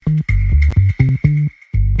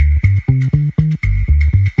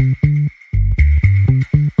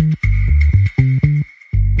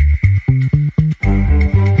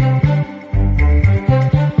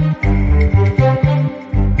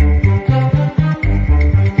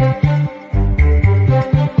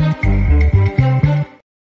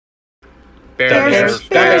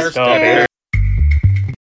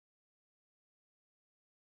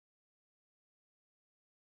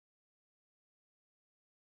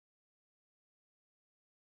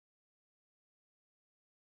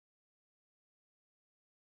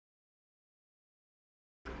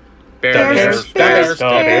Bears.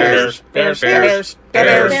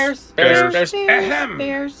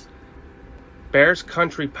 Bears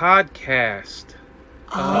Country Podcast.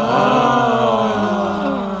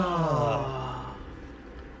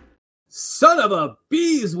 Son of a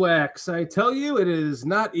beeswax, I tell you, it is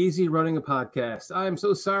not easy running a podcast. I'm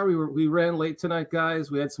so sorry we ran late tonight, guys.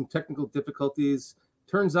 We had some technical difficulties.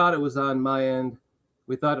 Turns out it was on my end.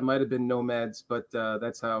 We thought it might have been Nomads, but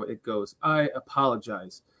that's how it goes. I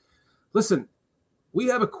apologize. Listen, we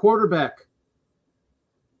have a quarterback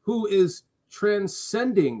who is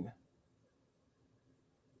transcending.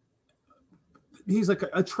 He's like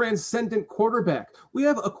a transcendent quarterback. We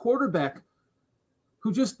have a quarterback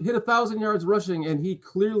who just hit 1,000 yards rushing, and he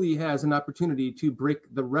clearly has an opportunity to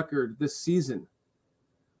break the record this season.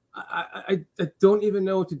 I don't even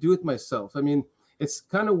know what to do with myself. I mean, it's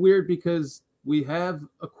kind of weird because we have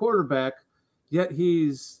a quarterback, yet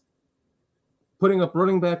he's putting up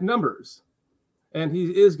running back numbers, and he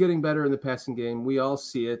is getting better in the passing game. We all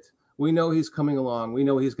see it. We know he's coming along. We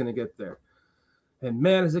know he's going to get there. And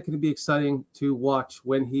man, is it going to be exciting to watch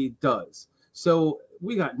when he does. So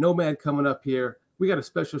we got Nomad coming up here. We got a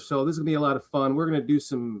special show. This is going to be a lot of fun. We're going to do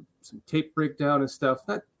some tape breakdown and stuff.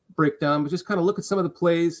 Not breakdown, but just kind of look at some of the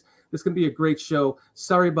plays. This is going to be a great show.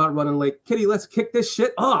 Sorry about running late. Kitty, let's kick this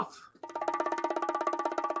shit off.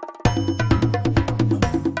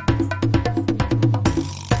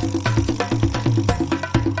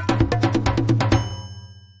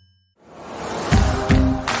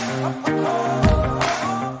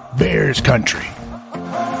 Bears Country.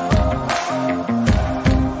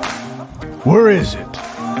 Where is it?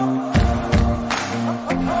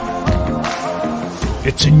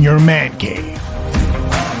 It's in your man cave.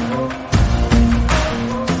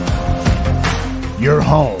 Your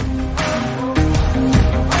home.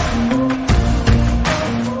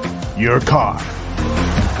 Your car.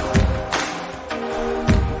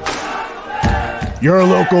 Your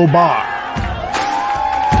local bar.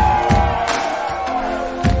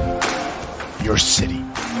 Your city.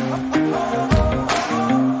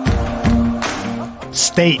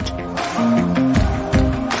 State.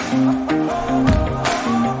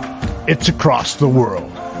 It's across the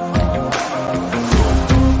world.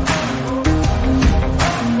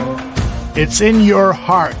 It's in your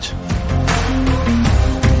heart.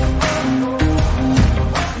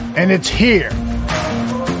 And it's here.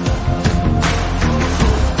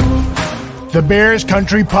 The Bears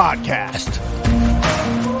Country Podcast.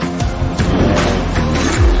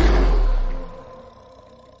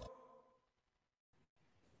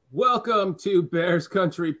 Welcome to Bears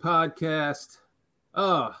Country Podcast.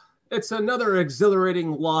 It's another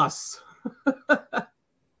exhilarating loss.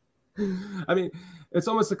 I mean, it's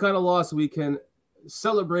almost the kind of loss we can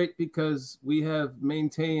celebrate because we have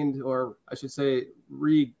maintained, or I should say,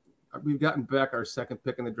 we've gotten back our second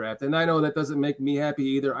pick in the draft. And I know that doesn't make me happy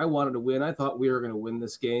either. I wanted to win. I thought we were going to win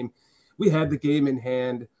this game. We had the game in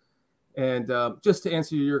hand. And just to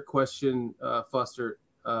answer your question, Foster,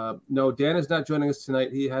 no, Dan is not joining us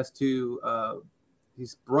tonight. He has to,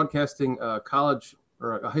 he's broadcasting a college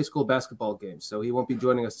or a high school basketball game, so he won't be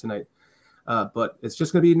joining us tonight. But it's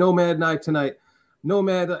just going to be Nomad and I tonight.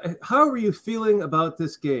 Nomad, how are you feeling about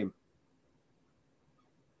this game?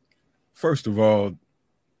 First of all,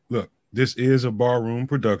 look, this is a Barroom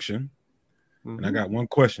production, and I got one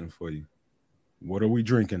question for you. What are we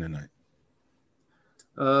drinking tonight?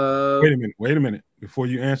 Wait a minute. Before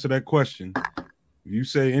you answer that question, if you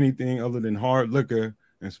say anything other than hard liquor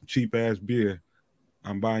and some cheap-ass beer,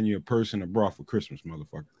 I'm buying you a purse and a bra for Christmas,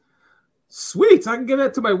 motherfucker. Sweet. I can give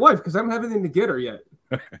that to my wife because I haven't anything to get her yet.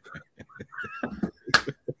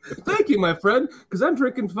 Thank you, my friend, because I'm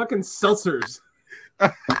drinking fucking seltzers.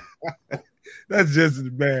 That's just as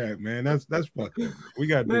bad, man. That's fucking. We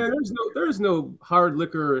got. Man, there's no hard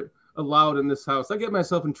liquor allowed in this house. I get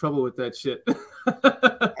myself in trouble with that shit.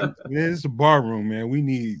 Man, it's a bar room, man. We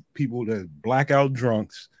need people that black out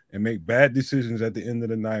drunks and make bad decisions at the end of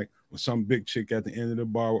the night with some big chick at the end of the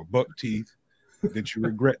bar with buck teeth that you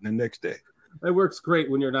regret the next day. That works great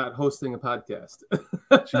when you're not hosting a podcast.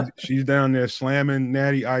 she's down there slamming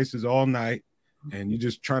natty ices all night, and you're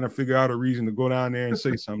just trying to figure out a reason to go down there and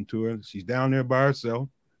say something to her. She's down there by herself.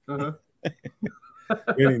 Anyway.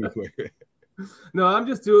 No, I'm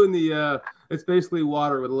just doing it's basically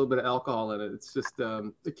water with a little bit of alcohol in it. It's just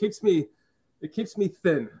it keeps me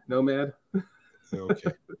thin, Nomad.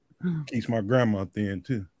 Okay. Keeps my grandma thin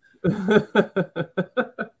too.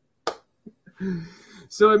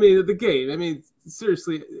 So, I mean, the game, I mean,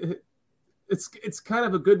 seriously, it's kind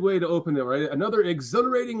of a good way to open it, right? Another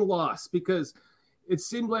exhilarating loss, because it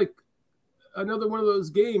seemed like another one of those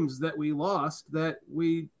games that we lost that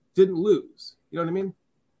we didn't lose. You know what I mean?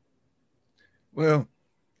 Well,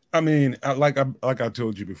 I mean, like I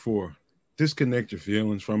told you before, disconnect your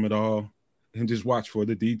feelings from it all and just watch for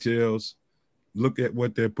the details. Look at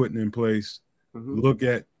what they're putting in place. Mm-hmm. Look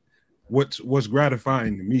at what's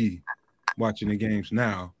gratifying to me watching the games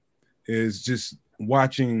now is just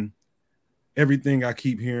watching everything I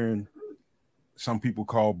keep hearing some people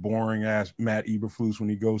call boring ass Matt Eberflus when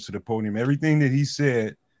he goes to the podium. Everything that he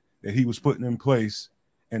said that he was putting in place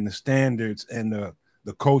and the standards and the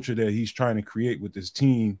culture that he's trying to create with his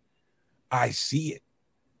team, I see it.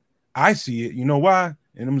 I see it. You know why?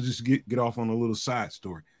 And I'm just get off on a little side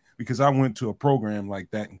story, because I went to a program like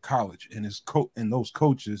that in college, and those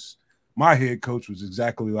coaches, my head coach was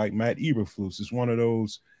exactly like Matt Eberflus. It's one of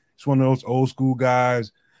those old school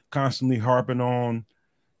guys constantly harping on,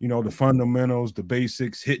 the fundamentals, the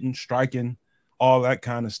basics, hitting, striking, all that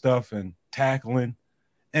kind of stuff, and tackling.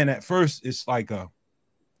 And at first, it's like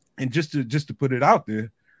and just to put it out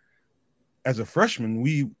there, as a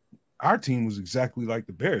freshman, our team was exactly like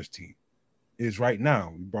the Bears team is right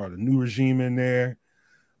now. We brought a new regime in there,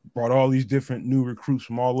 brought all these different new recruits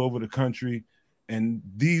from all over the country, and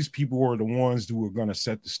these people were the ones who were going to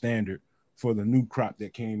set the standard for the new crop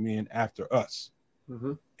that came in after us.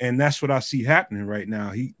 Mm-hmm. And that's what I see happening right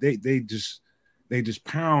now. They just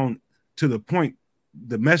pound to the point.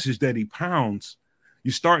 The message that he pounds,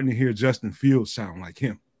 you're starting to hear Justin Fields sound like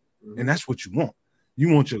him. Mm-hmm. And that's what you want. You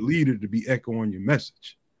want your leader to be echoing your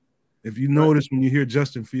message. If you notice, when you hear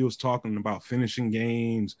Justin Fields talking about finishing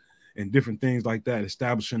games and different things like that,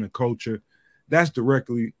 establishing a culture, that's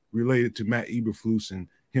directly related to Matt Eberflus and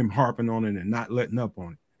him harping on it and not letting up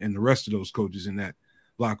on it, and the rest of those coaches in that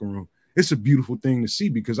locker room. It's a beautiful thing to see,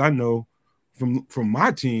 because I know from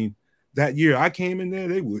my team that year I came in there,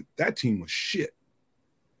 that team was shit.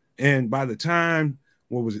 And by the time,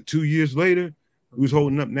 2 years later, we was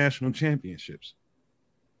holding up national championships.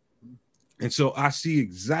 And so I see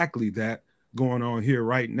exactly that going on here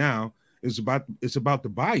right now. It's about the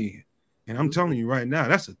buy-in. And I'm telling you right now,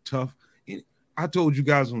 that's a tough. I told you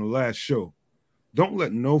guys on the last show, don't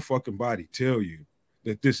let no fucking body tell you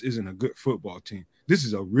that this isn't a good football team. This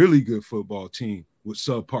is a really good football team with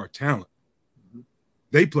subpar talent. Mm-hmm.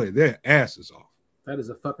 They play their asses off. That is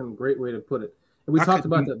a fucking great way to put it. And we talked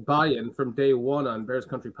about the buy-in from day one on Bears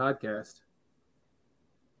Country Podcast.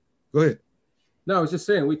 Go ahead. No, I was just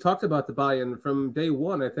saying, we talked about the buy-in from day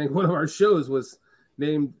one. I think one of our shows was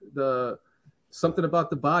named something about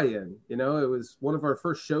the buy-in. It was one of our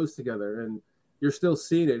first shows together, and you're still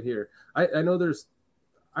seeing it here. I know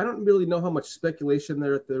I don't really know how much speculation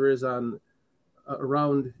there is on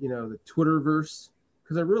around, the Twitterverse,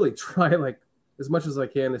 because I really try as much as I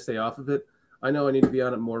can to stay off of it. I know I need to be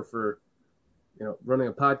on it more for, running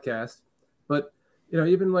a podcast, but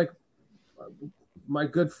even like my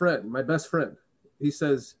good friend, my best friend, he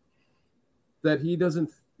says that he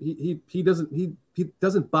doesn't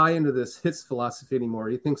buy into this hits philosophy anymore.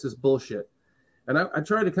 He thinks it's bullshit. And I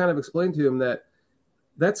try to kind of explain to him that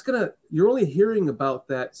you're only hearing about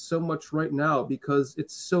that so much right now because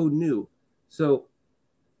it's so new. So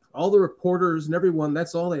all the reporters and everyone,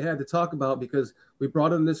 that's all they had to talk about, because we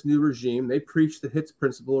brought in this new regime. They preached the hits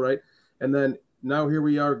principle, right? And then now here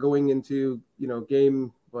we are going into,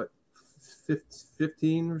 game,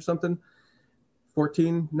 15 or something,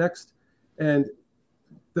 14 next. And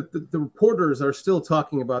the reporters are still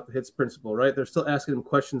talking about the hits principle, right? They're still asking them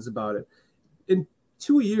questions about it. In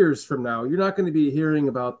 2 years from now, you're not going to be hearing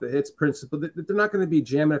about the hits principle. They're not going to be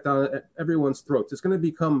jamming it down at everyone's throats. It's going to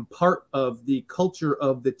become part of the culture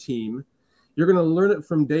of the team. You're going to learn it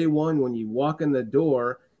from day one when you walk in the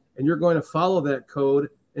door, and you're going to follow that code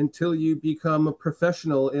until you become a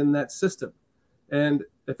professional in that system. And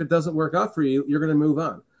if it doesn't work out for you, you're going to move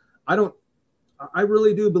on. I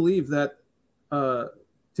really do believe that, to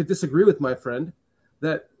disagree with my friend,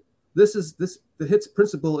 that the hits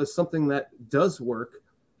principle is something that does work,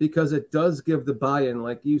 because it does give the buy-in,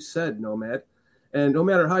 like you said, Nomad. And no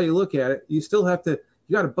matter how you look at it, you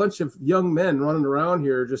got a bunch of young men running around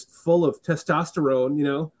here just full of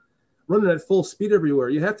testosterone, running at full speed everywhere.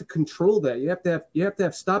 You have to control that. You have to have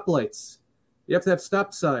stoplights. You have to have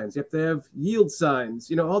stop signs. You have to have yield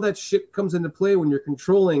signs. All that shit comes into play when you're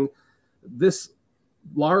controlling this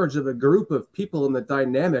large of a group of people, and the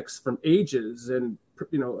dynamics from ages and,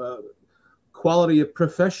 quality of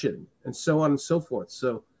profession and so on and so forth.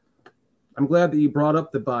 So, I'm glad that you brought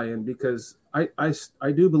up the buy-in because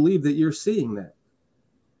I do believe that you're seeing that.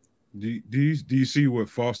 Do you see what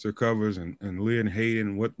Foster covers and Lynn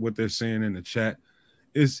Hayden, what they're saying in the chat?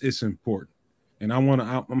 It's important. And I'm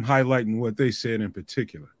highlighting what they said in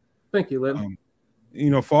particular. Thank you, Lynn.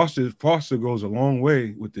 Foster goes a long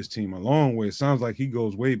way with this team, a long way. It sounds like he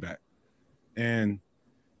goes way back. And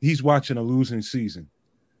he's watching a losing season.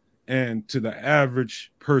 And to the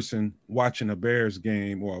average person watching a Bears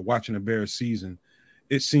game or watching a Bears season,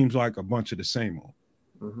 it seems like a bunch of the same old.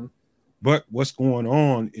 Mm-hmm. But what's going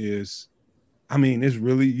on is, I mean, it's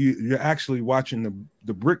really you're actually watching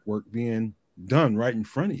the brickwork being done right in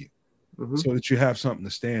front of you, so that you have something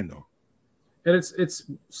to stand on. And it's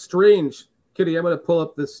strange, Kitty. I'm going to pull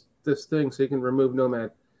up this thing so you can remove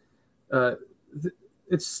Nomad.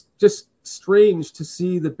 It's just strange to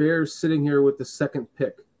see the Bears sitting here with the second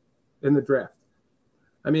pick in the draft.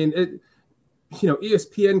 I mean,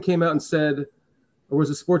 ESPN came out and said, or was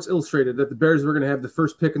it Sports Illustrated, that the Bears were going to have the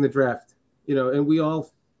first pick in the draft, and we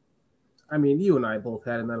all, I mean, you and I both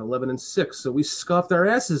had them at 11-6, so we scoffed our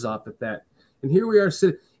asses off at that. And here we are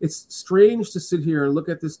sitting. It's strange to sit here and look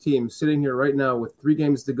at this team sitting here right now with 3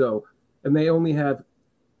 games to go, and they only have,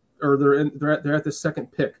 or they're at the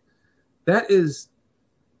second pick. That is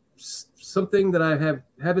something that I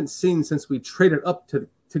haven't seen since we traded up to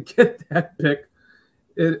get that pick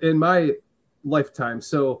in my lifetime.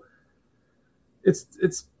 So it's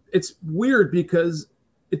weird because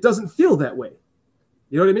it doesn't feel that way.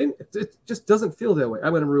 You know what I mean? It just doesn't feel that way.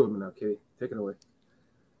 I'm going to ruin it now, Katie. Take it away.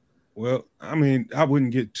 Well, I mean, I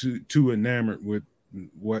wouldn't get too enamored with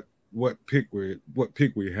what pick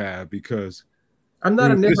we have, because I'm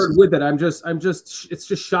not enamored with it. I'm just it's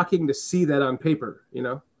just shocking to see that on paper,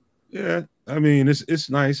 Yeah, I mean, it's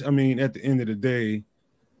nice. I mean, at the end of the day,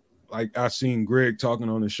 like I seen Greg talking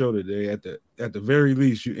on the show today, at the very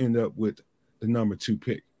least, you end up with the number 2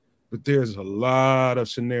 pick. But there's a lot of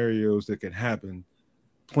scenarios that can happen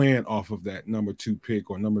playing off of that number 2 pick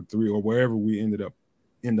or number 3 or wherever we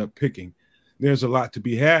end up picking. There's a lot to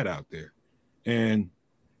be had out there. And,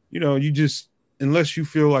 you just, unless you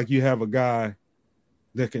feel like you have a guy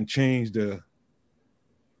that can change the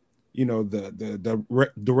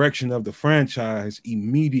direction of the franchise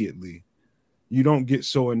immediately, you don't get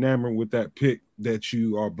so enamored with that pick that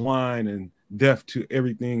you are blind and deaf to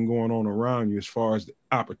everything going on around you as far as the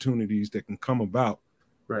opportunities that can come about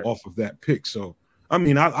off of that pick. So, I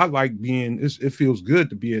mean, I like it feels good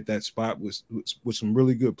to be at that spot with some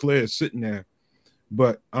really good players sitting there.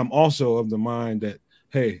 But I'm also of the mind that,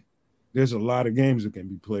 hey, there's a lot of games that can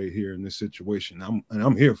be played here in this situation.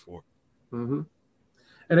 I'm here for it. Mm-hmm.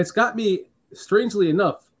 And it's got me, strangely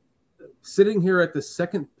enough, sitting here at the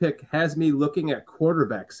second pick has me looking at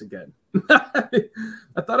quarterbacks again.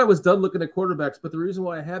 I thought I was done looking at quarterbacks, but the reason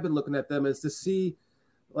why I have been looking at them is to see,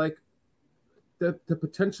 like, the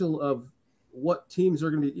potential of what teams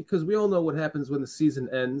are going to be, because we all know what happens when the season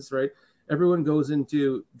ends, right? Everyone goes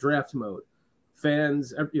into draft mode.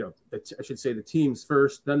 Fans, I should say the teams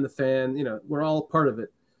first, then the fan, we're all part of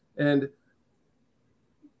it. And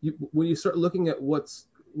when you start looking at what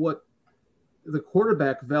the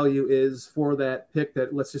quarterback value is for that pick,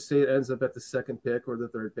 that let's just say it ends up at the second pick or the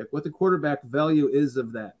third pick, what the quarterback value is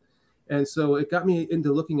of that. And so it got me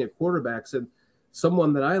into looking at quarterbacks, and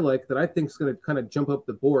someone that I like that I think is going to kind of jump up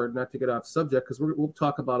the board, not to get off subject, because we'll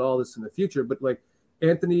talk about all this in the future, but like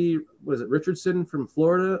Anthony, Richardson from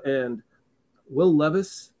Florida and Will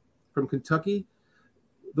Levis from Kentucky.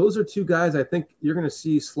 Those are 2 guys I think you're going to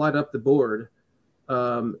see slide up the board.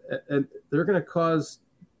 And they're going to cause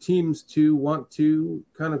teams to want to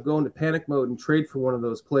kind of go into panic mode and trade for one of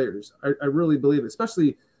those players. I really believe it,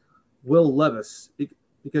 especially Will Levis,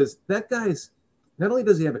 because that guy's, not only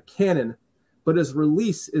does he have a cannon, but his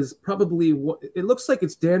release is probably it looks like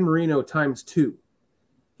it's Dan Marino times 2.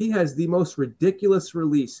 He has the most ridiculous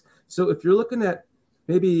release. So if you're looking at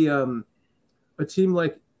maybe a team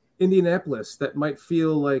like Indianapolis that might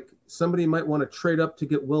feel like somebody might want to trade up to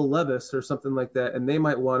get Will Levis or something like that, and they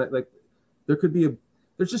might want it, like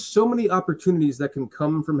there's just so many opportunities that can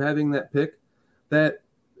come from having that pick that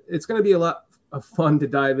it's going to be a lot of fun to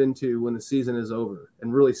dive into when the season is over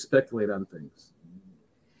and really speculate on things.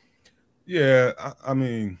 Yeah, I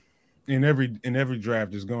mean, in every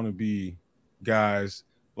draft, there's going to be guys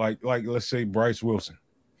like let's say Bryce Wilson.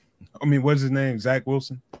 I mean, what's his name? Zach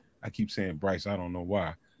Wilson. I keep saying Bryce. I don't know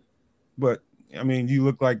why, but I mean, you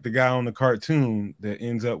look like the guy on the cartoon that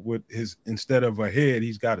ends up with instead of a head,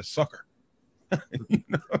 he's got a sucker.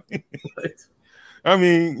 Right. I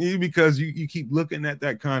mean, because you keep looking at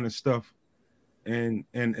that kind of stuff and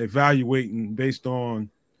evaluating based on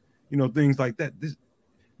things like that.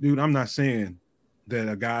 dude, I'm not saying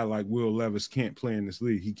that a guy like Will Levis can't play in this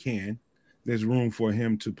league. He can. There's room for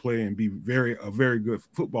him to play and be a very good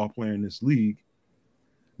football player in this league.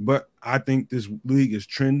 But I think this league is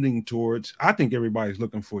trending towards, I think everybody's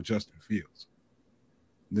looking for Justin Fields,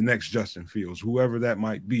 the next Justin Fields, whoever that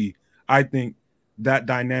might be. I think that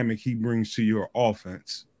dynamic he brings to your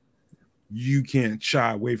offense, you can't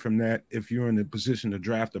shy away from that if you're in the position to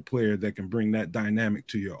draft a player that can bring that dynamic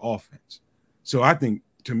to your offense. So I think,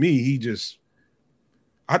 to me,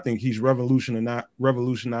 I think he's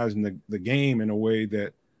revolutionizing the game in a way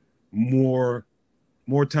that more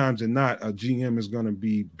times than not, a GM is going to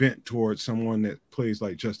be bent towards someone that plays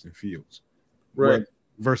like Justin Fields, right?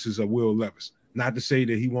 Versus a Will Levis. Not to say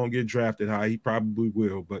that he won't get drafted high, he probably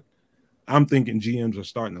will, but I'm thinking GMs are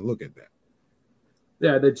starting to look at that.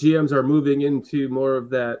 Yeah, the GMs are moving into more of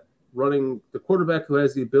that, running the quarterback who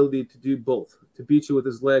has the ability to do both, to beat you with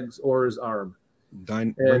his legs or his arm.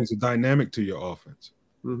 Brings a dynamic to your offense.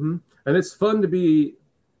 Mm-hmm. And it's fun to be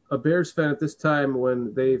a Bears fan at this time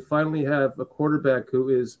when they finally have a quarterback who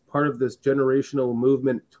is part of this generational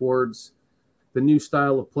movement towards the new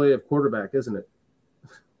style of play of quarterback, isn't it?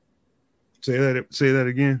 Say that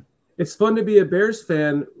again. It's fun to be a Bears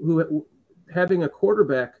fan who having a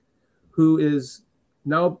quarterback who is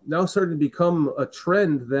now starting to become a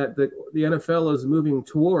trend that the NFL is moving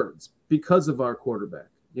towards because of our quarterback.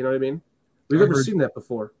 You know what I mean? We've never seen that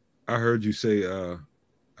before. I heard you say a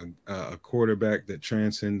quarterback that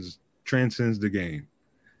transcends the game,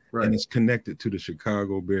 right? And it's connected to the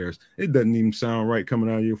Chicago Bears. It doesn't even sound right coming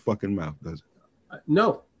out of your fucking mouth, does it?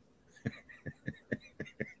 No.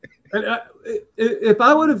 And if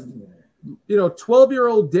I would have,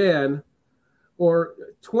 12-year-old Dan or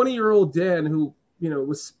 20-year-old Dan who,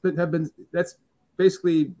 that's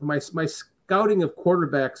basically my scouting of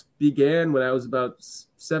quarterbacks began when I was about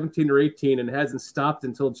 17 or 18 and hasn't stopped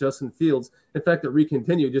until Justin Fields. In fact, it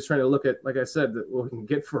recontinued, just trying to look at, like I said, what we can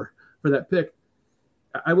get for that pick.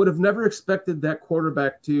 I would have never expected that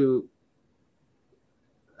quarterback to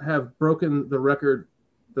have broken the record,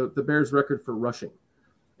 the Bears record for rushing,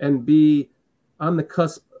 and be on the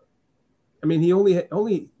cusp. I mean, he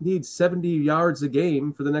only needs 70 yards a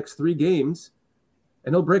game for the next 3 games,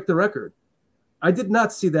 and he'll break the record. I did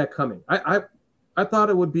not see that coming. I thought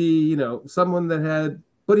it would be, someone that had,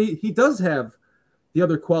 but he does have the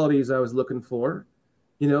other qualities I was looking for,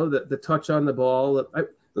 the touch on the ball. The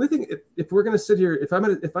only thing, if we're going to sit here, if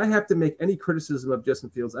I have to make any criticism of Justin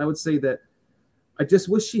Fields, I would say that I just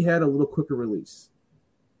wish he had a little quicker release,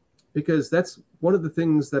 because that's one of the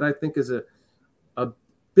things that I think is a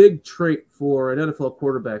big trait for an NFL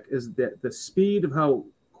quarterback, is that the speed of how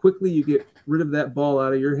quickly you get rid of that ball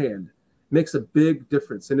out of your hand makes a big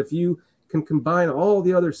difference. And if you can combine all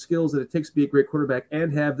the other skills that it takes to be a great quarterback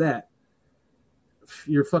and have that,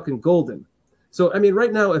 you're fucking golden. So, I mean,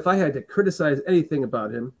 right now, if I had to criticize anything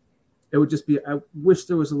about him, it would just be, I wish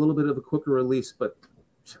there was a little bit of a quicker release, but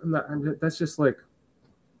that's just like,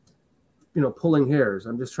 pulling hairs.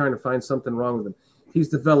 I'm just trying to find something wrong with him. He's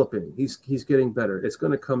developing. He's getting better. It's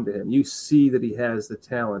going to come to him. You see that he has the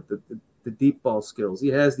talent, the deep ball skills. He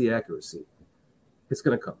has the accuracy. It's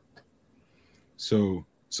going to come. So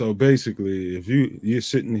basically, if you're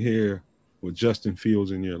sitting here with Justin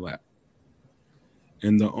Fields in your lap,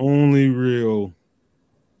 and the only real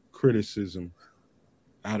criticism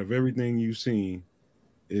out of everything you've seen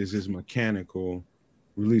is his mechanical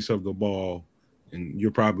release of the ball, and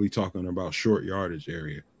you're probably talking about short yardage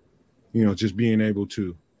area, just being able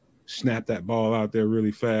to snap that ball out there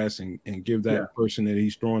really fast and give that person that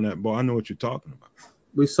he's throwing that ball. I know what you're talking about.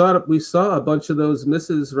 We saw a bunch of those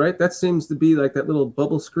misses, right? That seems to be like that little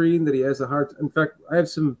bubble screen that he has a hard. In fact, I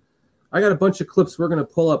got a bunch of clips we're going to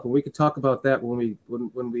pull up, and we could talk about that when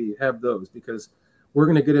we have those, because we're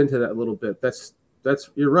going to get into that a little bit. That's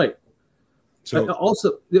you're right. So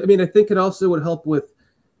also, I mean, I think it also would help with,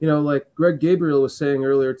 like Greg Gabriel was saying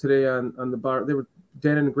earlier today on the bar.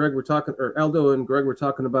 Dan and Greg were talking, or Aldo and Greg were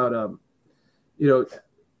talking about,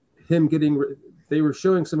 him getting. They were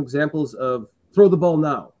showing some examples of throw the ball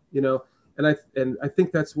now, and I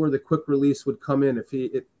think that's where the quick release would come in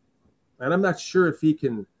and I'm not sure if he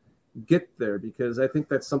can get there, because I think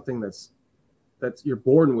that's something that's you're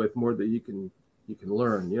born with more that you can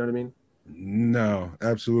learn. You know what I mean? No,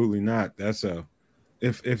 absolutely not. That's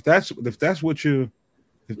if that's what you're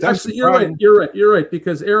you're right,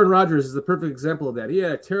 because Aaron Rodgers is the perfect example of that. He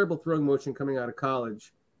had a terrible throwing motion coming out of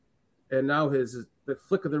college, and now the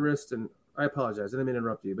flick of the wrist. And I apologize, I didn't mean to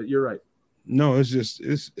interrupt you, but you're right. No, it's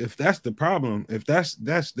if that's the problem, if that's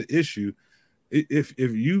the issue, if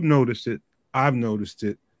you notice it, I've noticed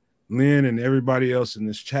it, Lynn and everybody else in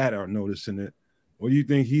this chat are noticing it. What do you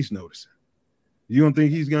think he's noticing? You don't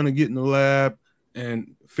think he's gonna get in the lab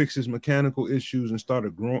and fix his mechanical issues and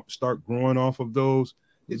start growing off of those?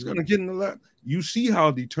 He's gonna get in the lab. You see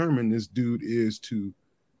how determined this dude is to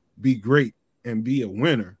be great and be a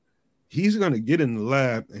winner. He's gonna get in the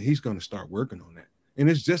lab and he's gonna start working on that. And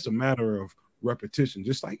it's just a matter of repetition,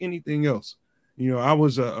 just like anything else. You know, I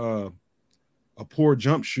was a poor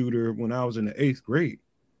jump shooter when I was in the 8th grade.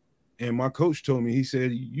 And my coach told me, he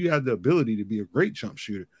said, you have the ability to be a great jump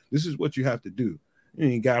shooter. This is what you have to do.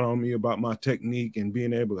 And he got on me about my technique and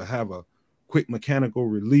being able to have a quick mechanical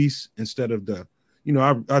release instead of the, you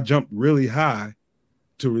know, I jumped really high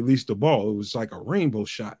to release the ball. It was like a rainbow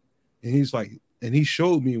shot. And he's like, and he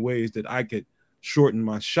showed me ways that I could shorten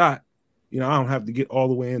my shot. You know, I don't have to get all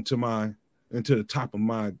the way into the top of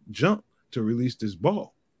my jump to release this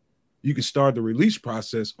ball. You can start the release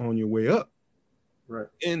process on your way up. Right.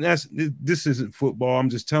 And this isn't football. I'm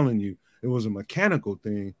just telling you, it was a mechanical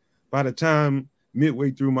thing. By the time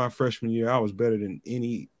midway through my freshman year, I was better than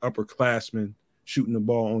any upperclassman shooting the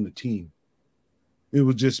ball on the team. It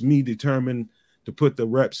was just me determined to put the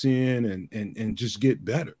reps in and just get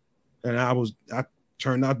better. And I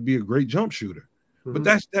turned out to be a great jump shooter. Mm-hmm.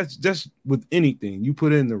 But that's with anything. You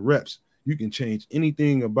put in the reps, you can change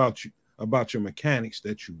anything about your mechanics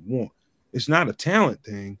that you want. It's not a talent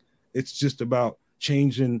thing. It's just about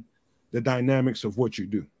changing the dynamics of what you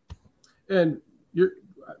do. And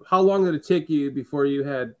how long did it take you before you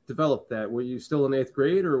had developed that? Were you still in 8th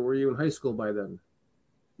grade or were you in high school by then?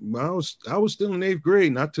 Well, I was still in 8th grade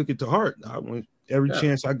and I took it to heart. I went every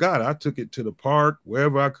chance I got. I took it to the park,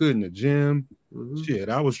 wherever I could, in the gym. Mm-hmm. Shit,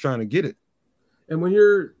 I was trying to get it. And when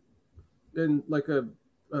you're in like a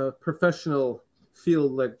professional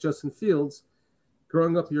field like Justin Fields,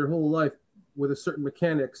 growing up your whole life with a certain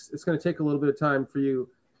mechanics, it's going to take a little bit of time for you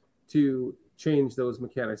to change those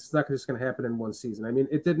mechanics. It's not just going to happen in one season. I mean,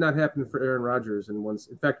 it did not happen for Aaron Rodgers in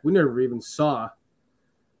fact, we never even saw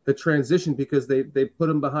the transition because they put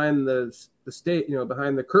him behind the state, you know,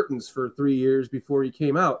 behind the curtains for 3 years before he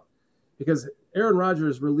came out, because Aaron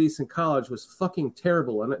Rodgers' release in college was fucking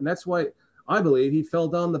terrible. And that's why I believe he fell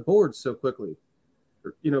down the board so quickly,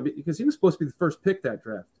 you know, because he was supposed to be the first pick that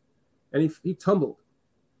draft and he tumbled.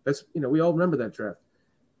 That's, you know, we all remember that draft,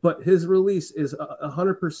 but his release is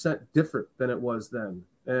 100% different than it was then.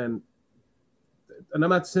 And I'm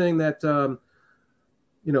not saying that,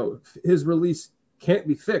 you know, his release can't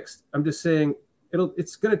be fixed. I'm just saying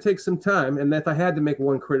it's going to take some time. And if I had to make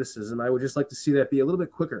one criticism, I would just like to see that be a little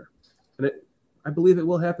bit quicker. And I believe it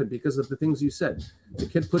will happen because of the things you said. The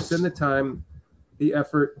kid puts in the time, the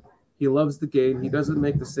effort. He loves the game. He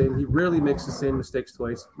rarely makes the same mistakes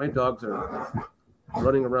twice. My dogs are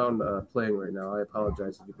running around playing right now. I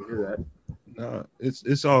apologize if you can hear that. No,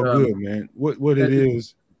 it's all good, man. What it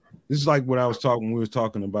is, this is like what we were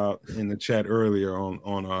talking about in the chat earlier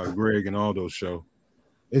on Greg and Aldo's show.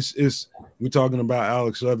 We're talking about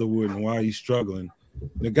Alex Leatherwood and why he's struggling.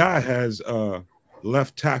 The guy has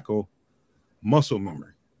left tackle muscle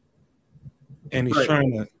memory, and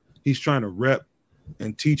he's trying to rep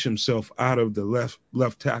and teach himself out of the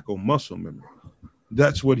left tackle muscle memory.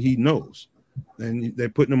 That's what he knows. And they're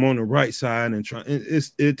putting him on the right side and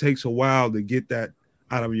it takes a while to get that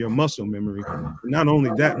out of your muscle memory. Not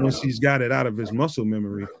only that, once he's got it out of his muscle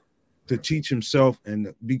memory, to teach himself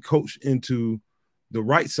and be coached into the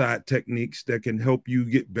right side techniques that can help you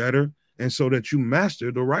get better, and so that you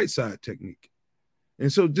master the right side technique.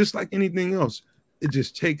 And so just like anything else, it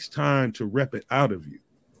just takes time to rep it out of you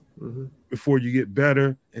before you get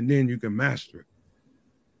better, and then you can master it.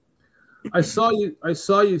 I saw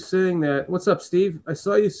you saying that. What's up, Steve? I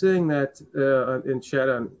saw you saying that in chat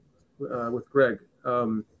with Greg,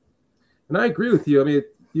 and I agree with you. I mean,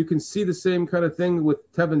 you can see the same kind of thing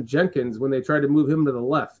with Tevin Jenkins when they tried to move him to the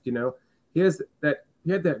left. You know, he had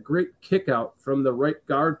that great kick out from the right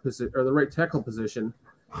guard position or the right tackle position,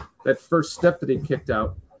 that first step that he kicked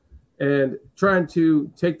out, and trying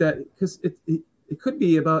to take that, because it could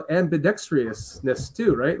be about ambidextrousness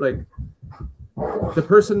too, right? Like, the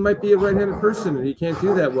person might be a right-handed person and he can't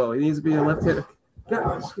do that well. He needs to be a left-handed.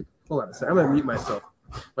 God, hold on a second. I'm going to mute myself.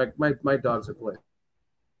 My dogs are playing.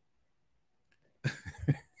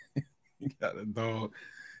 You got a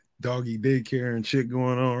doggy daycare and shit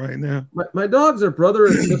going on right now. My dogs are brother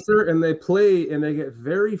and sister, and they play and they get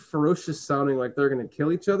very ferocious sounding, like they're going to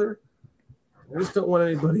kill each other. I just don't want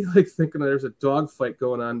anybody like thinking there's a dog fight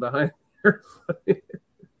going on behind here.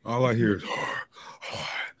 All I hear is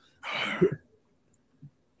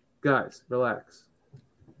guys, relax.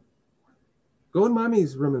 Go in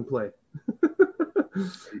mommy's room and play.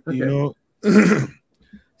 Okay. You know,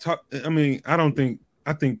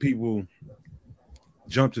 I think people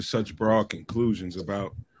jump to such broad conclusions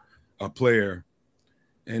about a player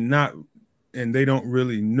and they don't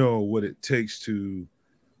really know what it takes to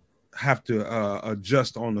have to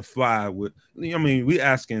adjust on the fly with. I mean,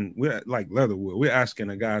 we're like Leatherwood. We're asking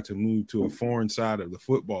a guy to move to a foreign side of the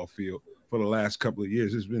football field for the last couple of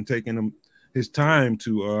years. It's been taking him his time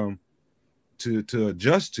to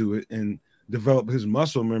adjust to it and develop his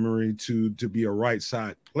muscle memory to be a right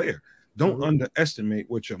side player. Don't underestimate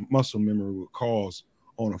what your muscle memory will cause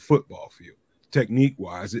on a football field. Technique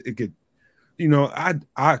wise, it could,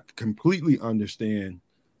 I completely understand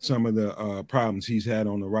some of the problems he's had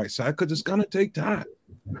on the right side because it's gonna take time.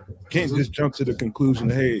 Can't just jump to the conclusion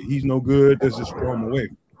that, hey, he's no good, let's just throw him away.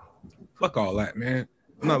 Fuck all that, man.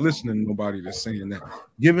 I'm not listening to nobody that's saying that.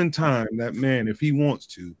 Given time, that man, if he wants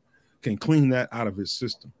to, can clean that out of his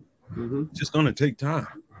system. It's just gonna take time.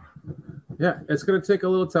 Yeah, it's gonna take a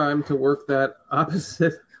little time to work that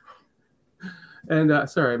opposite. And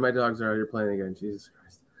sorry, my dogs are out here playing again. Jesus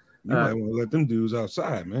Christ! You might want to let them dudes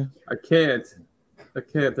outside, man. I can't.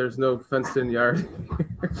 There's no fenced-in yard.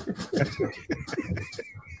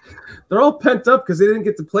 They're all pent up because they didn't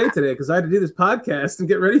get to play today because I had to do this podcast and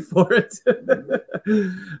get ready for it.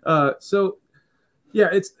 So, yeah,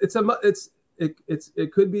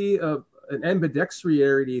 it could be an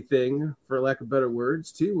ambidexterity thing, for lack of better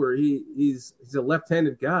words, too, where he's a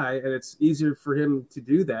left-handed guy and it's easier for him to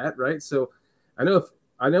do that, right? So, I know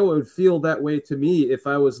it would feel that way to me if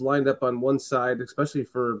I was lined up on one side, especially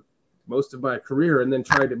for most of my career, and then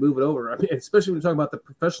tried to move it over. I mean, especially when we're talking about the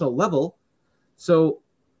professional level. So,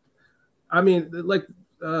 I mean, like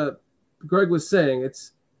Greg was saying,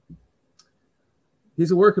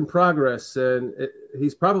 he's a work in progress, and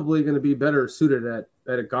he's probably going to be better suited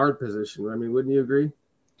at a guard position. I mean, wouldn't you agree?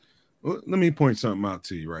 Well, let me point something out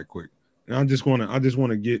to you right quick. And I just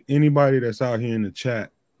want to get anybody that's out here in the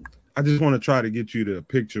chat. I just want to try to get you to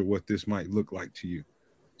picture what this might look like to you.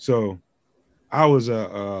 So, I was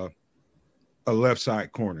a left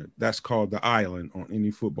side corner. That's called the island on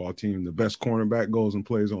any football team. The best cornerback goes and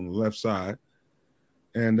plays on the left side,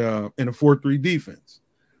 and in a 4-3 defense.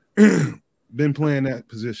 Been playing that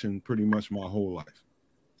position pretty much my whole life.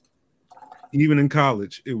 Even in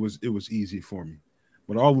college, it was easy for me.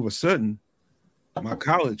 But all of a sudden, my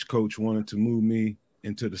college coach wanted to move me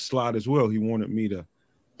into the slot as well. He wanted me to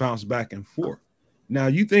bounce back and forth. Now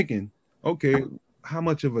you thinking, okay, how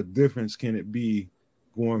much of a difference can it be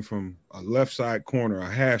going from a left side corner, a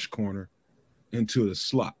hash corner, into the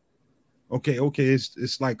slot? Okay,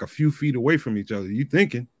 it's like a few feet away from each other. You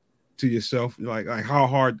thinking to yourself, like how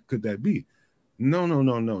hard could that be?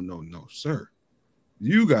 No, sir.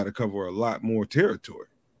 You got to cover a lot more territory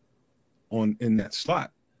in that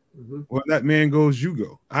slot. Where that man goes, you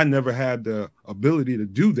go. I never had the ability to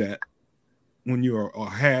do that when you're a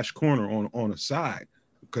hash corner on a side,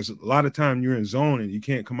 because a lot of time you're in zone and you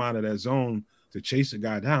can't come out of that zone to chase a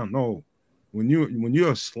guy down. No, when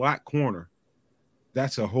you're a slot corner,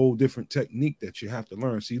 that's a whole different technique that you have to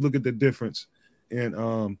learn. See, look at the difference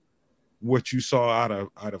in what you saw out of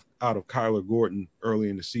Kyler Gordon early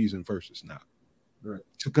in the season versus now. Right.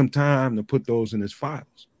 Took him time to put those in his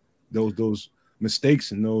files. Those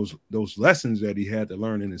mistakes and those lessons that he had to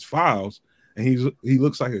learn in his files, and he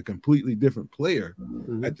looks like a completely different player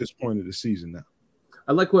at this point of the season now.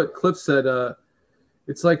 I like what Cliff said.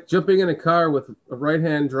 It's like jumping in a car with a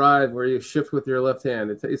right-hand drive where you shift with your left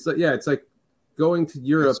hand. It's like going to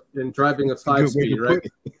Europe and driving a 5-speed, right?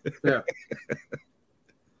 Yeah.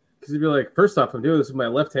 Because you'd be like, first off, I'm doing this with my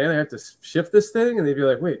left hand. I have to shift this thing, and they'd be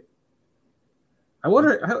like, wait. I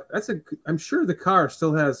wonder how. I'm sure the car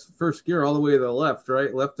still has first gear all the way to the left,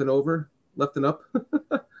 right? Left and over, left and up.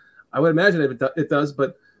 I would imagine it does,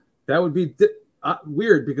 but that would be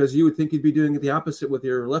weird because you would think you'd be doing it the opposite with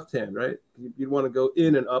your left hand, right? You'd want to go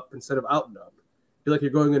in and up instead of out and up. Feel like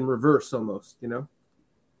you're going in reverse almost, you know?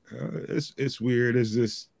 It's weird. It's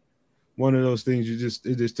just one of those things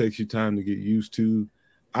it just takes you time to get used to.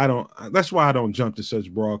 That's why I don't jump to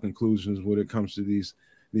such broad conclusions when it comes to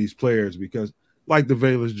these players, because like the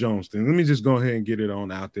Velus Jones thing, let me just go ahead and get it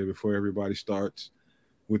on out there before everybody starts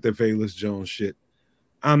with the Velus Jones shit.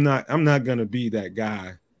 I'm not gonna be that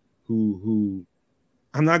guy who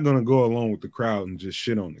I'm not gonna go along with the crowd and just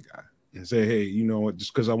shit on the guy and say, hey, you know what,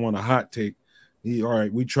 just because I want a hot take, all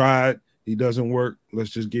right, we tried, he doesn't work, let's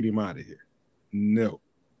just get him out of here. No.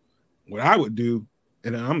 What I would do,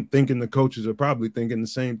 and I'm thinking the coaches are probably thinking the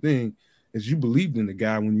same thing, is you believed in the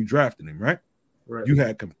guy when you drafted him, right? Right. You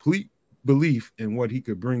had complete belief in what he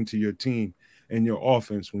could bring to your team and your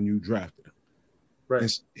offense when you drafted him. Right.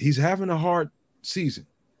 And he's having a hard season.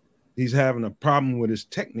 He's having a problem with his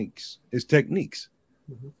techniques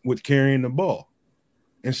with carrying the ball.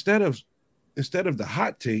 Instead of the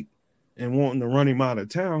hot take and wanting to run him out of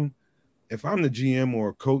town, if I'm the GM or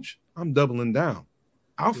a coach, I'm doubling down.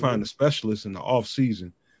 I'll find a specialist in the off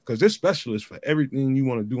season because there's specialists for everything you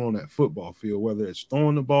want to do on that football field, whether it's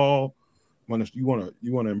throwing the ball, you want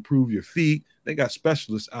to improve your feet. They got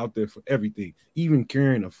specialists out there for everything, even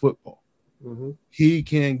carrying a football. He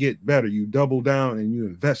can get better. You double down and you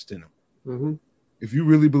invest in him. If you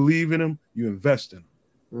really believe in him, you invest in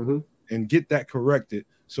him and get that corrected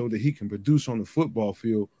so that he can produce on the football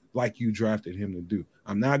field like you drafted him to do.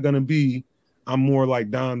 I'm more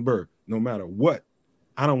like Don Burr. No matter what,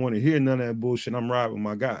 I don't want to hear none of that bullshit. I'm riding with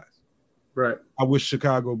my guys. Right. I wish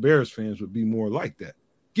Chicago Bears fans would be more like that.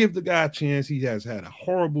 Give the guy a chance. He has had a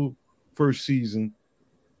horrible first season.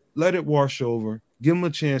 Let it wash over. Give him a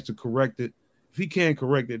chance to correct it. If he can't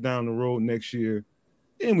correct it down the road next year,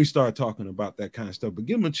 then we start talking about that kind of stuff. But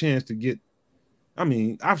give him a chance to get. I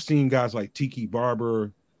mean, I've seen guys like Tiki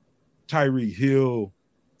Barber, Tyreek Hill,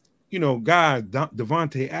 guys,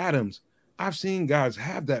 Devontae Adams. I've seen guys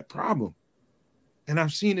have that problem, and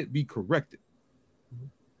I've seen it be corrected.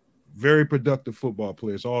 Very productive football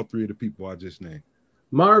players, all three of the people I just named.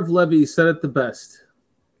 Marv Levy said it the best.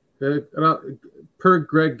 Per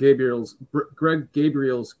Greg Gabriel's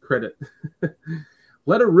credit.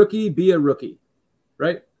 Let a rookie be a rookie,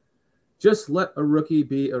 right? Just let a rookie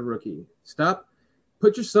be a rookie. Stop.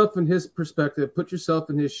 Put yourself in his perspective. Put yourself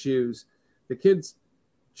in his shoes. The kid's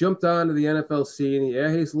jumped onto the NFL scene.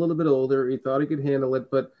 Yeah, he's a little bit older. He thought he could handle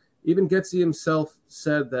it, but even Getsy himself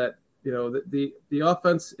said that the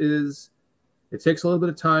offense it takes a little bit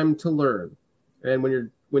of time to learn, and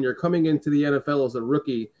when you're coming into the NFL as a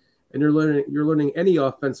rookie and you're learning any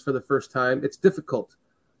offense for the first time, it's difficult.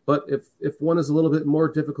 But if one is a little bit more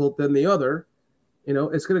difficult than the other,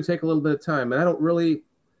 it's going to take a little bit of time. And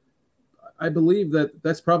I believe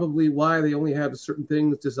that's probably why they only have certain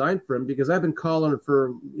things designed for him, because I've been calling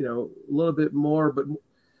for, a little bit more, but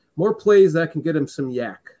more plays that can get him some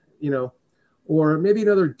yak, or maybe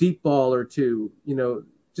another deep ball or two,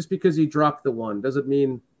 just because he dropped the one doesn't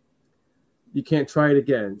mean you can't try it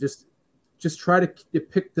again. Just try to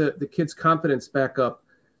pick the kid's confidence back up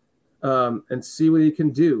and see what he can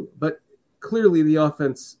do. But clearly the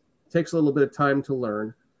offense takes a little bit of time to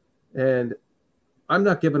learn, and I'm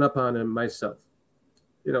not giving up on him myself.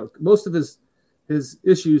 Most of his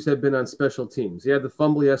issues have been on special teams. He had the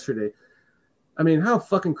fumble yesterday. I mean, how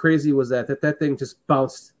fucking crazy was that thing just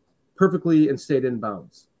bounced perfectly and stayed in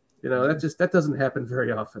bounds? That doesn't happen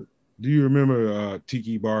very often. Do you remember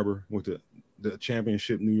Tiki Barber with the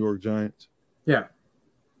championship New York Giants? Yeah.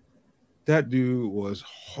 That dude was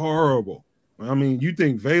horrible. I mean, you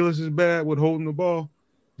think Valus is bad with holding the ball?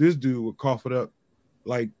 This dude would cough it up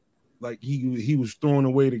like he was throwing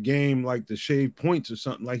away the game like to shave points or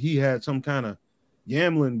something. Like he had some kind of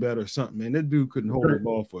gambling bet or something. Man, that dude couldn't hold the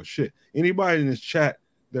ball for shit. Anybody in this chat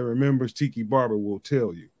that remembers Tiki Barber will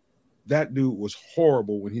tell you that dude was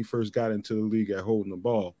horrible when he first got into the league at holding the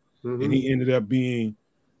ball. And he ended up being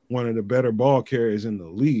one of the better ball carriers in the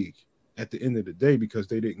league at the end of the day because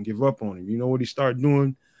they didn't give up on him. You know what he started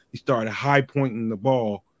doing? He started high pointing the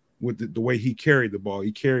ball with the way he carried the ball.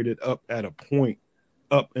 He carried it up at a point,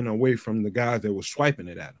 up and away from the guys that were swiping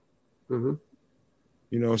it at him.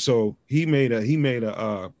 So he made a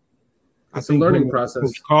it's a learning process.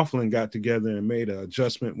 Coach Coughlin got together and made an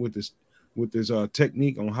adjustment with his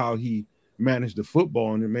technique on how he managed the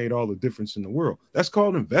football, and it made all the difference in the world. That's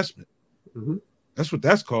called investment. That's what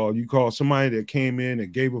that's called. You call somebody that came in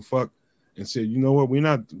and gave a fuck and said, you know what,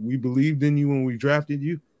 we believed in you when we drafted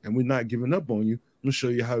you, and we're not giving up on you. I'm gonna show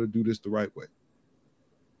you how to do this the right way.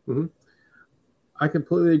 I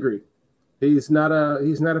completely agree. He's not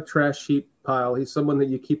a trash heap pile. He's someone that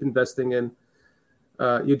you keep investing in.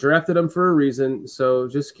 You drafted him for a reason, so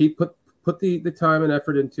just put the time and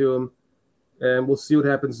effort into him, and we'll see what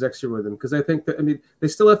happens next year with him. Because I think they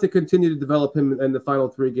still have to continue to develop him in the final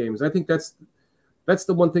 3 games. I think that's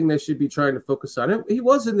the one thing they should be trying to focus on. He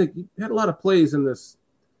had a lot of plays in this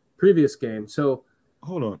previous game. So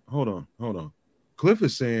hold on. Cliff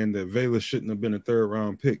is saying that Valus shouldn't have been a 3rd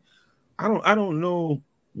round pick. I don't know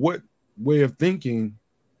what way of thinking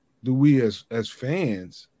do we as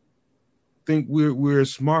fans think we're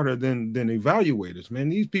smarter than evaluators. Man,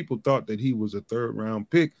 these people thought that he was a 3rd round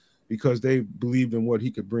pick because they believed in what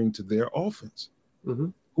he could bring to their offense.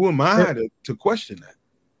 Who am I to question that?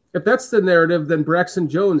 If that's the narrative, then Braxton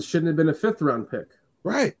Jones shouldn't have been a 5th round pick.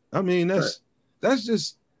 Right. I mean, that's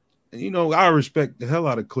just, I respect the hell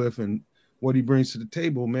out of Cliff and what he brings to the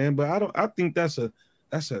table, man. But I think that's a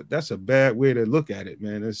bad way to look at it,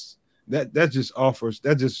 man. that just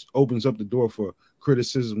opens up the door for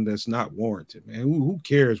criticism that's not warranted, man. Who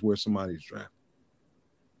cares where somebody's drafted?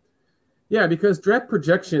 Yeah, because draft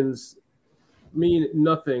projections mean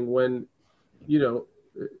nothing when,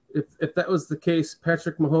 if that was the case,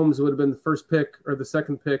 Patrick Mahomes would have been the first pick or the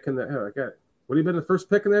second pick in the. Oh, I got it. Would he have been the first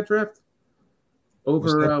pick in that draft?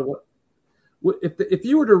 Over what? If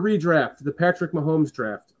you were to redraft the Patrick Mahomes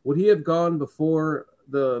draft, would he have gone before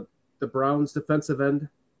the Browns defensive end?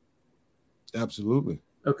 Absolutely.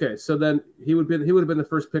 Okay, so then he would have been the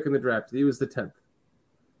first pick in the draft. He was the 10th.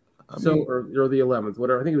 Or the 11th,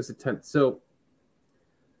 whatever. I think it was the 10th. So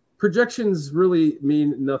projections really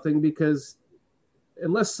mean nothing because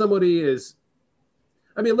unless somebody is,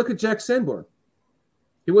 look at Jack Sanborn.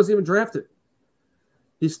 He wasn't even drafted.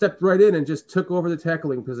 He stepped right in and just took over the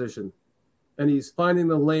tackling position. And he's finding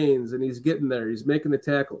the lanes and he's getting there. He's making the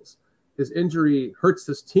tackles. His injury hurts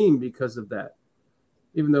this team because of that.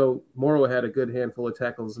 Even though Morrow had a good handful of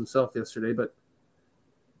tackles himself yesterday. But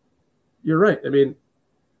you're right.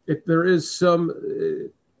 If there is some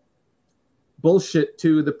bullshit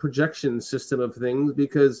to the projection system of things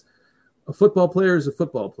because a football player is a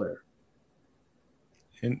football player.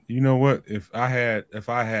 And you know what? If I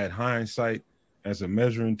had hindsight as a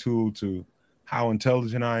measuring tool to how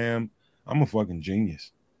intelligent I am, I'm a fucking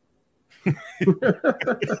genius.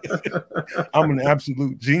 I'm an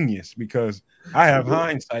absolute genius because I have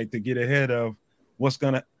hindsight to get ahead of what's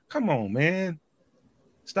gonna come on, man.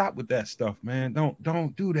 Stop with that stuff, man.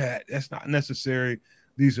 Don't do that. That's not necessary.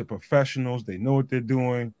 These are professionals. They know what they're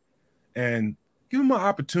doing. And give them an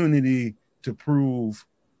opportunity to prove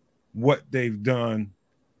what they've done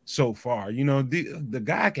so far. The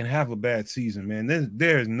guy can have a bad season, man.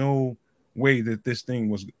 There's no way that this thing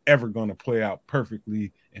was ever going to play out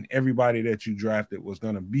perfectly and everybody that you drafted was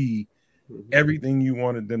going to be everything you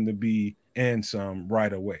wanted them to be and some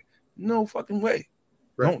right away. No fucking way.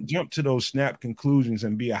 Right. Don't jump to those snap conclusions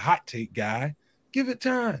and be a hot take guy. Give it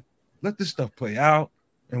time. Let this stuff play out,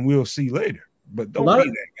 and we'll see later. But don't be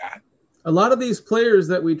that guy. A lot of these players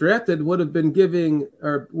that we drafted would have been given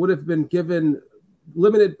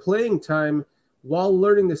limited playing time while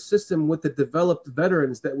learning the system with the developed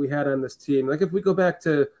veterans that we had on this team. Like if we go back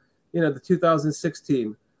to, the 2006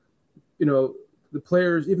 team, the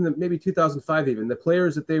players, even maybe 2005, even the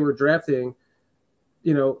players that they were drafting,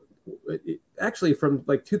 actually from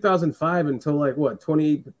like 2005 until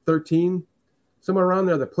 2013, somewhere around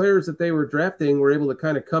there, the players that they were drafting were able to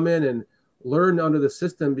kind of come in and learn under the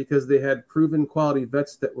system because they had proven quality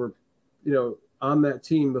vets that were, on that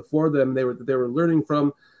team before them. They were learning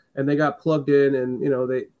from, and they got plugged in, and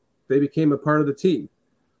they became a part of the team.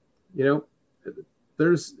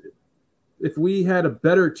 If we had a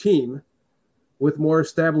better team with more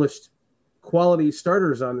established quality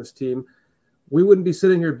starters on this team, we wouldn't be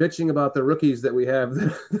sitting here bitching about the rookies that we have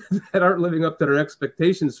that aren't living up to their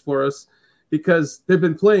expectations for us because they've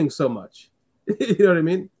been playing so much. You know what I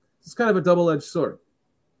mean? It's kind of a double-edged sword.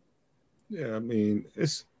 Yeah,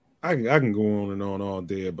 I can go on and on all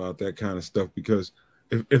day about that kind of stuff because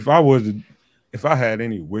if I had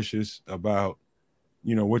any wishes about,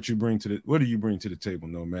 what do you bring to the table,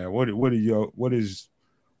 Nomad? What is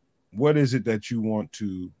it that you want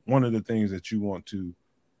to, one of the things that you want to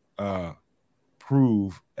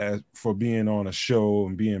prove as for being on a show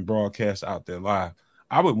and being broadcast out there live?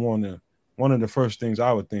 One of the first things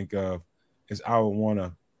I would think of is I would want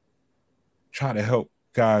to try to help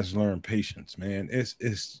guys learn patience, man.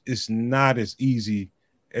 It's not as easy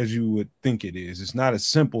as you would think it is. It's not as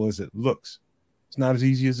simple as it looks. It's not as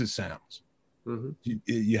easy as it sounds. Mm-hmm.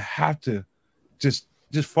 You have to just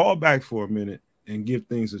fall back for a minute and give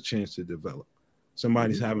things a chance to develop.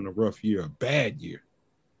 Somebody's having a rough year, a bad year.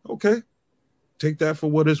 Okay. Take that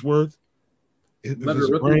for what it's worth. If it's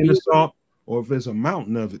a grain of salt or if it's a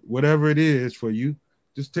mountain of it, whatever it is for you,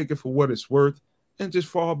 just take it for what it's worth and just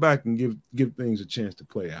fall back and give things a chance to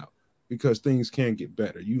play out because things can get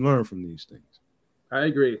better. You learn from these things. I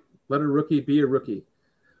agree. Let a rookie be a rookie.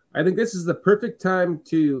 I think this is the perfect time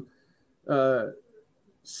to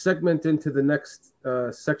segment into the next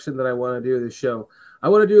section that I want to do of the show. I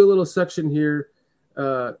want to do a little section here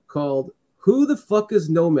called Who the Fuck is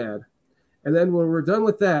Nomad? And then when we're done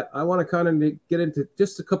with that, I want to kind of get into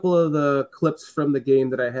just a couple of the clips from the game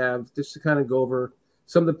that I have just to kind of go over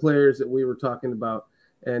some of the players that we were talking about.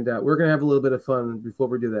 And we're going to have a little bit of fun before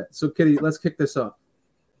we do that. So, Kitty, let's kick this off.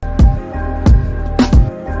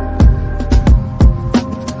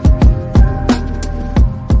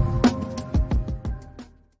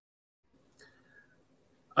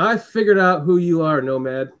 I figured out who you are,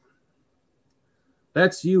 Nomad.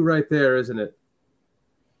 That's you right there, isn't it?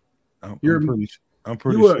 I'm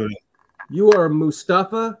pretty sure. You are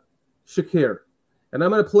Mustafa Shakir. And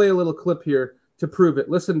I'm going to play a little clip here to prove it.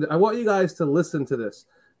 Listen, I want you guys to listen to this.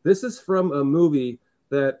 This is from a movie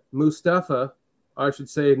that Mustafa, or I should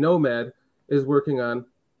say Nomad, is working on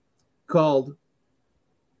called,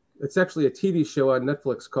 it's actually a TV show on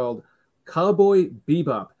Netflix called Cowboy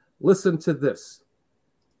Bebop. Listen to this.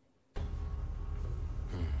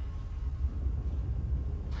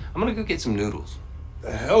 I'm gonna go get some noodles.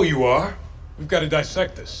 The hell you are. We've got to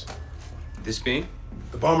dissect this. This being?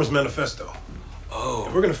 The Bomber's Manifesto. Oh.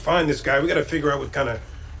 If we're going to find this guy, we got to figure out what kind of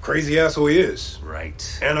crazy asshole he is.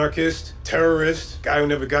 Right. Anarchist, terrorist, guy who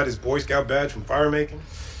never got his Boy Scout badge from fire making.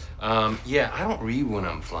 Yeah, I don't read when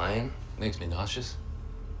I'm flying. Makes me nauseous.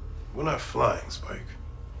 We're not flying, Spike.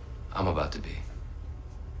 I'm about to be.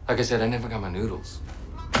 Like I said, I never got my noodles.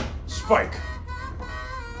 Spike!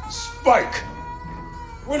 Spike!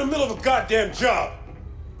 We're in the middle of a goddamn job!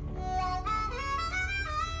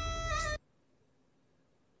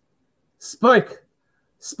 Spike!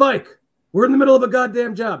 Spike! We're in the middle of a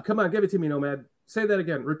goddamn job. Come on, give it to me, Nomad. Say that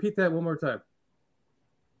again. Repeat that one more time.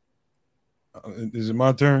 Is it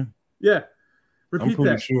my turn? Yeah. Repeat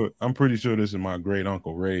that. I'm pretty sure this is my great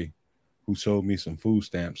uncle Ray, who sold me some food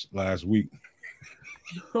stamps last week.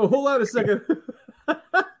 Oh, hold on a second.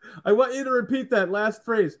 I want you to repeat that last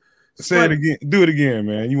phrase. Say it again. Do it again,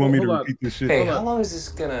 man. You want me to repeat this shit? Hey, how long is this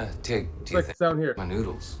gonna take? Do you Spike, down here. My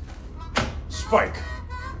noodles. Spike!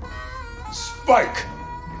 Spike!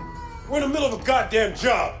 We're in the middle of a goddamn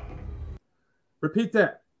job! Repeat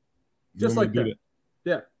that. Just like that.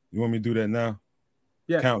 Yeah. You want me to do that now?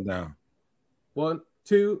 Yeah. Countdown. 1,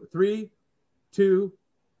 2, 3, 2,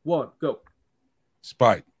 1, go.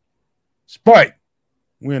 Spike. Spike.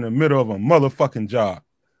 We're in the middle of a motherfucking job.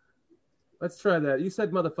 Let's try that. You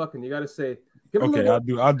said motherfucking. You got to say. Okay, I'll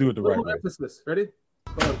do it the right way. Emphasis. Ready?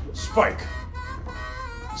 Go on. Spike.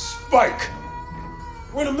 Spike.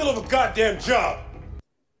 We're in the middle of a goddamn job.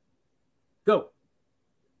 Go.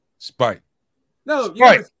 Spike. No.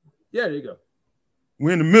 Spike. Yeah, there you go.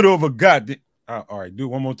 We're in the middle of a goddamn. All right, do it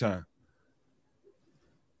one more time.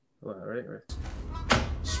 All right.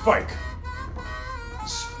 Spike.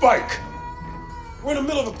 Spike. We're in the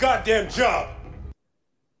middle of a goddamn job.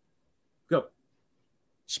 Go.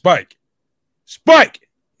 Spike. Spike.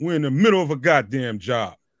 We're in the middle of a goddamn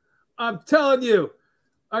job. I'm telling you.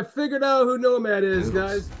 I figured out who Nomad is,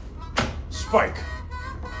 guys. Spike.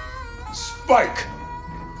 Spike.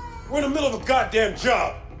 We're in the middle of a goddamn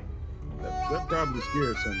job. That probably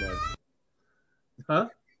scared somebody. Huh?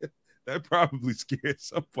 That probably scared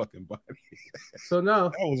some fucking body. So now.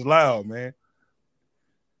 That was loud, man.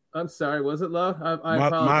 I'm sorry. Was it loud? I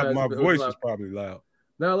apologize. My voice was probably loud.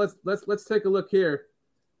 Now let's take a look here.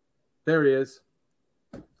 There he is.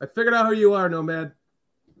 I figured out who you are, Nomad.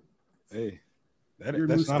 Hey, that's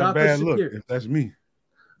Mustafa not a bad Shakir. look. If that's me.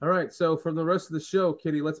 All right. So for the rest of the show,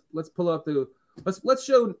 Kitty, let's pull up let's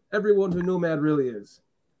show everyone who Nomad really is.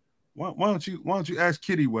 Why don't you ask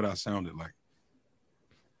Kitty what I sounded like?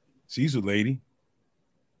 She's a lady.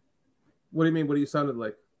 What do you mean? What do you sounded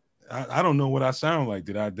like? I don't know what I sound like.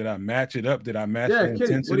 Did I match it up? Did I match the Kitty,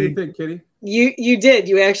 intensity? what do you think, Kitty? You did.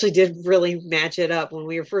 You actually did really match it up when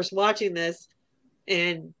we were first watching this.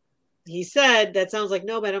 And he said, that sounds like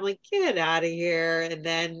Nomad. I'm like, get out of here. And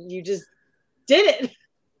then you just did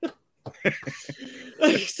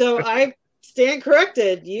it. So I stand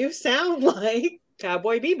corrected. You sound like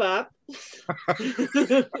Cowboy Bebop.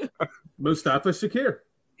 Mustafa Shakir.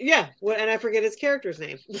 Yeah. And I forget his character's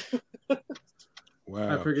name.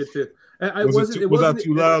 Wow. I forget too. Was I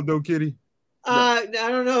too loud though, Kitty? I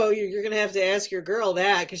don't know. You're gonna have to ask your girl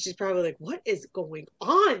that because she's probably like, "What is going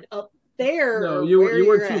on up there?" No, you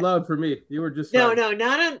weren't too loud for me. You were just no,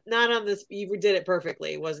 not on this. You did it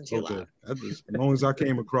perfectly. It wasn't too loud. As long as I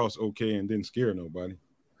came across okay and didn't scare nobody.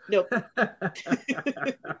 Nope.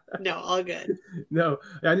 No, all good. No,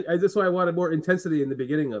 that's why I wanted more intensity in the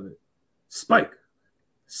beginning of it. Spike.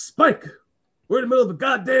 We're in the middle of a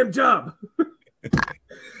goddamn job.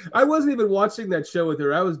 I wasn't even watching that show with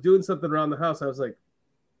her. I was doing something around the house. I was like,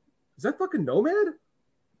 is that fucking Nomad? I'm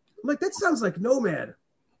like, that sounds like Nomad.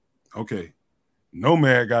 Okay.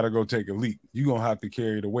 Nomad got to go take a leak. You're going to have to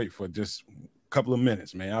carry the weight for just a couple of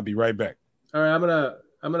minutes, man. I'll be right back. All right, I'm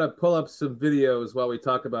gonna pull up some videos while we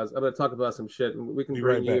talk about. I'm gonna talk about some shit, and we can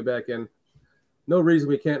bring you back in. No reason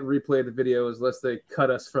we can't replay the videos unless they cut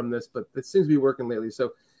us from this, but it seems to be working lately.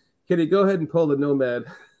 So, Kitty, go ahead and pull the Nomad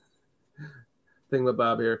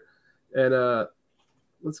thingamabob here, and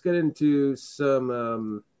let's get into some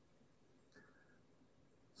of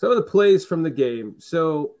the plays from the game.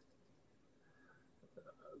 So,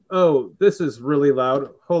 oh, this is really loud.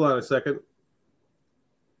 Hold on a second.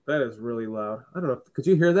 That is really loud. I don't know. Could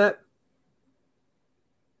you hear that?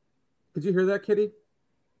 Could you hear that, Kitty?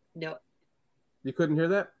 No. You couldn't hear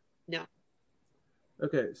that? No.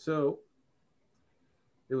 Okay, so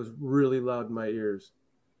it was really loud in my ears.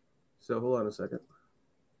 So hold on a second.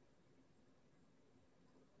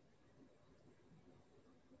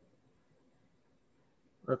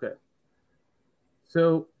 Okay.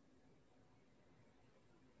 So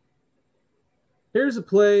here's a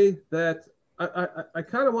play that I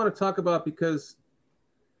kind of want to talk about because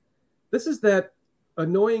this is that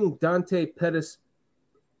annoying Dante Pettis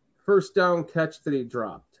first down catch that he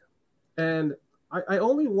dropped. And I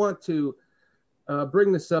only want to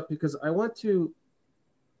bring this up because I want to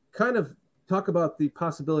kind of talk about the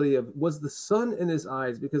possibility of was the sun in his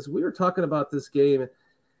eyes, because we were talking about this game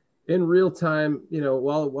in real time,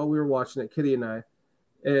 while we were watching it, Kitty and I,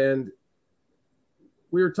 and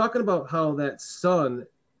we were talking about how that sun.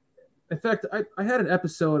 In fact, I had an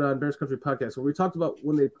episode on Bears Country Podcast where we talked about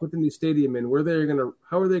when they put the new stadium in,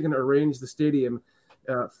 how are they gonna arrange the stadium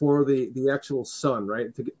for the actual sun, right?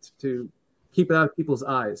 To keep it out of people's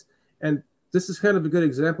eyes. And this is kind of a good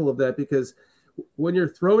example of that, because when you're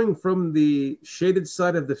throwing from the shaded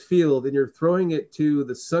side of the field and you're throwing it to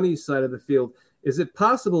the sunny side of the field, is it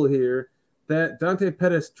possible here that Dante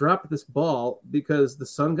Pettis dropped this ball because the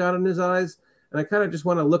sun got in his eyes? And I kind of just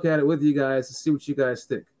want to look at it with you guys to see what you guys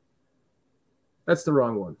think. That's the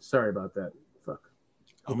wrong one. Sorry about that. Fuck.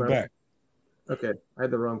 I'm back. Okay, I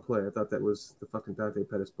had the wrong play. I thought that was the fucking Dante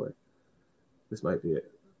Pettis play. This might be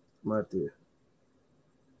it. Might be it.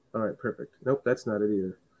 All right, perfect. Nope, that's not it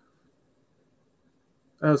either.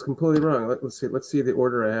 I was completely wrong. Let's see. Let's see the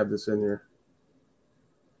order I have this in here.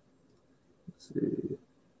 Let's see.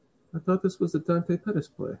 I thought this was the Dante Pettis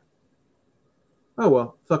play. Oh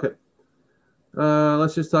well, fuck it.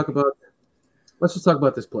 Let's just talk about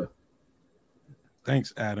this play.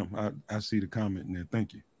 Thanks, Adam. I see the comment in there.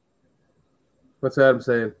 Thank you. What's Adam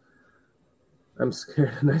saying? I'm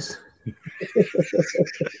scared. Nice.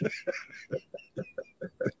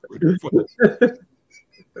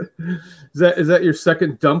 Is that your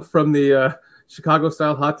second dump from the Chicago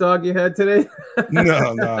style hot dog you had today?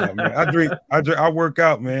 No, man. I work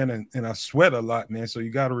out, man, and I sweat a lot, man. So you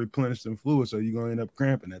got to replenish some fluid, so you're gonna end up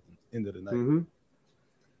cramping at the end of the night. Mm-hmm.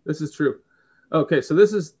 This is true. Okay, so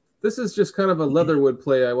this is just kind of a Leatherwood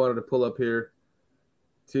play I wanted to pull up here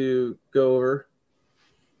to go over.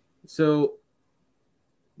 So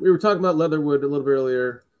we were talking about Leatherwood a little bit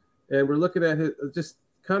earlier, and we're looking at just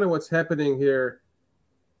kind of what's happening here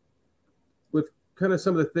with kind of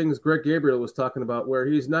some of the things Greg Gabriel was talking about, where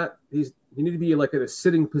you need to be like in a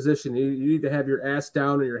sitting position. You need to have your ass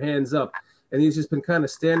down and your hands up. And he's just been kind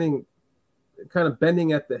of standing, kind of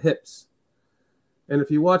bending at the hips. And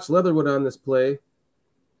if you watch Leatherwood on this play,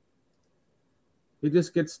 he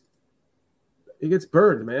gets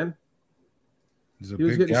burned, man. He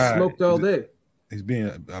was getting smoked all day. He's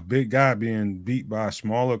being a big guy being beat by a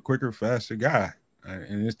smaller, quicker, faster guy.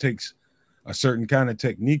 And it takes a certain kind of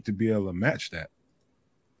technique to be able to match that.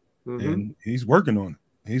 Mm-hmm. And he's working on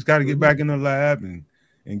it. He's got to get back in the lab and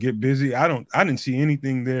get busy. I didn't see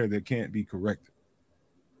anything there that can't be corrected.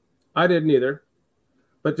 I didn't either.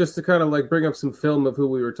 But just to kind of like bring up some film of who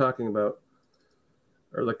we were talking about,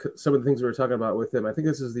 or like some of the things we were talking about with him. I think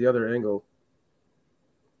this is the other angle.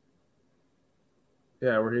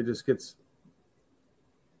 Yeah, where he just gets.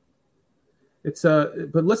 It's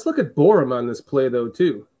but let's look at Barroom on this play though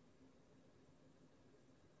too.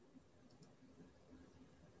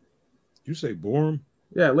 You say Barroom?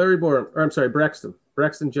 Yeah, Larry Barroom. Or I'm sorry,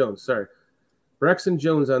 Braxton Jones. Sorry, Braxton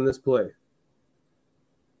Jones on this play.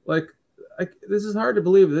 Like, this is hard to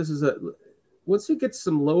believe. Once he gets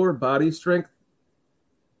some lower body strength.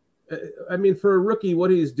 I mean, for a rookie,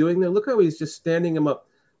 what he's doing there, look how he's just standing him up.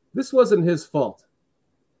 This wasn't his fault.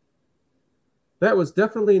 That was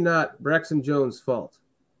definitely not Braxton Jones' fault.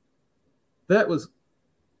 That was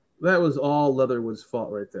all Leatherwood's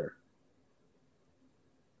fault right there.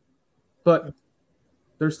 But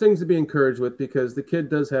there's things to be encouraged with because the kid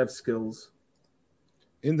does have skills.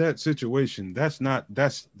 In that situation, that's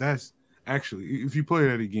actually, if you play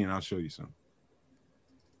that again, I'll show you something.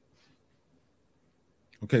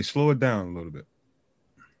 Okay, slow it down a little bit.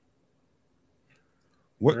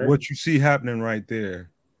 What you see happening right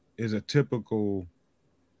there is a typical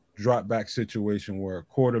drop back situation where a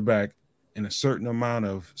quarterback in a certain amount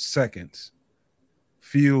of seconds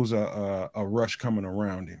feels a rush coming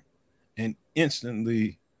around him and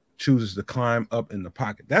instantly chooses to climb up in the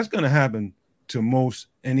pocket. That's going to happen to most.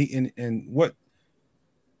 And what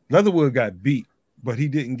Leatherwood got beat, but he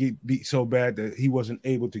didn't get beat so bad that he wasn't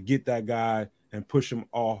able to get that guy and push him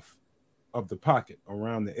off of the pocket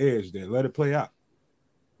around the edge there. Let it play out.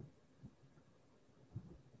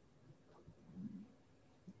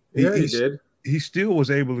 Yeah, he did. He still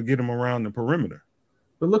was able to get him around the perimeter.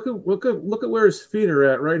 But look at where his feet are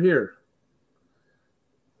at right here.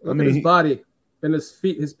 Look at his body and his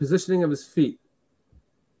feet, his positioning of his feet.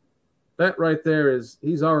 That right there is,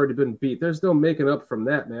 he's already been beat. There's no making up from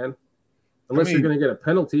that, man. Unless you're going to get a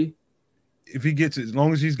penalty. If he gets, as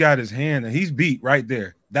long as he's got his hand, and he's beat right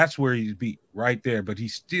there. That's where he's beat right there. But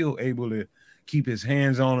he's still able to keep his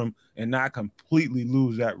hands on him and not completely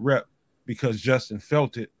lose that rep because Justin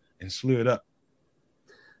felt it and slid up.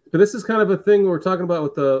 But this is kind of a thing we're talking about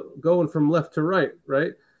with the going from left to right,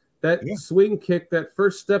 right? That swing kick, that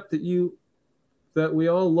first step that we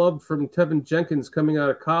all loved from Tevin Jenkins coming out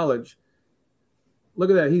of college. Look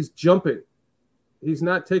at that. He's jumping. He's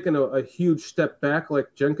not taking a huge step back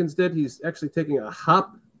like Jenkins did. He's actually taking a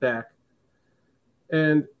hop back.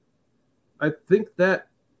 And I think that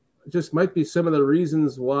just might be some of the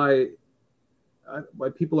reasons why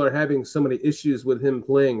people are having so many issues with him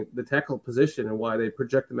playing the tackle position and why they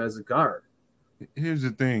project him as a guard. Here's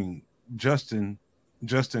the thing. Justin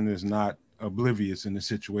is not oblivious in the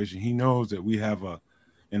situation. He knows that we have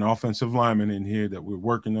an offensive lineman in here that we're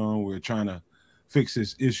working on. We're trying to fix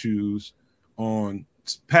his issues on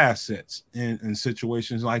pass sets in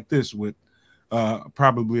situations like this with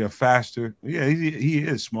probably a faster. Yeah, he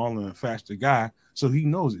is smaller and a faster guy, so he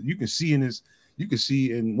knows it. You can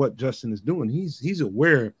see in what Justin is doing. He's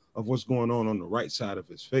aware of what's going on the right side of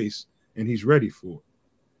his face, and he's ready for it.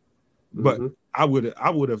 But I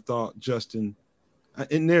would have thought Justin,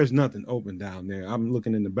 and there's nothing open down there. I'm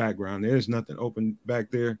looking in the background. There's nothing open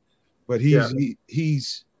back there, but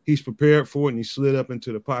he's prepared for it, and he slid up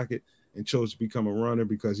into the pocket and chose to become a runner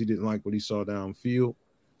because he didn't like what he saw downfield.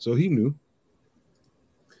 So he knew.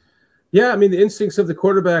 Yeah, I mean, the instincts of the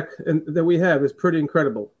quarterback that we have is pretty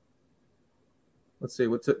incredible. Let's see,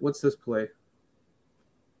 what's this play?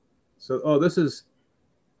 So,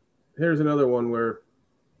 here's another one where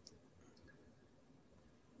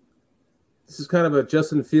this is kind of a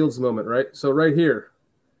Justin Fields moment, right? So right here,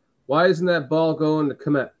 why isn't that ball going to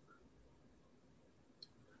Kmet?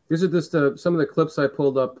 These are just some of the clips I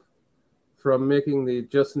pulled up from making the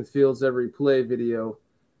Justin Fields every play video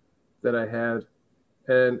that I had.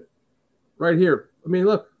 And right here, I mean,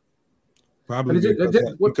 look. Probably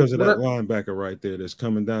because of that linebacker right there that's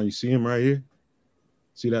coming down. You see him right here?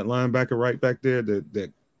 See that linebacker right back there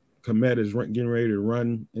that Kmet is getting ready to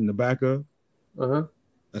run in the back of? Uh-huh.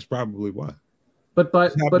 That's probably why. But by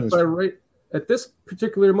right at this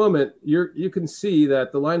particular moment, you can see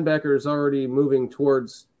that the linebacker is already moving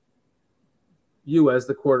towards you as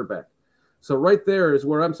the quarterback. So right there is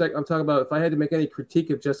where I'm talking about. If I had to make any critique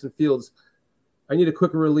of Justin Fields, I need a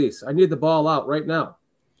quicker release. I need the ball out right now.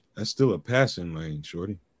 That's still a passing lane,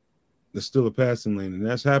 Shorty. That's still a passing lane, and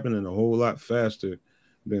that's happening a whole lot faster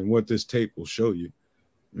than what this tape will show you.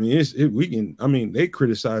 I mean, they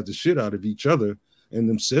criticize the shit out of each other and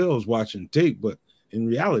themselves watching tape, but in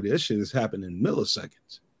reality, that shit is happening in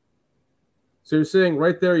milliseconds. So you're saying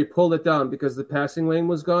right there he pulled it down because the passing lane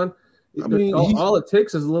was gone? I mean, all it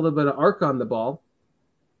takes is a little bit of arc on the ball.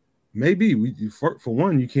 Maybe. For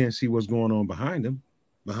one, you can't see what's going on behind him,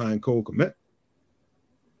 behind Cole Kmet.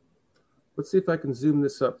 Let's see if I can zoom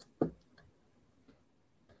this up.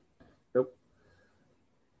 Nope.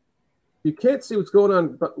 You can't see what's going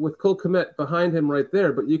on with Cole Kmet behind him right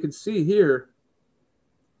there, but you can see here.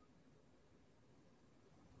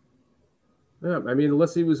 Yeah, I mean,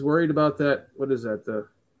 unless he was worried about that. What is that?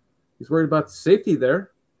 He's worried about the safety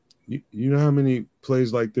there. You know how many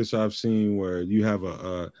plays like this I've seen where you have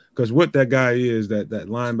because what that guy is, that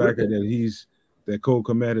linebacker that Cole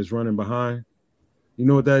Kmet is running behind. You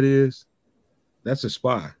know what that is? That's a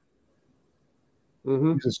spy.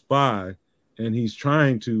 Mm-hmm. He's a spy, and he's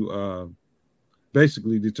trying to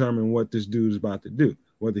basically determine what this dude is about to do.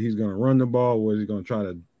 Whether he's going to run the ball, whether he's going to try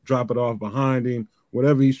to drop it off behind him,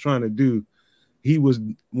 whatever he's trying to do. He was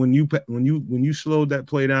when you slowed that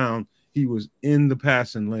play down, he was in the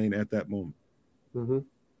passing lane at that moment. Mm-hmm.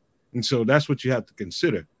 And so that's what you have to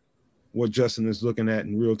consider, what Justin is looking at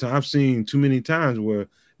in real time. I've seen too many times where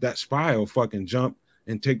that spy will fucking jump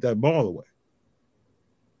and take that ball away.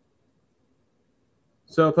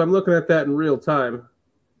 So if I'm looking at that in real time,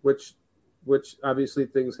 which obviously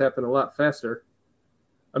things happen a lot faster.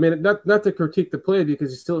 I mean, not to critique the play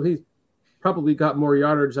because he's probably got more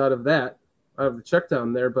yardage out of the check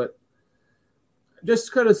down there, but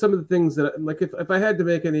just kind of some of the things that, like, if I had to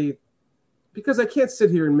make any, because I can't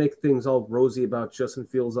sit here and make things all rosy about Justin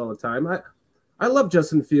Fields all the time. I love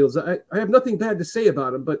Justin Fields. I have nothing bad to say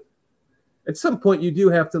about him, but at some point you do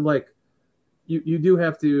have to, like, you do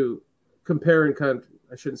have to compare and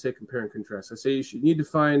I shouldn't say compare and contrast. I say you need to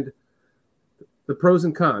find the pros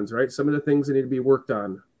and cons, right? Some of the things that need to be worked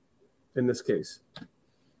on in this case.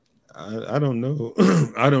 I don't know.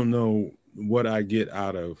 I don't know what I get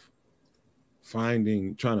out of trying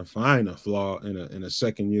to find a flaw in a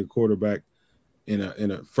second year quarterback in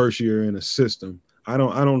a first year in a system. I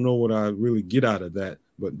don't know what I really get out of that,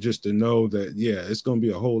 but just to know that, yeah, it's going to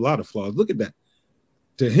be a whole lot of flaws. Look at that.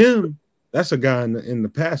 To him, that's a guy in the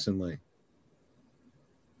passing lane.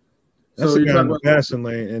 That's a guy in the passing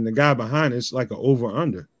lane, and the guy behind it's like an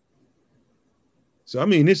over-under. So, I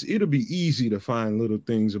mean, it'll be easy to find little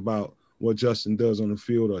things about what Justin does on the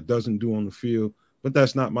field or doesn't do on the field, but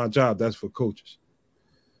that's not my job. That's for coaches.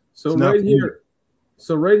 So right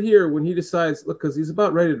here, when he decides, look, because he's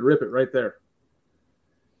about ready to rip it right there.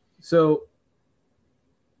 So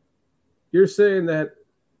you're saying that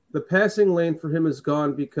the passing lane for him is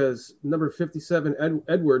gone because number 57,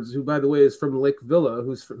 Edwards, who, by the way, is from Lake Villa,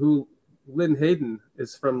 who Lynn Hayden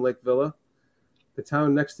is from Lake Villa, the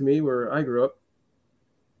town next to me where I grew up,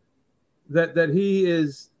 that he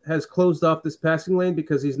has closed off this passing lane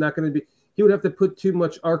because he's not going to be – he would have to put too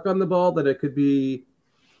much arc on the ball that it could be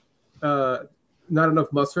not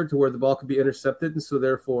enough mustard to where the ball could be intercepted. And so,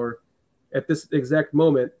 therefore, at this exact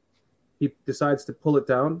moment, he decides to pull it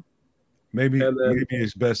down. Maybe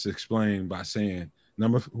it's best explained by saying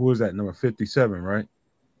who is that? Number 57, right?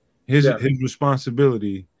 His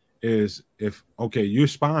responsibility is you're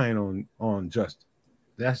spying on Justin.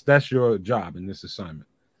 That's your job in this assignment.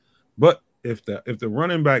 But if the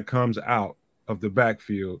running back comes out of the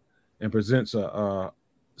backfield and presents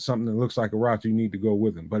something that looks like a route, you need to go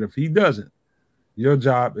with him. But if he doesn't, your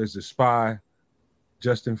job is to spy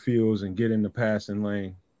Justin Fields and get in the passing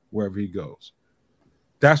lane wherever he goes.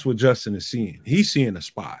 That's what Justin is seeing. He's seeing a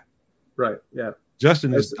spy. Right, yeah.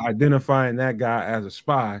 Justin is identifying that guy as a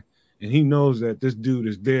spy, and he knows that this dude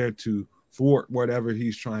is there to thwart whatever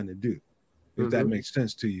he's trying to do, if that makes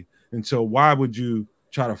sense to you. And so why would you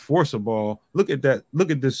try to force a ball? Look at that.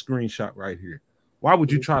 Look at this screenshot right here. Why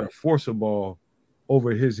would you try to force a ball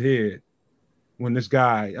over his head when this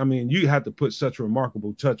guy, I mean, you have to put such a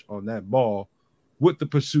remarkable touch on that ball with the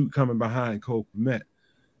pursuit coming behind Cole Kmet.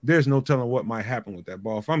 There's no telling what might happen with that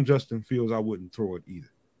ball. If I'm Justin Fields, I wouldn't throw it either.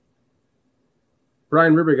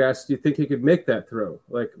 Brian Ribberg asked, do you think he could make that throw?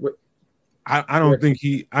 Like what? I don't think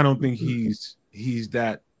he's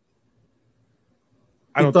that.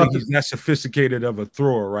 I don't think he's that sophisticated of a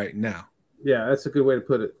thrower right now. Yeah, that's a good way to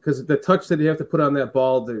put it. Because the touch that you have to put on that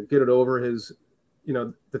ball to get it over his,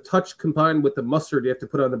 the touch combined with the mustard you have to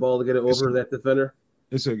put on the ball to get it over that defender.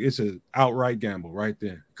 It's a outright gamble right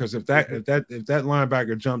there. Because if that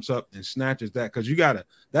linebacker jumps up and snatches that, because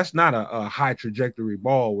that's not a high trajectory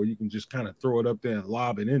ball where you can just kind of throw it up there and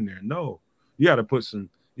lob it in there. No, you got to put some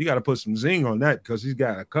zing on that because he's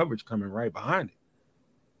got a coverage coming right behind it.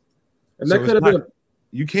 And so that could have been.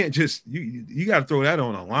 You can't just you got to throw that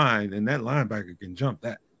on a line, and that linebacker can jump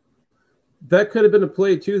that. That could have been a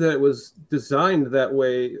play too that was designed that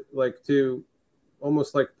way, like to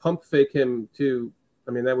almost like pump fake him to.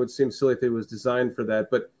 I mean, that would seem silly if it was designed for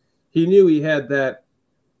that, but he knew he had that,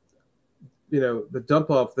 the dump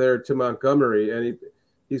off there to Montgomery, and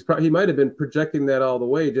he might have been projecting that all the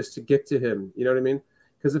way just to get to him. You know what I mean?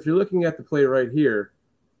 Because if you're looking at the play right here,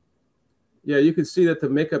 yeah, you can see that the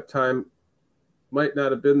makeup time might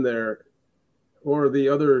not have been there, or the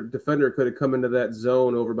other defender could have come into that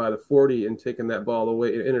zone over by the 40 and taken that ball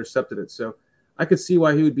away and intercepted it. So I could see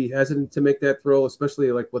why he would be hesitant to make that throw,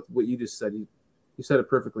 especially like what you just said. You said it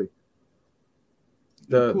perfectly.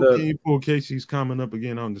 Can you pull Casey's comment up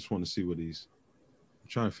again? I just want to see what I'm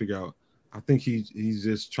trying to figure out. I think he's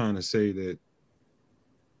just trying to say that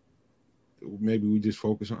maybe we just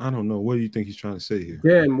focus on. I don't know. What do you think he's trying to say here?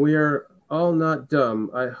 Dan, we are all not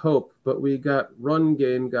dumb, I hope, but we got run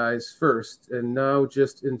game guys first, and now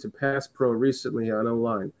just into pass pro recently on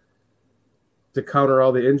O-line to counter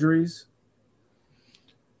all the injuries.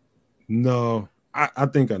 No, I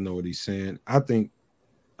think I know what he's saying. I think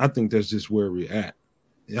that's just where we're at.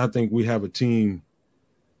 I think we have a team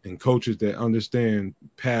and coaches that understand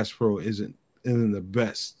pass pro isn't the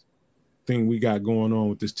best thing we got going on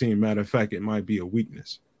with this team. Matter of fact, it might be a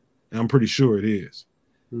weakness. And I'm pretty sure it is.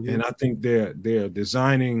 Mm-hmm. And I think they're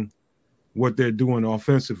designing what they're doing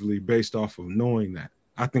offensively based off of knowing that.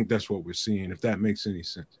 I think that's what we're seeing, if that makes any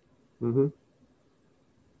sense. Mm-hmm.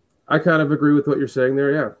 I kind of agree with what you're saying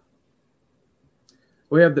there, yeah.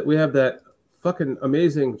 We have that fucking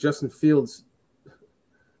amazing Justin Fields.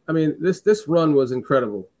 I mean, this run was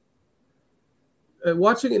incredible.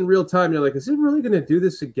 Watching it in real time, you're like, is he really going to do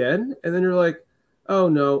this again? And then you're like, oh,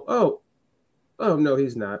 no. Oh, oh no,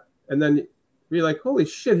 he's not. And then you're like, holy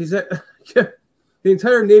shit, he's at the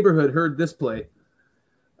entire neighborhood heard this play.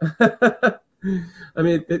 I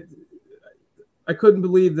mean, I couldn't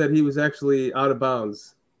believe that he was actually out of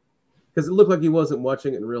bounds because it looked like he wasn't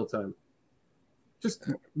watching it in real time. Just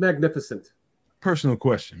magnificent. Personal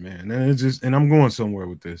question, man, and I'm going somewhere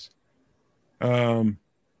with this.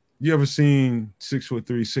 You ever seen 6'3",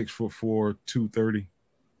 6'4", 230,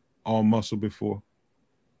 all muscle before?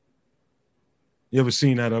 You ever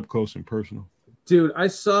seen that up close and personal? Dude, I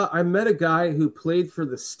met a guy who played for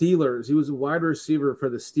the Steelers. He was a wide receiver for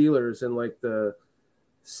the Steelers in like the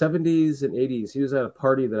 70s and 80s. He was at a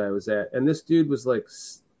party that I was at. And this dude was like,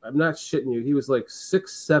 I'm not shitting you. He was like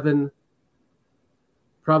 6'7",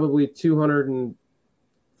 probably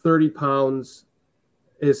 230 pounds.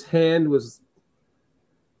 His hand was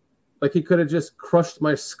like he could have just crushed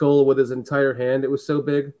my skull with his entire hand. It was so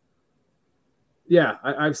big. Yeah,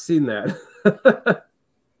 I've seen that.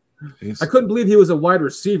 I couldn't believe he was a wide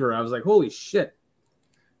receiver. I was like, holy shit.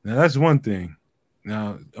 Now, that's one thing.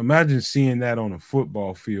 Now, imagine seeing that on a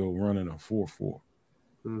football field running a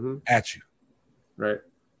 4.4 at you. Right.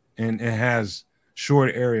 And it has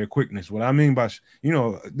short area quickness. What I mean by,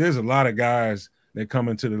 there's a lot of guys that come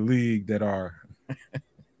into the league that are –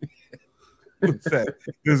 what's that?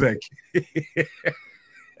 Who's that kid?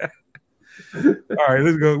 All right,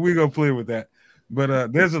 let's go. We're going to play with that.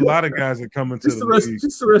 But there's a lot of guys that come into the league.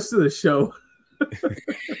 Just the rest of the show.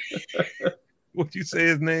 What you say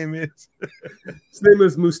his name is? His name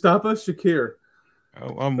is Mustafa Shakir.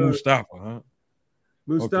 Oh, I'm Mustafa, huh?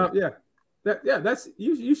 Mustafa, okay. Yeah. That's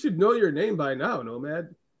you should know your name by now,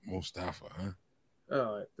 Nomad. Mustafa, huh?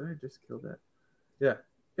 Oh, did I just kill that? Yeah.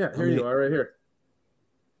 Here you are, right here.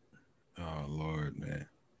 Oh Lord, man,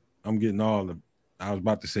 I'm getting all the. I was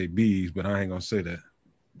about to say B's, but I ain't gonna say that.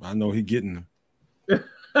 I know he getting them.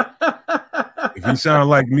 If he sound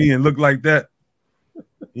like me and look like that,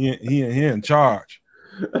 he in charge.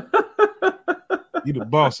 He the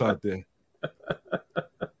boss out there.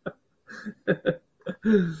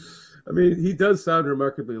 I mean, he does sound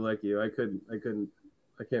remarkably like you. I can't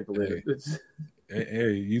believe it.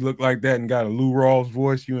 Hey, you look like that and got a Lou Rawls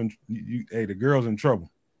voice. Hey, the girl's in trouble.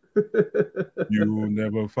 You will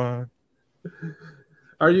never find.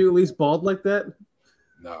 Are you at least bald like that?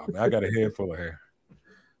 No, I got a head full of hair.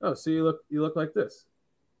 Oh, so you look like this.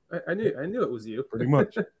 I knew it was you. Pretty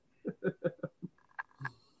much.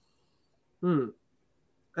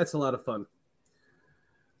 That's a lot of fun.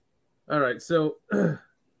 All right, so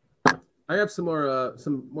I have some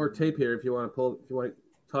more tape here if you want to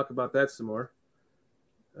talk about that some more.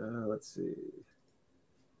 Let's see.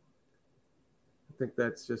 I think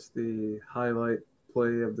that's just the highlight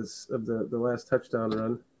play of the last touchdown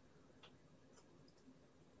run.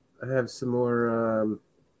 I have some more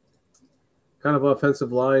kind of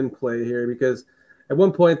offensive line play here because at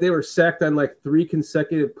one point they were sacked on like 3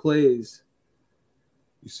 consecutive plays.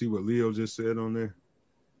 You see what Leo just said on there?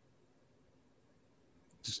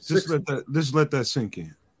 Just let that sink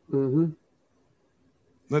in. Mm-hmm.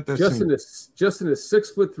 Let that Justin sink. Justin is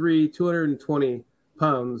 6'3", 220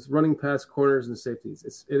 pounds, running past corners and safeties.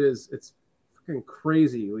 It's freaking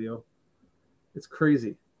crazy, Leo. It's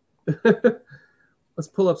crazy. Let's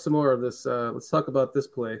pull up some more of this. Let's talk about this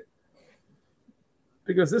play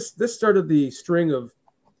because this started the string of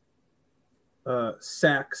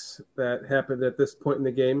sacks that happened at this point in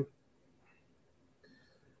the game,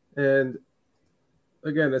 and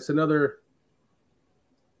again, it's another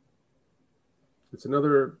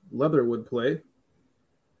Leatherwood play.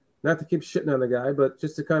 Not to keep shitting on the guy, but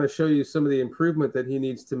just to kind of show you some of the improvement that he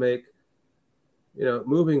needs to make,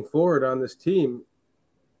 moving forward on this team.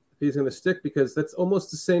 If he's going to stick, because that's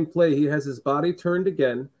almost the same play. He has his body turned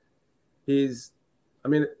again.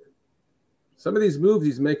 Some of these moves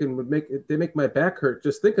he's making they make my back hurt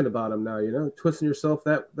just thinking about him now, twisting yourself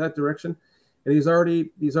that direction. And he's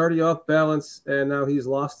already off balance, and now he's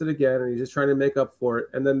lost it again, and he's just trying to make up for it.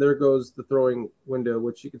 And then there goes the throwing window,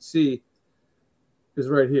 which you can see is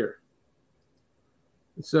right here.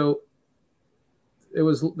 And so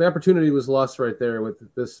the opportunity was lost right there with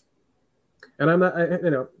this. And I'm not,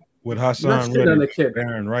 with Hassan Reddick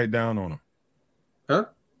bearing right down on him. Huh?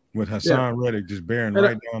 With Hassan Reddick just bearing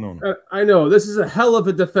right down on him. I know this is a hell of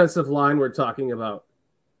a defensive line we're talking about.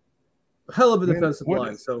 Hell of a defensive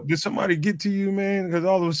line. So did somebody get to you, man? Because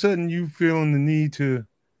all of a sudden you feeling the need to.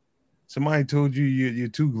 Somebody told you you're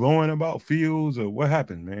too glowing about Fields, or what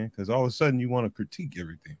happened, man? Because all of a sudden you want to critique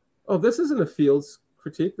everything. Oh, this isn't a Fields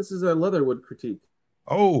critique. This is a Leatherwood critique.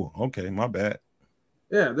 Oh, okay, my bad.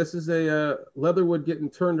 Yeah, this is a Leatherwood getting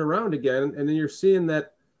turned around again, and then you're seeing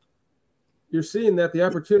that the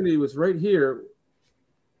opportunity was right here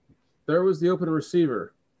there was the open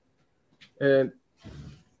receiver, and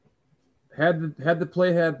had the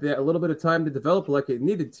play had a little bit of time to develop like it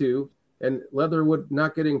needed to, and Leatherwood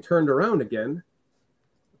not getting turned around again,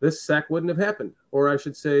 this sack wouldn't have happened, or I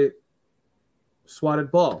should say,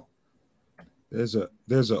 swatted ball. There's an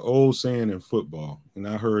old saying in football, and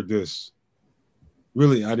I heard this.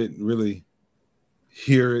 Really, I didn't really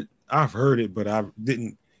hear it. I've heard it, but I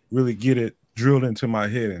didn't really get it drilled into my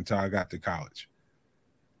head until I got to college.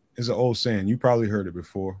 It's an old saying. You probably heard it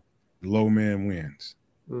before. The low man wins.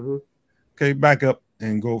 Mm-hmm. Okay, back up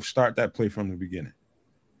and go start that play from the beginning.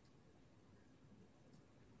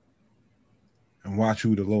 And watch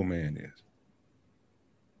who the low man is.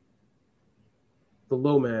 The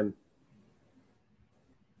low man.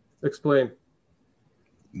 Explain.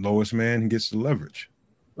 Lowest man gets the leverage.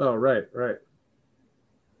 Oh, right.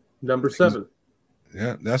 Number 7.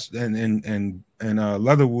 Yeah, that's and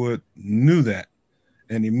Leatherwood knew that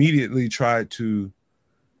and immediately tried to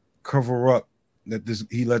cover up that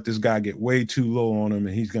he let this guy get way too low on him,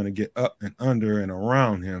 and he's going to get up and under and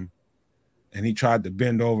around him, and he tried to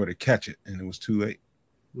bend over to catch it, and it was too late.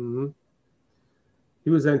 Mm-hmm. He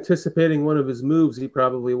was anticipating one of his moves he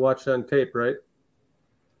probably watched on tape, right?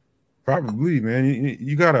 Probably, man.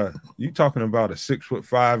 You talking about a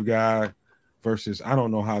 6'5" guy versus, I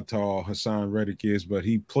don't know how tall Hassan Reddick is, but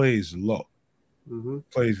he plays low. Mm-hmm.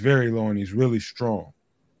 Plays very low, and he's really strong.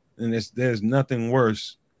 And there's nothing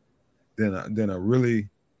worse than a really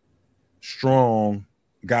strong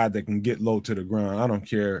guy that can get low to the ground. I don't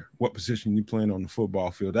care what position you playing on the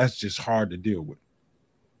football field. That's just hard to deal with.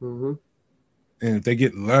 Mm-hmm. And if they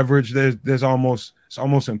get leverage, it's almost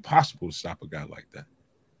impossible to stop a guy like that.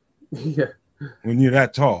 Yeah. When you're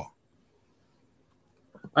that tall.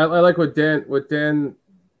 I like what Dan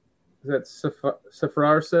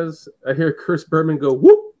Safrar says. I hear Chris Berman go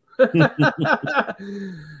whoop.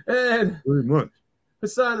 And Very much.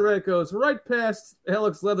 Hassan Reddick goes right past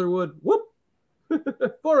Alex Leatherwood, whoop,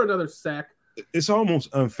 for another sack. It's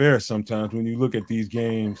almost unfair sometimes when you look at these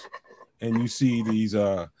games and you see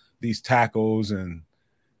these tackles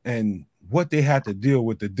and what they have to deal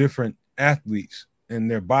with, the different athletes and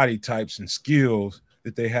their body types and skills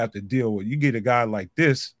that they have to deal with. You get a guy like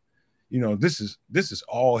this, this is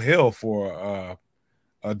all hell for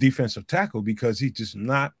a defensive tackle, because he's just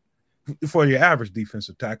not, for your average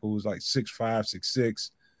defensive tackle who's like 6'5", 6'6",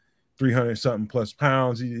 300 something plus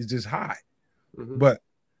pounds. He's just high. Mm-hmm. But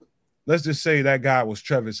let's just say that guy was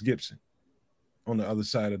Trevis Gibson on the other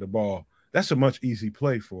side of the ball. That's a much easy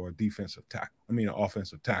play for a defensive tackle. An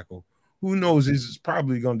offensive tackle. Who knows? Is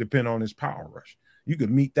probably going to depend on his power rush. You could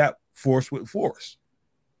meet that force with force.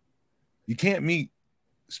 You can't meet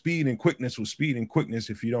speed and quickness with speed and quickness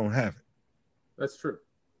if you don't have it. That's true.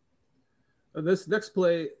 This next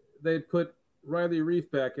play, they put Riley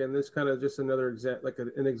Reef back in. This kind of just another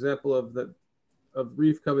an example of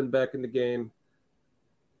Reef coming back in the game,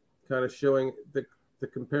 kind of showing the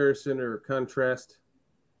comparison or contrast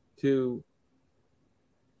to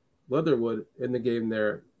Leatherwood in the game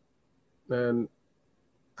there. And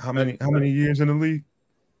how many years in the league?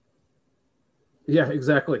 Yeah,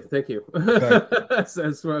 exactly. Thank you.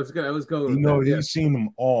 That's where I was going. He's seen them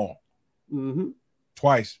all. Mm-hmm.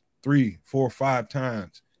 Twice, 3, 4, 5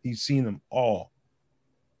 times. He's seen them all.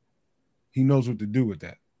 He knows what to do with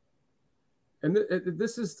that. And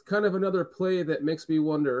this is kind of another play that makes me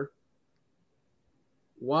wonder,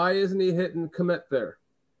 why isn't he hitting Komet there?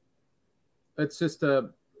 It's just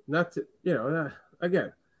not to,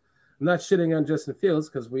 again, I'm not shitting on Justin Fields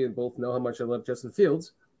because we both know how much I love Justin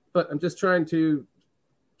Fields, but I'm just trying to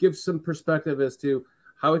give some perspective as to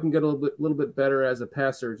how he can get a little bit better as a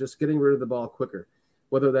passer, just getting rid of the ball quicker,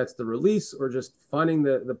 whether that's the release or just finding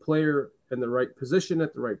the player in the right position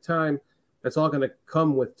at the right time. That's all going to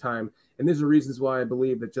come with time. And these are reasons why I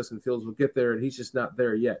believe that Justin Fields will get there, and he's just not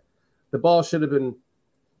there yet. The ball should have been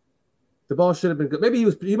good. Maybe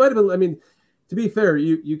he might have been. I mean, to be fair,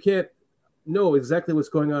 you can't know exactly what's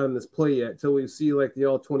going on in this play yet until we see like the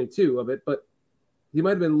all 22 of it, but he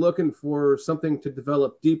might have been looking for something to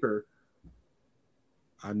develop deeper.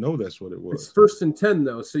 I know that's what it was. It's 1st and 10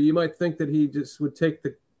 though, so you might think that he just would take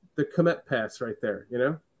the Komet pass right there,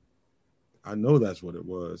 I know that's what it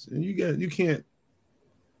was. And you can't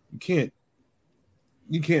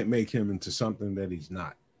make him into something that he's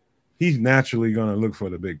not. He's naturally going to look for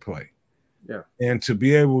the big play. Yeah. And to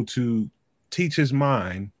be able to teach his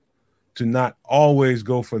mind to not always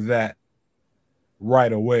go for that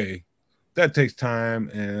right away, that takes time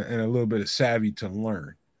and a little bit of savvy to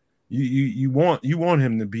learn. You want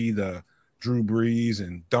him to be the Drew Brees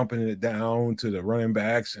and dumping it down to the running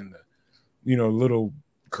backs and the little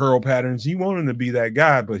curl patterns. You want him to be that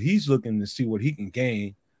guy, but he's looking to see what he can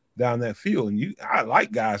gain down that field. And I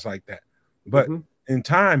like guys like that. But in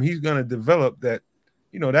time, he's going to develop that,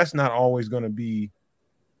 that's not always going to be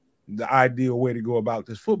the ideal way to go about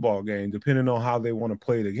this football game, depending on how they want to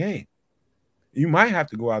play the game. You might have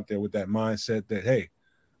to go out there with that mindset that, hey,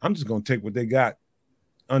 I'm just going to take what they got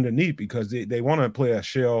underneath because they want to play a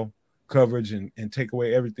shell coverage and take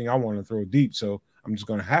away everything I want to throw deep. So I'm just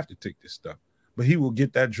going to have to take this stuff. But he will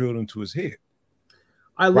get that drilled into his head.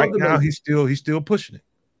 Right now, he's still pushing it.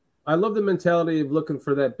 I love the mentality of looking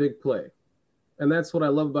for that big play. And that's what I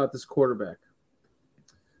love about this quarterback.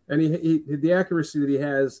 And he the accuracy that he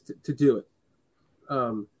has to do it.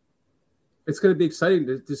 It's going to be exciting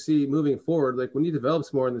to see moving forward. Like when he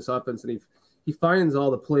develops more in this offense and he finds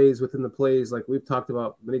all the plays within the plays, like we've talked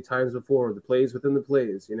about many times before, the plays within the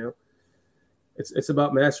plays, it's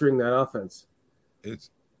about mastering that offense. It's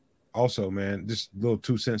also, man, just a little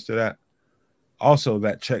 2 cents to that. Also,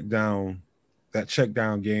 that check down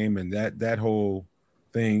game and that whole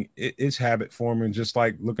thing, it's habit forming, just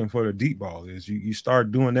like looking for the deep ball is. You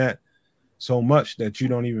start doing that so much that you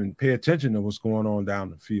don't even pay attention to what's going on down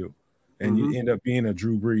the field. And you end up being a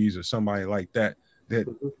Drew Brees or somebody like that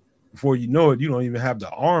before you know it, you don't even have the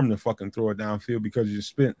arm to fucking throw it downfield because you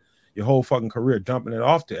spent your whole fucking career dumping it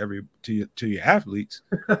off to your athletes.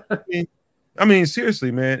 I mean,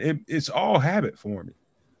 seriously, man, it's all habit forming.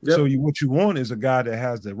 Yep. So what you want is a guy that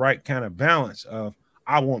has the right kind of balance of,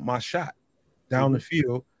 I want my shot down the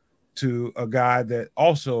field, to a guy that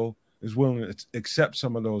also is willing to accept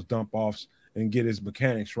some of those dump offs and get his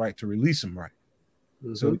mechanics right to release them right.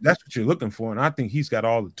 So that's what you're looking for. And I think he's got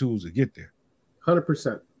all the tools to get there.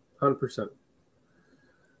 100%. 100%.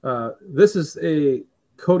 This is a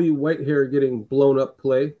Cody Whitehair getting blown up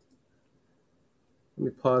play. Let me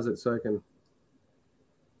pause it so I can.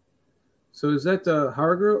 So is that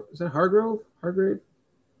Hargrove? Is that Hargrave?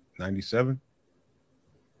 97.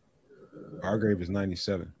 Hargrave is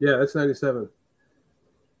 97. Yeah, that's 97.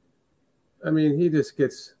 I mean, he just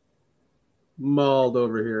gets mauled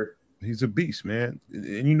over here. He's a beast, man.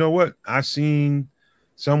 And you know what? I seen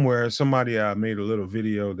somewhere somebody made a little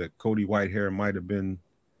video that Cody Whitehair might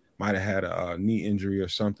have had a knee injury or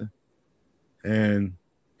something, and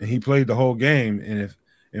he played the whole game. And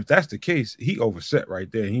if that's the case, he overset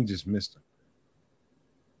right there. He just missed him.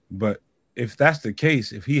 But if that's the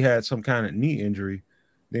case, if he had some kind of knee injury,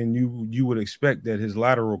 then you would expect that his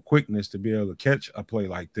lateral quickness to be able to catch a play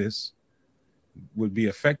like this would be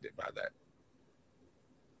affected by that.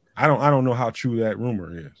 I don't know how true that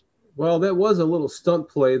rumor is. Well, that was a little stunt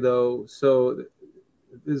play though. So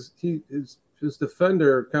his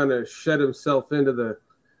defender kind of shed himself into that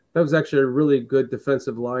was actually a really good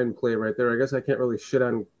defensive line play right there. I guess I can't really shit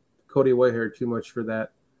on Cody Whitehair too much for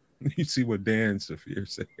that. You see what Dan Safier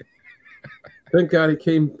said. Thank God he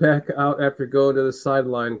came back out after going to the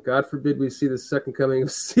sideline. God forbid we see the second coming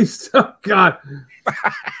of Steve Stubb. God.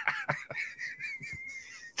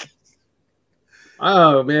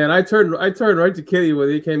 Oh man, I turned right to Kitty when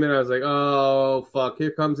he came in. I was like, oh fuck,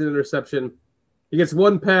 here comes an interception. He gets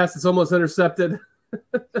one pass, it's almost intercepted.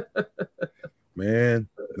 Man,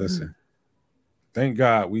 listen. Thank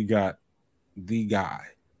God we got the guy.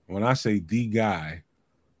 When I say the guy,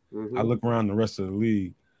 I look around the rest of the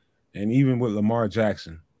league, and even with Lamar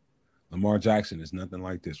Jackson is nothing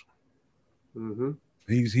like this one.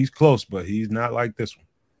 He's close, but he's not like this one.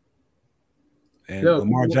 And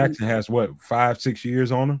Lamar Jackson has what, 5-6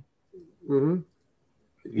 years on him?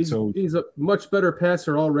 He's a much better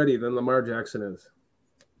passer already than Lamar Jackson is.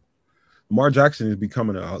 Lamar Jackson is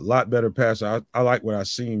becoming a lot better passer. I like what I've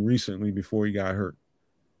seen recently before he got hurt.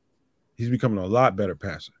 He's becoming a lot better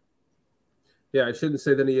passer. Yeah, I shouldn't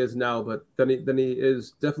say than he is now, but than he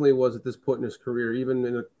definitely was at this point in his career, even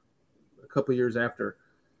in a couple of years after.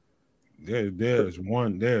 There's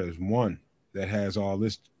one that has all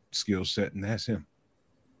this skill set, and that's him.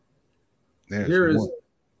 Yeah,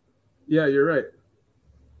 you're right.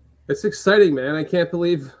 It's exciting, man. I can't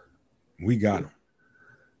believe we got him.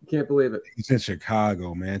 I can't believe it. He's in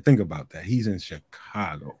Chicago, man. Think about that. He's in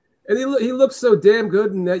Chicago. And he looks so damn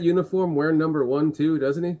good in that uniform, wearing number 1 too,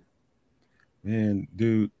 doesn't he? Man,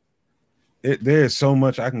 dude, there's so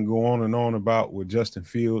much I can go on and on about with Justin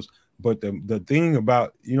Fields. But the thing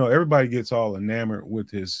about, everybody gets all enamored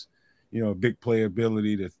with his, big play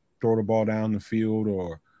ability to throw the ball down the field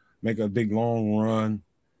or make a big long run.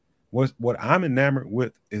 What I'm enamored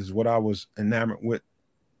with is what I was enamored with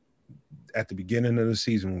at the beginning of the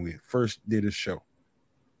season when we first did a show,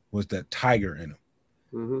 was that tiger in him.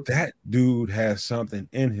 That dude has something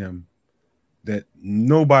in him that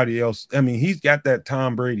nobody else. I mean, he's got that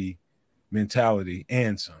Tom Brady mentality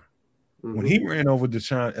and some. When he ran over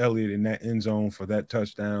Deshaun Elliott in that end zone for that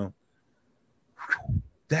touchdown,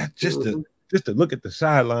 that just to look at the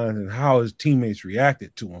sidelines and how his teammates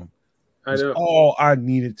reacted to him was all I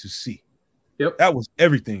needed to see. Yep. That was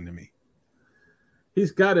everything to me.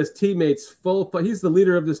 He's got his teammates full. He's the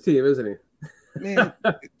leader of this team, isn't he? Man,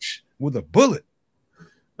 with a bullet.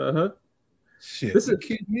 Shit, this you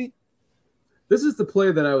kidding me? This is the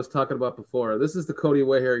play that I was talking about before. This is the Cody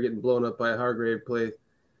Whitehair getting blown up by a Hargrave play.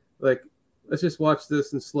 Like, let's just watch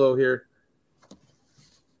this in slow here.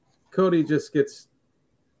 Cody just gets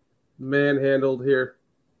manhandled here.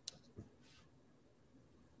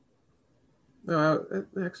 No,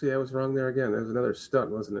 actually, I was wrong there again. That was another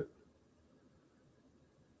stunt, wasn't it?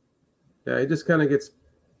 Yeah, he just kind of gets...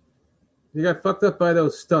 He got fucked up by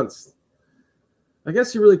those stunts. I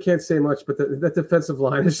guess you really can't say much, but that defensive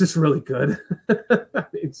line is just really good. I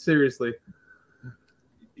mean, seriously.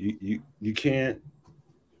 You can't...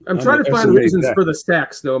 I'm trying to find reasons for the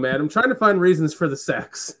sacks, Nomad. I'm trying to find reasons for the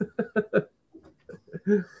sacks.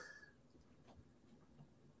 Did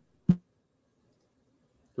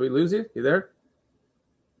we lose you? You there?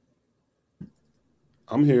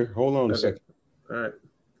 I'm here. Hold on a second. All right.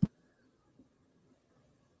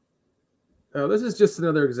 Now, this is just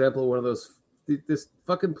another example of one of those, this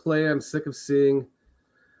fucking play I'm sick of seeing.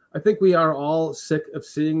 I think we are all sick of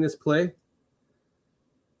seeing this play.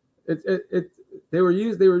 They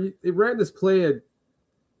ran this play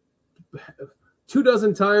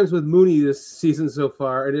 24 times with Mooney this season so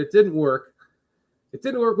far, and it didn't work. It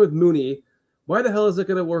didn't work with Mooney. Why the hell is it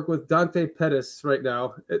going to work with Dante Pettis right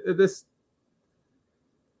now?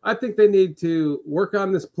 I think they need to work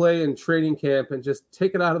on this play in training camp and just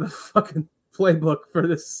take it out of the fucking playbook for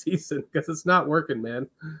this season because it's not working, man.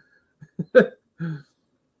 What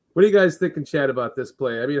do you guys think in chat about this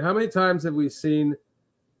play? I mean, how many times have we seen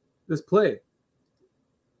this play?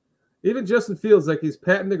 Even Justin Fields, like, he's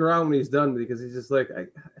patting the ground when he's done because he's just like,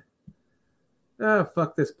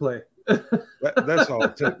 fuck this play. That's all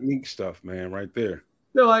technique stuff, man, right there.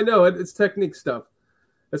 No, I know. It's technique stuff.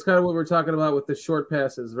 That's kind of what we're talking about with the short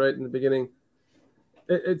passes right in the beginning.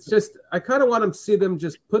 It's just, I kind of want to see them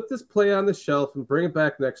just put this play on the shelf and bring it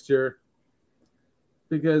back next year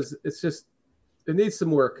because it's just, it needs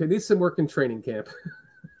some work. It needs some work in training camp.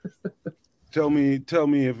 Tell me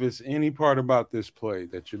if it's any part about this play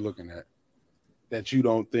that you're looking at that you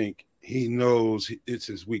don't think he knows it's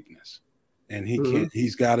his weakness and he can't,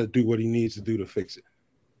 he's got to do what he needs to do to fix it.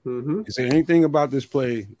 Is there anything about this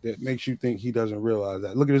play that makes you think he doesn't realize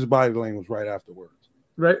that? Look at his body language right afterwards.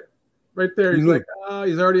 Right there. He's like,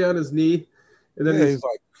 he's already on his knee. And then he's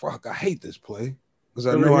like, fuck, I hate this play because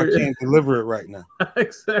I know I can't deliver it right now.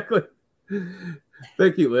 Exactly.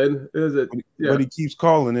 Thank you, Lynn. But he keeps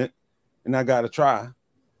calling it, and I got to try.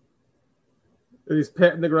 And he's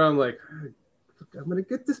patting the ground like, I'm going to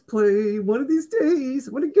get this play one of these days.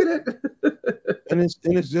 I'm going to get it. and it's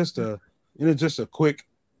just a quick,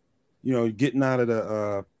 getting out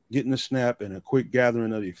of getting the snap and a quick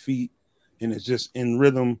gathering of your feet. And it's just in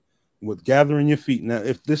rhythm with gathering your feet. Now,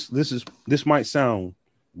 if this might sound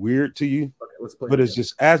weird to you, but it's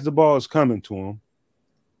just as the ball is coming to him,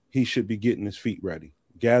 he should be getting his feet ready,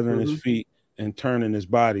 gathering his feet and turning his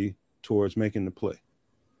body towards making the play.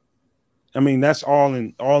 I mean, that's all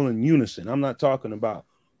in unison. I'm not talking about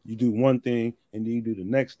you do one thing and then you do the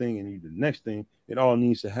next thing and you do the next thing. It all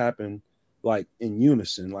needs to happen like in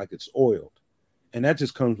unison, like it's oiled. And that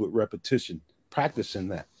just comes with repetition, practicing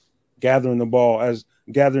that. Gathering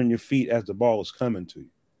your feet as the ball is coming to you.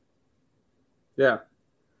 Yeah.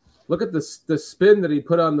 Look at the spin that he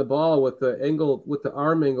put on the ball with the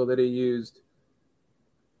arm angle that he used.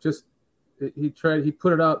 He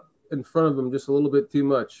put it out in front of him just a little bit too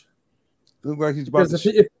much. Look like he's about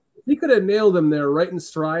to. If he could have nailed him there right in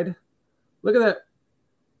stride, look at that.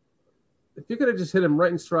 If you could have just hit him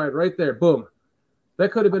right in stride, right there, boom,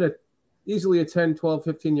 that could have been easily a 10, 12,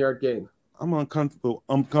 15-yard gain. I'm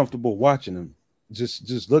uncomfortable watching him,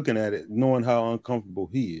 just looking at it, knowing how uncomfortable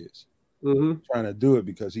he is. Trying to do it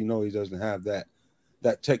because he knows he doesn't have that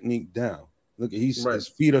technique down. Look, his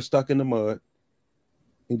feet are stuck in the mud.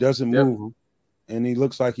 He doesn't move them, and he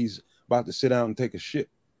looks like he's about to sit down and take a shit.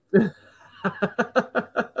 Right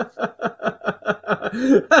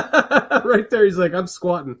there, he's like, I'm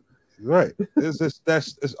squatting. Right.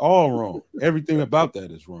 It's all wrong. Everything about that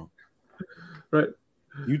is wrong. Right.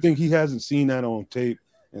 You think he hasn't seen that on tape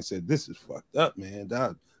and said, this is fucked up, man.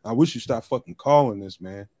 I wish you stop fucking calling this,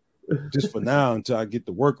 man. Just for now until I get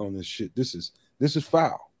to work on this shit. This is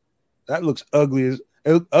foul. That looks ugly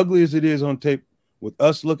as it is on tape with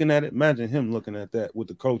us looking at it. Imagine him looking at that with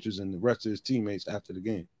the coaches and the rest of his teammates after the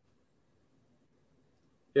game.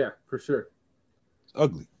 Yeah, for sure. It's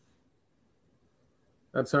ugly.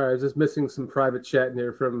 I'm sorry, I was just missing some private chat in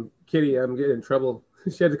here from Kitty. I'm getting in trouble.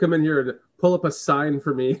 She had to come in here and pull up a sign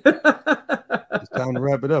for me. It's time to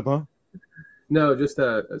wrap it up, huh? No, just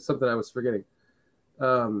something I was forgetting.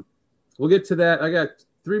 We'll get to that. I got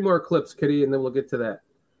 3 more clips, Kitty, and then we'll get to that.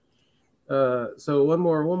 So one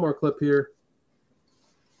more clip here.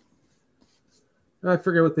 I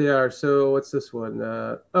forget what they are. So what's this one?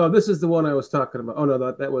 This is the one I was talking about. Oh no,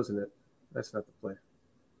 that wasn't it. That's not the play.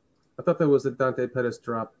 I thought that was the Dante Pettis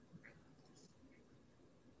drop.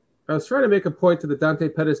 I was trying to make a point to the Dante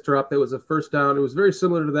Pettis drop that was a first down. It was very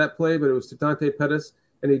similar to that play, but it was to Dante Pettis,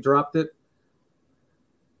 and he dropped it.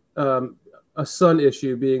 A Sun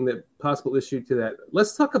issue being the possible issue to that.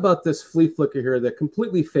 Let's talk about this flea flicker here that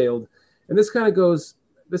completely failed. And this kind of goes,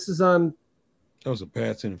 this is on. That was a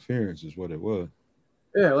pass interference is what it was.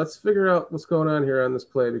 Yeah, let's figure out what's going on here on this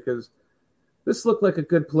play because this looked like a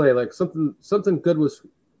good play. Like something good was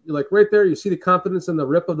like right there. You see the confidence in the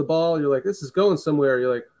rip of the ball. You're like, this is going somewhere.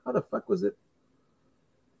 You're like, how the fuck was it?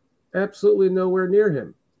 Absolutely nowhere near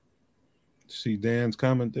him. See Dan's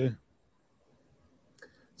comment there?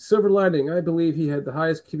 Silver lining, I believe he had the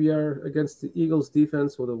highest QBR against the Eagles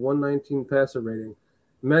defense with a 119 passer rating.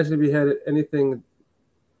 Imagine if he had anything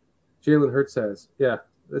Jalen Hurts has. Yeah,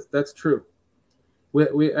 that's true.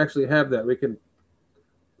 We actually have that. We can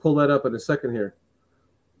pull that up in a second here.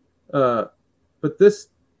 But this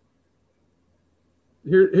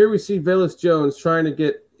here we see Velus Jones trying to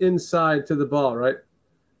get inside to the ball, right?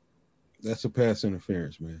 That's a pass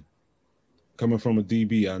interference, man. Coming from a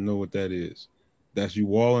DB, I know what that is. That's you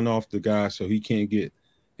walling off the guy so he can't get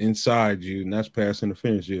inside you, and that's pass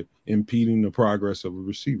interference. You're impeding the progress of a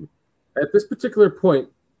receiver. At this particular point,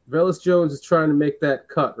 Velus Jones is trying to make that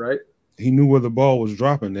cut, right? He knew where the ball was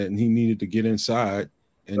dropping at, and he needed to get inside.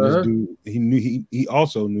 And this dude, he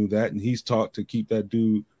also knew that, and he's taught to keep that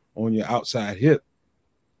dude on your outside hip.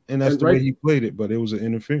 And that's the way he played it, but it was an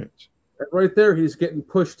interference. Right there, he's getting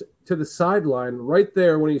pushed to the sideline right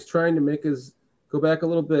there when he's trying to make his – go back a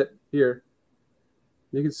little bit here.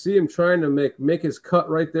 You can see him trying to make his cut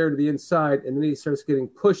right there to the inside, and then he starts getting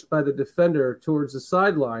pushed by the defender towards the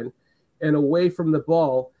sideline and away from the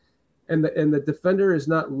ball, and the defender is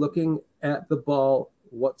not looking at the ball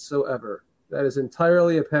whatsoever. That is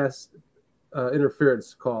entirely a pass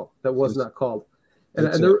interference call that was not called. And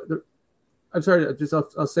I'm sorry,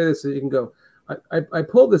 I'll say this so you can go. I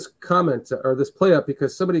pulled this comment or this play up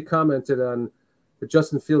because somebody commented on the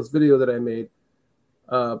Justin Fields video that I made.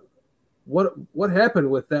 What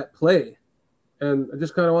happened with that play? And I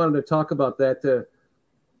just kind of wanted to talk about that to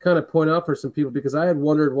kind of point out for some people because I had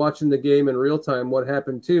wondered watching the game in real time what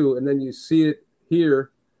happened too. And then you see it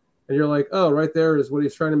here and you're like, oh, right there is what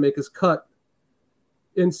he's trying to make his cut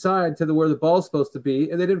inside to where the ball's supposed to be.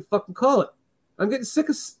 And they didn't fucking call it. I'm getting sick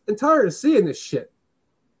and tired of seeing this shit.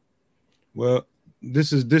 Well,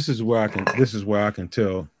 this is where I can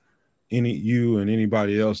tell you and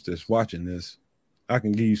anybody else that's watching this. I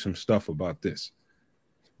can give you some stuff about this.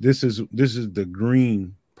 This is the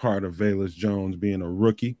green part of Velus Jones being a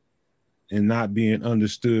rookie and not being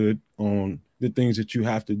understood on the things that you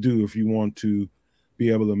have to do if you want to be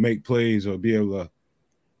able to make plays or be able to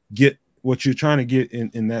get what you're trying to get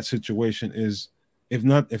in that situation is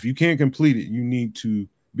if you can't complete it, you need to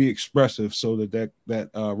be expressive so that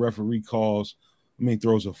referee throws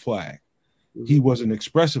a flag. Mm-hmm. He wasn't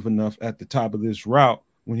expressive enough at the top of this route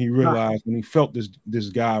when he felt this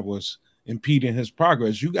guy was impeding his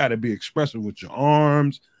progress. You got to be expressive with your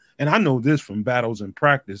arms. And I know this from battles in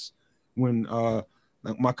practice when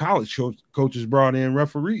my college coaches brought in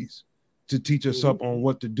referees to teach us up on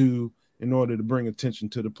what to do in order to bring attention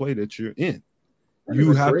to the play that you're in.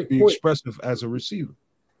 You have to be expressive as a receiver.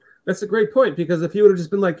 That's a great point because if you would have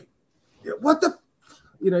just been like, what the,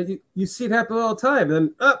 you see it happen all the time.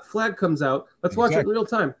 And then flag comes out. Let's watch it in real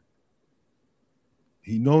time.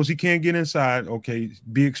 He knows he can't get inside. Okay,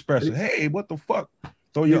 be expressive. Hey, what the fuck?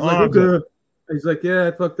 Throw your arms up. He's like, yeah,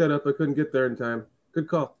 I fucked that up. I couldn't get there in time. Good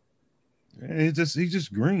call. He's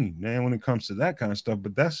just green, man, when it comes to that kind of stuff.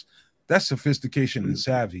 But that's sophistication and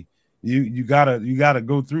savvy. You gotta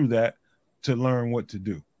go through that to learn what to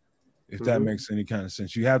do. If that makes any kind of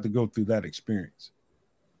sense. You have to go through that experience.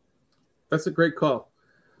 That's a great call.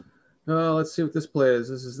 Let's see what this play is.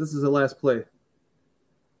 This is the last play.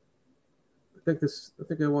 I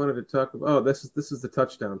think I wanted to talk about. Oh, this is the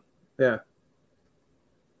touchdown. Yeah.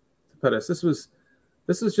 Pettis. This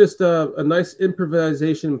was just a nice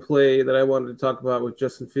improvisation play that I wanted to talk about with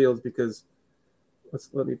Justin Fields because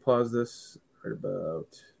let me pause this right about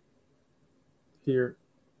here.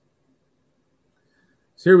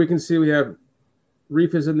 So here we can see we have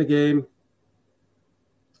Reef is in the game.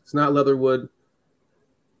 It's not Leatherwood.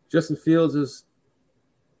 Justin Fields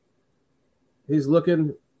he's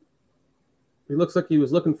looking. He looks like he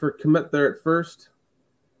was looking for Kmet there at first.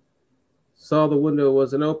 Saw the window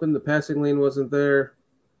wasn't open. The passing lane wasn't there.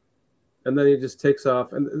 And then he just takes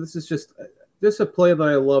off. And this is just a play that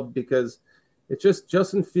I love because it's just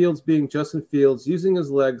Justin Fields being Justin Fields, using his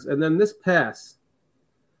legs. And then this pass,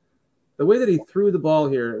 the way that he threw the ball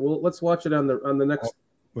here, well, let's watch it on the next.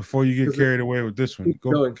 Before you get carried away with this one,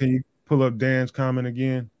 can you pull up Dan's comment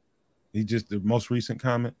again? The most recent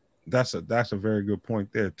comment. That's a very good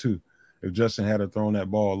point there too. If Justin had thrown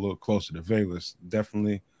that ball a little closer to Valus,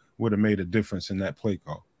 definitely would have made a difference in that play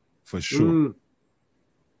call for sure.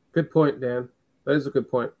 Good point, Dan. That is a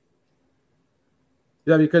good point.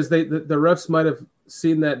 Yeah, because the refs might have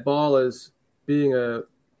seen that ball as being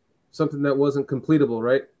something that wasn't completable,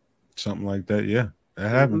 right? Something like that, yeah. That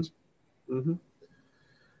happens. Mm-hmm.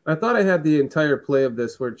 I thought I had the entire play of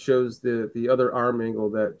this where it shows the other arm angle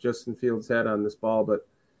that Justin Fields had on this ball, but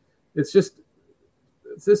it's just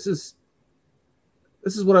this is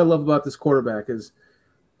what I love about this quarterback is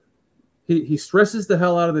he stresses the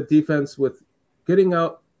hell out of the defense with getting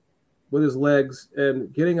out with his legs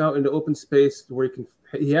and getting out into open space where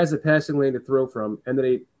he has a passing lane to throw from, and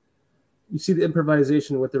then you see the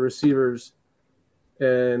improvisation with the receivers,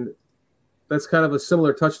 and that's kind of a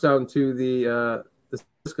similar touchdown to the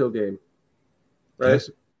Cisco game, right? Yes.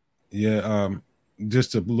 Yeah.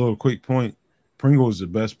 Just a little quick point. Pringle is the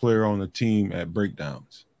best player on the team at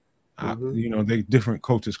breakdowns. They different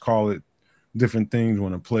coaches call it different things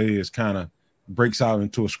when a play is kind of breaks out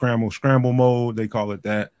into a scramble mode. They call it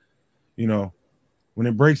that. When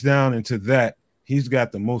it breaks down into that, he's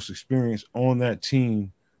got the most experience on that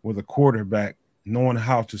team with a quarterback knowing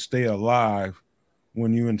how to stay alive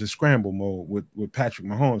when you're into scramble mode with Patrick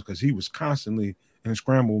Mahomes, because he was constantly in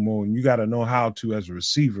scramble mode. And you got to know how to, as a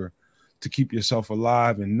receiver, to keep yourself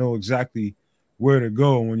alive and know exactly where to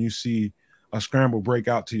go when you see a scramble break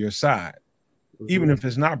out to your side. Even if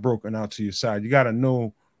it's not broken out to your side, you got to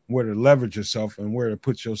know where to leverage yourself and where to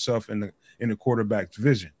put yourself in the quarterback's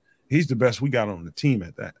vision. He's the best we got on the team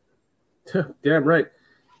at that. Damn right.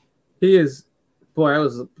 He is. Boy, I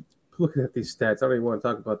was looking at these stats. I don't even want to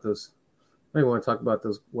talk about those. I don't even want to talk about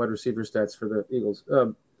those wide receiver stats for the Eagles.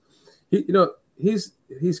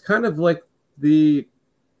 He's kind of like the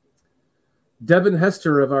Devin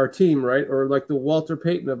Hester of our team, right? Or like the Walter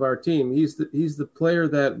Payton of our team. He's the player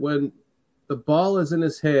that when the ball is in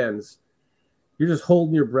his hands, you're just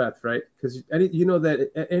holding your breath, right? Because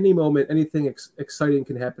that at any moment, anything exciting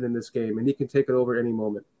can happen in this game, and he can take it over any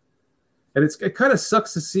moment. And it kind of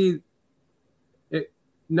sucks to see it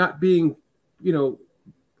not being,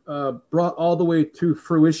 brought all the way to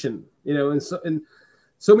fruition, and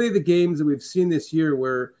so many of the games that we've seen this year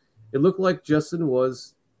where it looked like Justin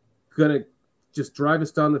was going to just drive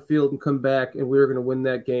us down the field and come back, and we were going to win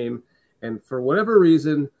that game. And for whatever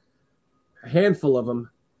reason, a handful of them,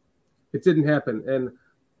 it didn't happen. And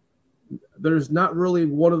there's not really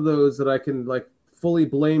one of those that I can fully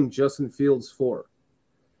blame Justin Fields for.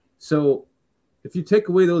 So if you take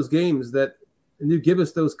away those games and you give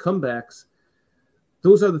us those comebacks,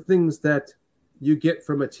 those are the things that you get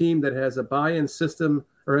from a team that has a buy-in system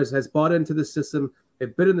or has bought into the system.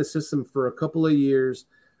 They've been in the system for a couple of years.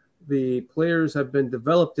 The players have been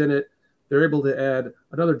developed in it. They're able to add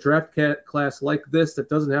another draft class like this that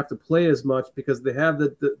doesn't have to play as much because they have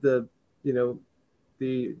the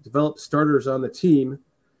developed starters on the team.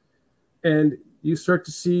 And you start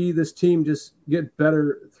to see this team just get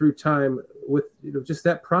better through time with just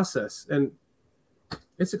that process. And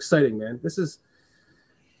it's exciting, man.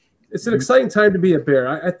 It's an exciting time to be a Bear.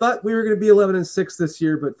 I thought we were going to be 11-6 this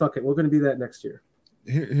year, but fuck it, we're going to be that next year.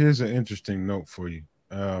 Here's an interesting note for you.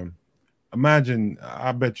 Imagine,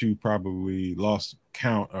 I bet you probably lost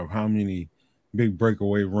count of how many big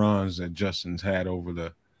breakaway runs that Justin's had over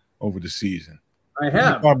the season. I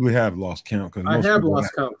have. You probably have lost count. I have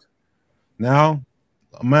lost count. Now,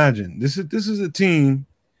 imagine this is a team,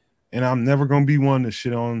 and I'm never going to be one to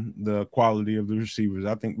shit on the quality of the receivers.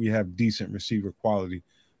 I think we have decent receiver quality,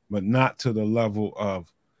 but not to the level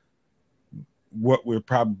of what we're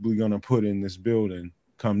probably going to put in this building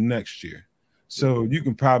come next year. So you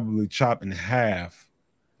can probably chop in half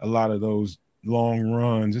a lot of those long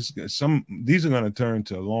runs. These are going to turn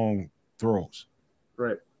to long throws.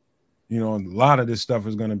 Right. A lot of this stuff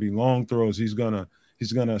is going to be long throws. He's going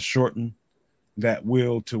to shorten that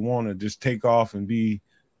will to want to just take off and be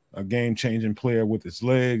a game-changing player with his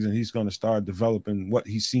legs, and he's going to start developing what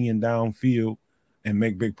he's seeing downfield and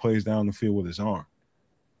make big plays down the field with his arm.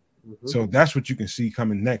 Mm-hmm. So that's what you can see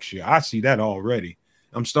coming next year. I see that already.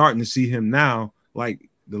 I'm starting to see him now. Like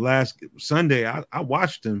the last Sunday, I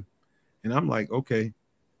watched him, and I'm like, okay,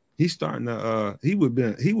 he's starting to. He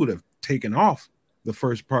would have taken off the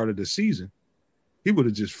first part of the season. He would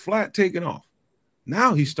have just flat taken off.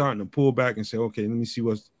 Now he's starting to pull back and say, okay, let me see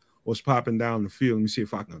what's popping down the field. Let me see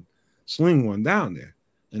if I can sling one down there.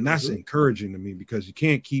 And that's encouraging to me because you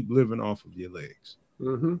can't keep living off of your legs.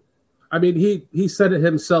 Mm-hmm. I mean, he said it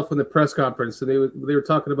himself in the press conference. So they were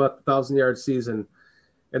talking about the 1,000-yard season,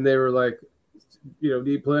 and they were like, do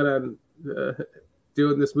you plan on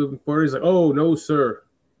doing this moving forward? He's like, oh, no, sir.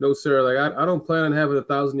 No, sir. Like, I don't plan on having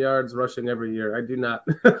 1,000 yards rushing every year. I do not.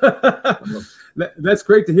 That's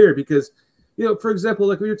great to hear because, for example,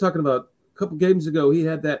 like we were talking about a couple games ago, he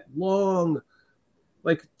had that long,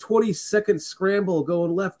 like 20-second scramble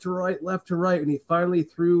going left to right, and he finally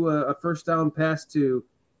threw a first down pass to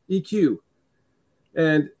EQ.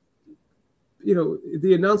 And,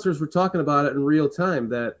 the announcers were talking about it in real time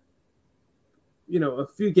that, a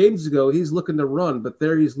few games ago, he's looking to run, but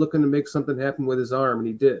there he's looking to make something happen with his arm, and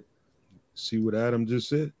he did. See what Adam just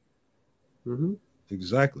said? Mm-hmm.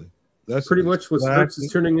 Exactly. That's pretty much what Starks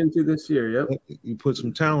is turning into this year. Yep. You put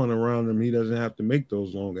some talent around him, he doesn't have to make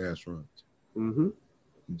those long-ass runs. Mm-hmm.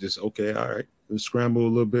 Just, okay, all right, let's scramble a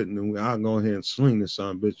little bit, and then I'll go ahead and sling this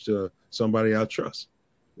son bitch to somebody I trust.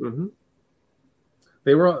 Mm-hmm.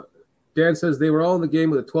 Dan says they were all in the game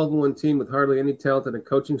with a 12-1 team with hardly any talent and a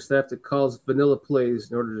coaching staff that calls vanilla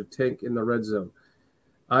plays in order to tank in the red zone.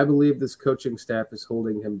 I believe this coaching staff is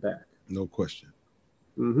holding him back. No question.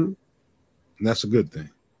 Mm-hmm. And that's a good thing.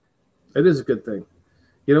 It is a good thing.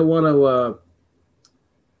 You don't want to,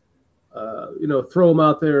 throw him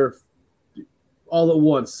out there all at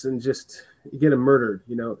once and just get him murdered.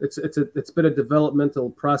 It's been a developmental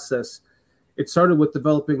process. It started with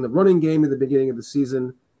developing the running game in the beginning of the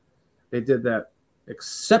season. They did that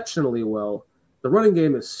exceptionally well. The running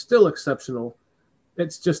game is still exceptional.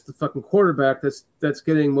 It's just the fucking quarterback that's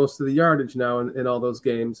getting most of the yardage now in all those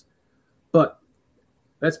games. But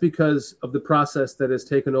that's because of the process that has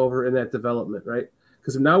taken over in that development, right?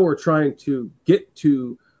 Because now we're trying to get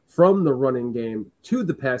from the running game to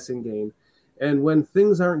the passing game. And when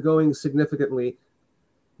things aren't going significantly,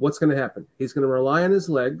 what's going to happen? He's going to rely on his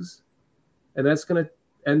legs, and that's going to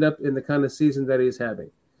end up in the kind of season that he's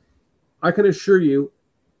having. I can assure you,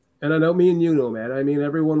 and I know me and you know, man, I mean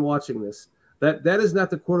everyone watching this, that is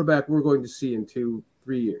not the quarterback we're going to see in 2-3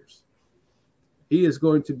 years. He is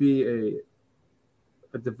going to be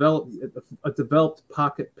a developed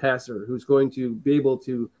pocket passer who's going to be able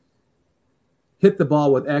to hit the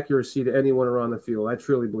ball with accuracy to anyone around the field. I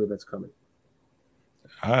truly believe that's coming.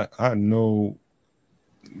 I know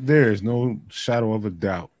there is no shadow of a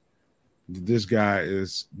doubt this guy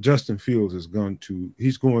Justin Fields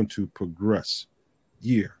he's going to progress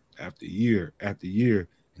year after year after year.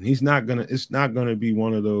 And it's not gonna be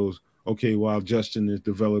one of those, okay, while Justin is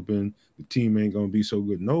developing, the team ain't gonna be so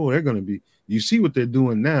good. No, they're gonna be. You see what they're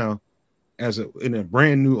doing now in a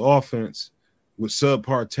brand new offense with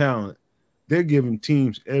subpar talent. They're giving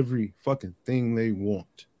teams every fucking thing they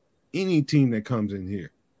want. Any team that comes in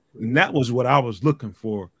here. And that was what I was looking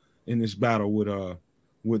for in this battle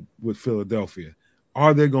with Philadelphia.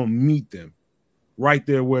 Are they gonna meet them right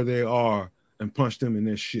there where they are and punch them in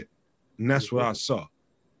their shit? And that's what I saw.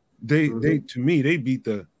 They to me, they beat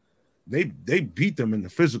them in the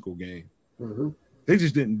physical game. Mm-hmm. They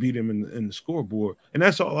just didn't beat them in the scoreboard. And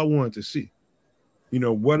that's all I wanted to see.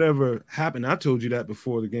 Whatever happened, I told you that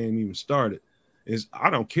before the game even started, is I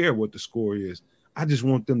don't care what the score is. I just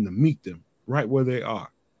want them to meet them right where they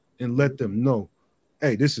are and let them know,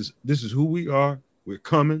 hey, this is who we are. We're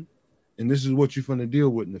coming, and this is what you're going to deal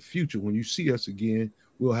with in the future. When you see us again,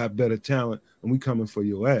 we'll have better talent, and we coming for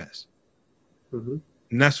your ass. Mm-hmm.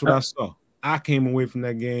 And that's what I saw. I came away from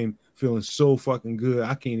that game feeling so fucking good.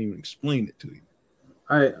 I can't even explain it to you.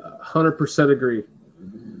 I 100% agree.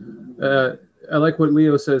 I like what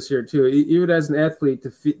Leo says here, too. Even as an athlete,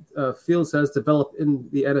 Fields has developed in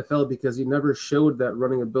the NFL because he never showed that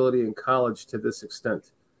running ability in college to this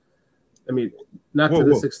extent. I mean, not to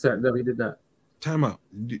this extent. No, he did not. Time out.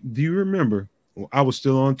 Do you remember? Well, I was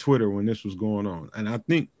still on Twitter when this was going on. And I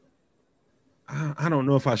think, I don't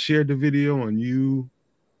know if I shared the video and you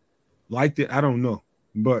liked it. I don't know.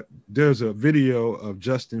 But there's a video of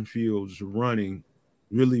Justin Fields running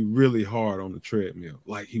really, really hard on the treadmill.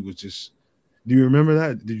 Like he was just, do you remember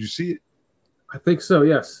that? Did you see it? I think so,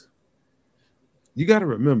 yes. You got to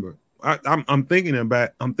remember, I'm thinking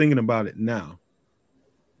about it now.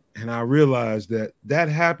 And I realized that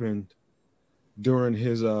happened during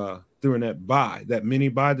his during that mini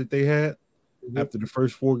bye that they had after the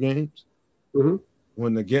first 4 games. Mm-hmm.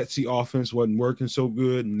 when the Getsy offense wasn't working so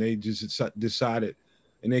good, and they just decided,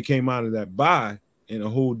 and they came out of that bye in a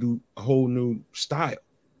whole new style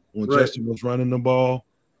when Justin was running the ball.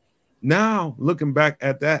 Now looking back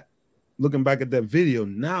at that video,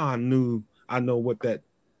 now I know what that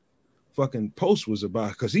fucking post was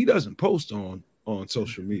about, because he doesn't post on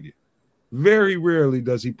social media. Very rarely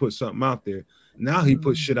does he put something out there. Now he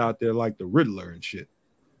puts shit out there like the Riddler and shit.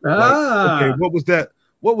 Okay, what was that?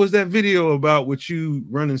 What was that video about with you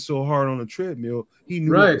running so hard on a treadmill? He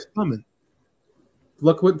knew what was coming.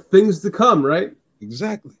 Look what things to come, right?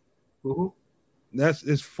 Exactly.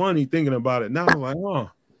 It's funny thinking about it now. I'm like,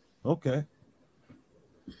 oh, okay.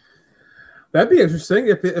 That'd be interesting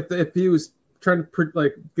if he was trying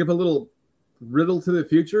to give a little riddle to the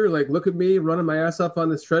future. Like, look at me running my ass off on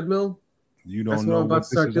this treadmill. You don't know what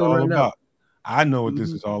this is all about. I know what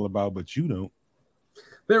this is all about, but you don't.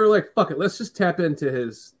 They were like, fuck it, let's just tap into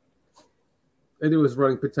his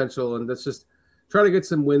running potential, and let's just try to get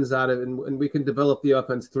some wins out of it, and we can develop the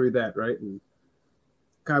offense through that, right? And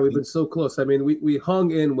God, we've been so close. I mean, we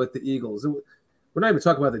hung in with the Eagles. And we're not even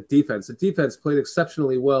talking about the defense. The defense played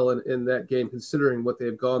exceptionally well in that game, considering what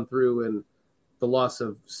they've gone through and the loss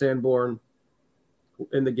of Sanborn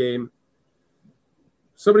in the game.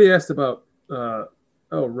 Somebody asked about,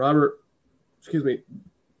 Robert,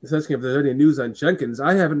 is asking if there's any news on Jenkins.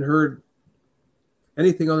 I haven't heard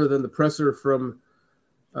anything other than the presser from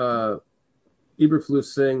Eberflus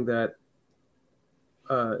saying that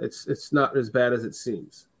it's not as bad as it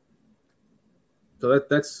seems. So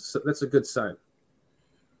that's a good sign.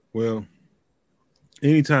 Well,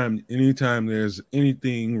 anytime there's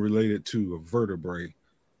anything related to a vertebrae,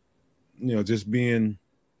 just being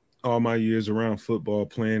all my years around football,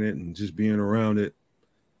 playing it and just being around it,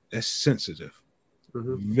 that's sensitive.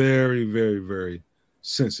 Very, very, very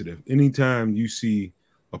sensitive. Anytime you see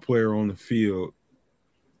a player on the field,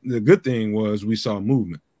 the good thing was we saw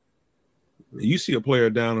movement. You see a player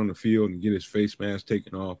down on the field and get his face mask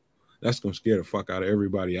taken off, that's going to scare the fuck out of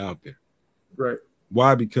everybody out there. Right.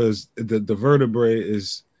 Why? Because the vertebrae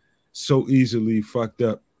is so easily fucked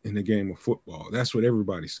up in the game of football. That's what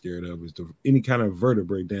everybody's scared of, is any kind of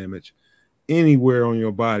vertebrae damage anywhere on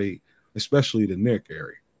your body, especially the neck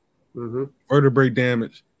area. Vertebrae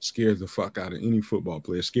damage scares the fuck out of any football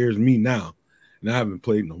player. It scares me now, and I haven't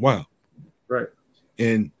played in a while. Right.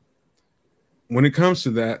 And when it comes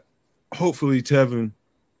to that, hopefully Tevin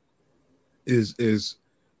is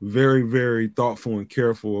very, very thoughtful and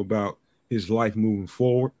careful about his life moving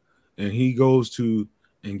forward, and he goes to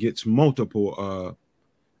and gets multiple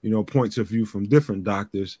points of view from different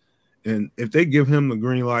doctors. And if they give him the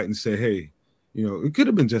green light and say, hey, it could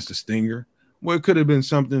have been just a stinger, well, it could have been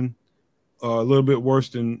something a little bit worse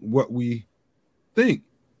than what we think.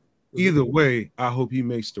 Either way, I hope he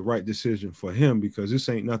makes the right decision for him, because this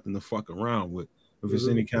ain't nothing to fuck around with. If it's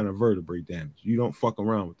any kind of vertebrae damage, you don't fuck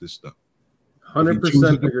around with this stuff.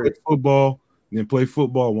 100% agree. Play football, then play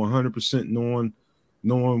football 100%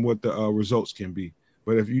 knowing what the results can be.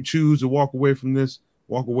 But if you choose to walk away from this,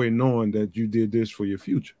 walk away knowing that you did this for your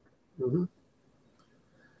future.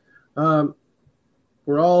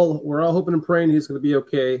 We're all hoping and praying he's going to be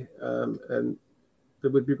okay, and it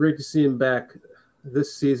would be great to see him back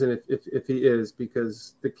this season if he is,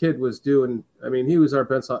 because the kid was doing. I mean, he was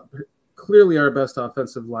clearly our best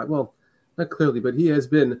offensive line. Well, not clearly, but he has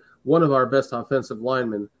been one of our best offensive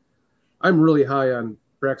linemen. I'm really high on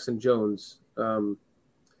Braxton Jones, along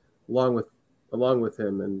with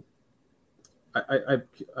him, and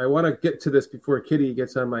I want to get to this before Kitty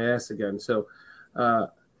gets on my ass again. So.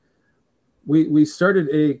 We started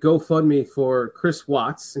a GoFundMe for Chris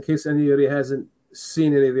Watts, in case anybody hasn't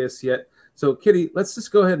seen any of this yet. So, Kitty, let's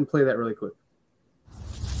just go ahead and play that really quick.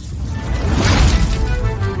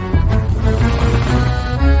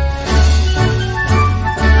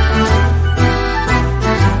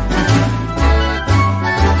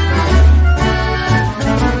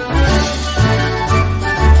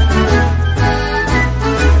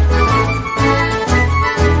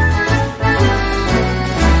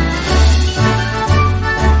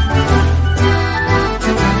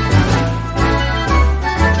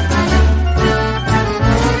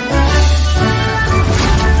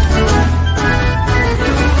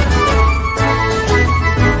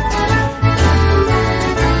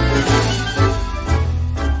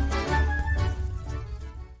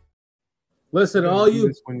 Listen, all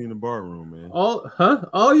you when you're in the barroom, man.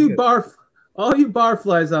 All you bar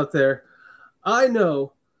flies out there. I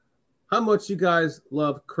know how much you guys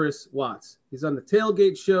love Chris Watts. He's on the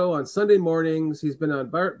Tailgate Show on Sunday mornings. He's been on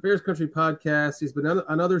Bears Country Podcast. He's been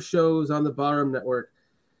on other shows on the Barroom Network.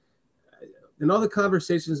 And all the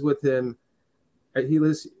conversations with him, he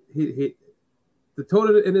the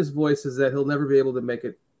tone in his voice is that he'll never be able to make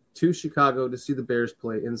it to Chicago to see the Bears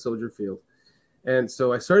play in Soldier Field. And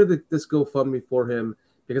so I started this GoFundMe for him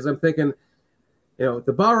because I'm thinking,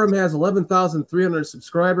 the Barroom has 11,300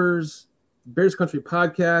 subscribers. Bears Country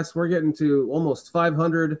Podcast, we're getting to almost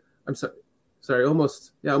 500. I'm sorry,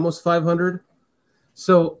 almost 500.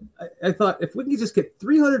 So I thought if we can just get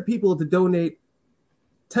 300 people to donate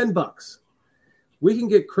 $10, we can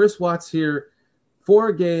get Chris Watts here for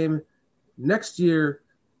a game next year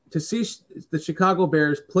to see the Chicago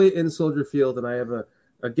Bears play in Soldier Field. And I have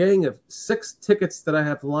a gang of 6 tickets that I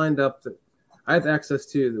have lined up that I have access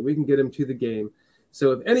to that we can get him to the game.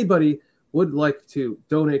 So if anybody would like to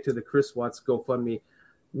donate to the Chris Watts GoFundMe,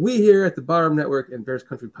 we here at the Barroom Network and Bears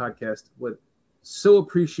Country Podcast would so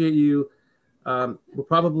appreciate you. We'll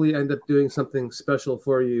probably end up doing something special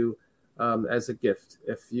for you as a gift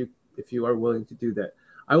if you are willing to do that.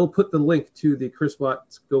 I will put the link to the Chris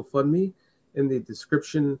Watts GoFundMe in the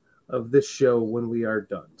description of this show when we are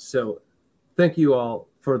done. So thank you all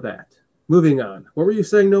for that. Moving on. What were you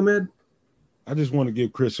saying, Nomad? I just want to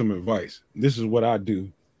give Chris some advice. This is what I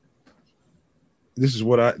do. This is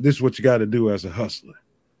what you got to do as a hustler.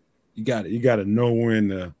 You got to know when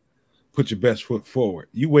to put your best foot forward.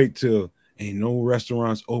 You wait till ain't no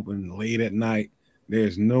restaurants open late at night.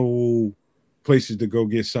 There's no places to go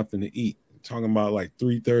get something to eat. I'm talking about like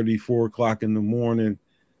 3:30, 4 o'clock in the morning,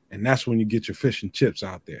 and that's when you get your fish and chips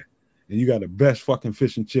out there. And you got the best fucking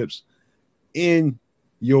fish and chips in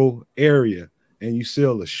your area, and you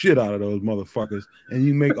sell the shit out of those motherfuckers, and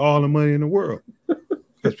you make all the money in the world.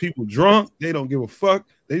 Because people drunk, they don't give a fuck.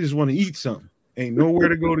 They just want to eat something. Ain't nowhere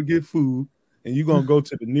to go to get food, and you're gonna go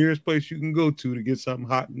to the nearest place you can go to get something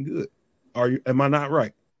hot and good. Am I not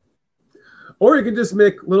right? Or you can just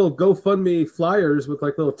make little GoFundMe flyers with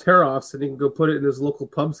like little tear-offs, and you can go put it in his local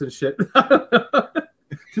pubs and shit.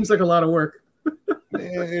 Seems like a lot of work.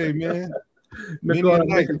 Hey man, Go out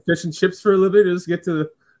making fish and chips for a living to just get to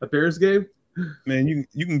a Bears game. Man,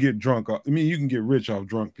 you can get drunk. You can get rich off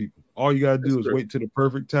drunk people. All you gotta do is wait till the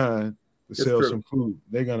perfect time to sell some food.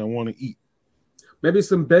 They're gonna want to eat. Maybe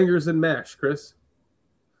some bangers and mash, Chris.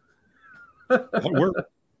 That'll work.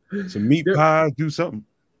 Some meat pies, do something.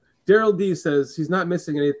 Daryl D says he's not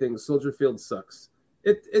missing anything. Soldier Field sucks.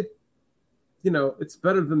 It's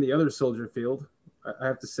better than the other Soldier Field. I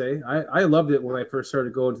have to say, I loved it when I first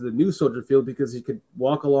started going to the new Soldier Field because you could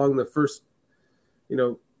walk along the first,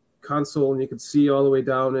 console and you could see all the way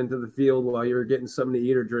down into the field while you were getting something to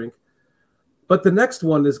eat or drink. But the next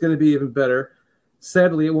one is going to be even better.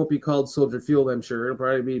 Sadly, it won't be called Soldier Field, I'm sure. It'll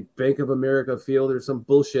probably be Bank of America Field or some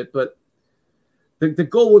bullshit. But the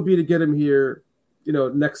goal would be to get him here,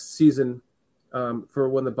 next season for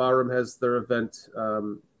when the Barroom has their event,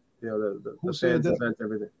 the fans event,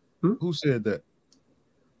 everything. Who said that?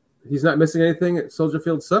 He's not missing anything. Soldier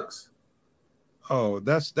Field sucks. Oh,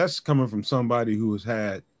 that's coming from somebody who has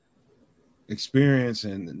had experience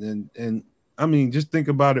and I mean, just think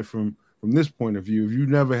about it from this point of view. If you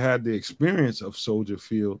never had the experience of Soldier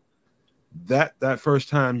Field, that first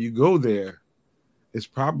time you go there, it's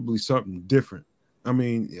probably something different. I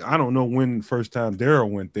mean, I don't know when the first time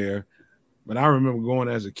Daryl went there, but I remember going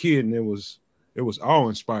as a kid, and it was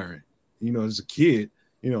awe-inspiring. As a kid,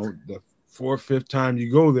 the 4th or 5th time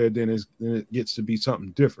you go there, then it gets to be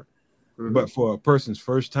something different. Mm-hmm. But for a person's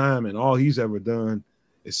first time and all he's ever done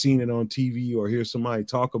is seen it on TV or hear somebody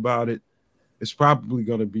talk about it, it's probably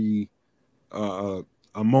going to be a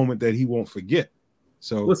moment that he won't forget.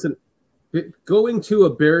 So listen, going to a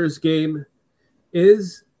Bears game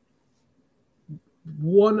is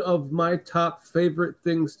one of my top favorite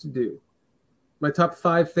things to do. My top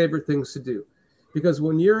 5 favorite things to do. Because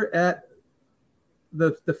when you're at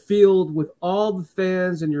the field with all the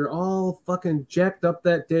fans and you're all fucking jacked up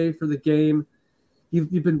that day for the game,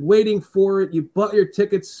 you've been waiting for it, you bought your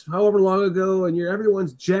tickets however long ago, and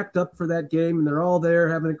everyone's jacked up for that game, and they're all there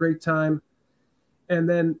having a great time. And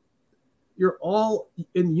then you're all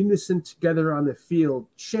in unison together on the field,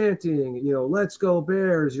 chanting, let's go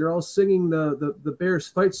Bears. You're all singing the Bears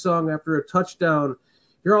fight song after a touchdown.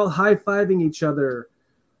 You're all high-fiving each other.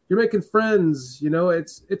 You're making friends.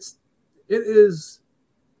 It is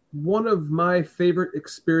one of my favorite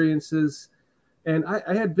experiences. And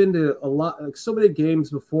I had been to a lot, like so many games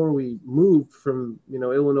before we moved from,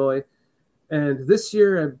 Illinois. And this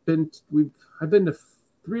year I've been to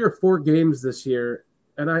 3 or 4 games this year.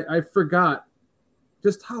 And I forgot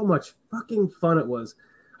just how much fucking fun it was.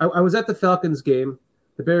 I was at the Falcons game,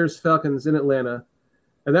 the Bears-Falcons in Atlanta.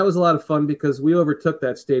 And that was a lot of fun because we overtook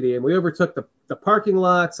that stadium. We overtook the parking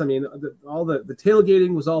lots. I mean, all the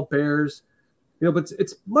tailgating was all Bears. But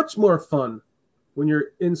it's much more fun when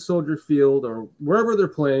you're in Soldier Field or wherever they're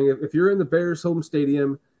playing, if you're in the Bears home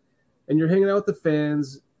stadium and you're hanging out with the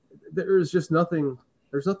fans, there's just nothing.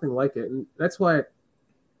 There's nothing like it, and that's why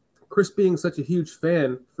Chris, being such a huge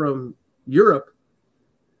fan from Europe,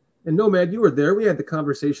 and Nomad, you were there. We had the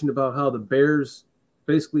conversation about how the Bears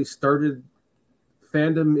basically started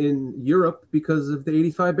fandom in Europe because of the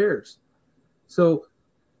 '85 Bears. So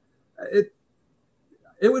it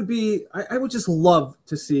would be. I would just love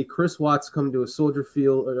to see Chris Watts come to a Soldier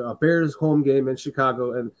Field, a Bears home game in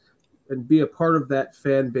Chicago, and be a part of that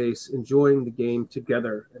fan base, enjoying the game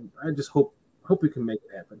together. And I just hope we can make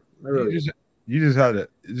it happen. I really you just had to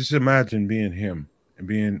just imagine being him and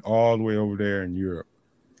being all the way over there in Europe,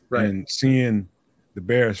 right, and seeing the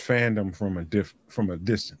Bears fandom from a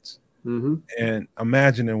distance, and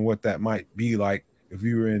imagining what that might be like if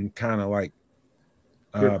you were in kind of like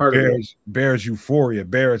Bears euphoria,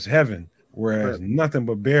 Bears heaven, whereas nothing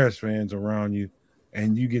but Bears fans around you,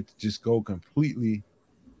 and you get to just go completely.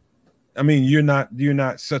 I mean, you're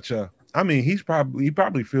not such a. I mean, he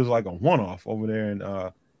probably feels like a one-off over there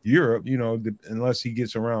in Europe, unless he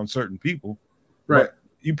gets around certain people. Right. But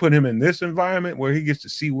you put him in this environment where he gets to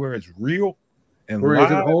see where it's real and where live,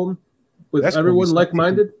 he's at home with everyone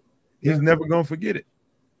like-minded. He's never gonna forget it.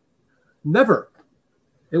 Never.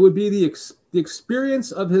 It would be the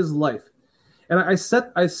experience of his life. And I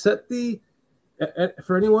set the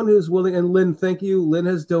for anyone who's willing, and Lynn, thank you. Lynn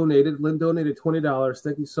has donated. Lynn donated $20.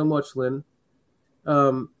 Thank you so much, Lynn.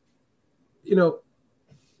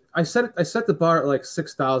 I set the bar at like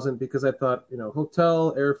 6,000 because I thought,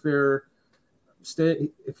 hotel, airfare, stay.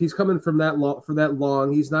 If he's coming from that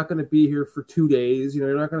long, he's not going to be here for 2 days.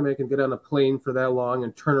 You're not going to make him get on a plane for that long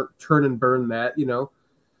and turn and burn that.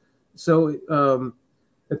 So,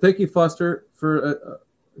 and thank you, Foster, for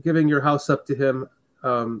giving your house up to him.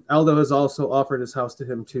 Aldo has also offered his house to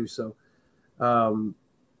him too. So, and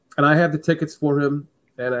I have the tickets for him,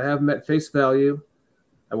 and I have them at face value.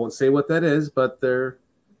 I won't say what that is, but they're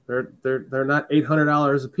not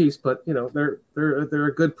 $800 a piece, but they're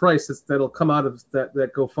a good price that'll come out of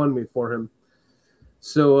that GoFundMe for him.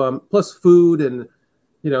 So plus food, and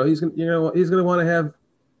he's gonna want to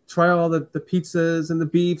try all the pizzas and the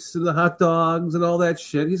beefs and the hot dogs and all that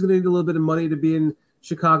shit. He's gonna need a little bit of money to be in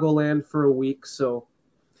Chicagoland for a week. So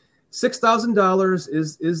 $6,000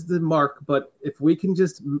 is the mark, but if we can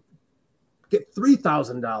just get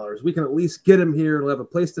 $3,000, we can at least get him here and we'll have a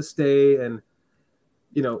place to stay, and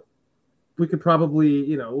we could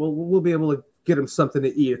probably we'll be able to get him something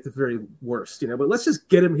to eat at the very worst, but let's just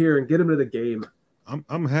get him here and get him to the game.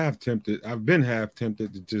 I'm half tempted. I've been half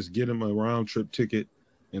tempted to just get him a round trip ticket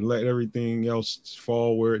and let everything else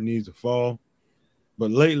fall where it needs to fall.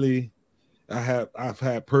 But lately I've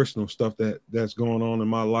had personal stuff that's going on in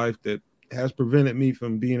my life that has prevented me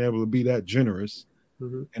from being able to be that generous.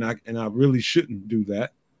 And I really shouldn't do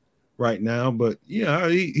that right now. But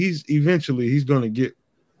he's gonna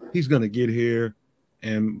get here,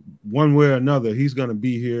 and one way or another, he's gonna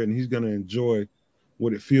be here and he's gonna enjoy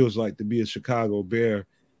what it feels like to be a Chicago Bear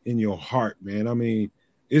in your heart, man. I mean,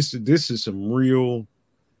 this is some real.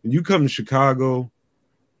 When you come to Chicago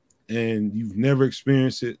and you've never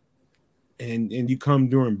experienced it, and you come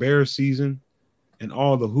during Bear season and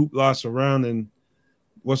all the hoopla surrounding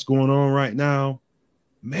what's going on right now.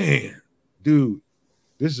 Man, dude,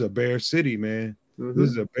 this is a Bear city, man. This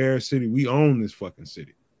is a Bear city. We own this fucking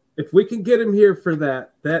city. If we can get him here for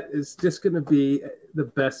that is just going to be the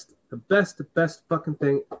best fucking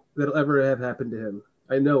thing that'll ever have happened to him.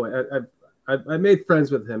 I know it. I made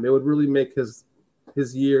friends with him. It would really make his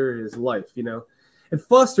year, his life, And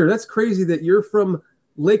Foster, that's crazy that you're from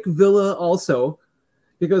Lake Villa also,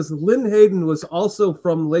 because Lynn Hayden was also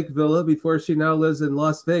from Lake Villa before she now lives in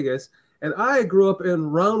Las Vegas. And I grew up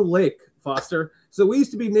in Round Lake, Foster. So we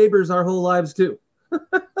used to be neighbors our whole lives too.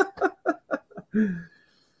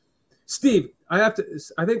 Steve, I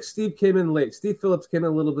think Steve came in late. Steve Phillips came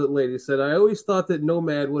in a little bit late. He said, I always thought that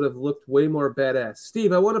Nomad would have looked way more badass.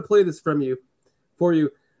 Steve, I want to play this for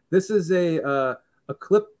you. This is a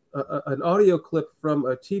clip, an audio clip from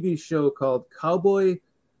a TV show called Cowboy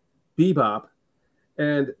Bebop.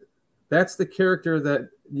 And that's the character that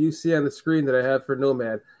you see on the screen that I have for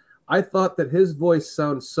Nomad. I thought that his voice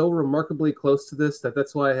sounds so remarkably close to this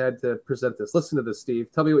that's why I had to present this. Listen to this, Steve.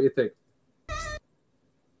 Tell me what you think.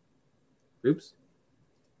 Oops.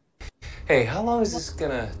 Hey, how long is this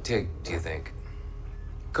gonna take, do you think?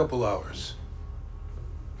 Couple hours.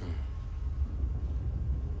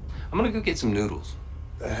 I'm gonna go get some noodles.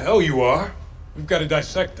 The hell you are? We've got to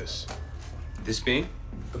dissect this. This being?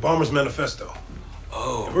 The Bomber's Manifesto.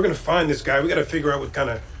 Oh. If we're gonna find this guy, we got to figure out what kind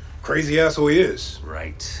of crazy asshole he is.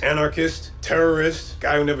 Right. Anarchist, terrorist,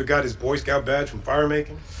 guy who never got his Boy Scout badge from fire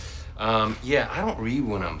making. Yeah, I don't read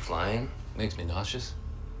when I'm flying. Makes me nauseous.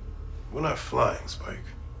 We're not flying, Spike.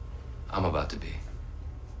 I'm about to be.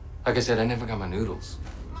 Like I said, I never got my noodles.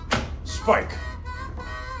 Spike!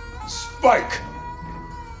 Spike!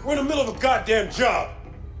 We're in the middle of a goddamn job!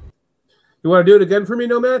 You want to do it again for me,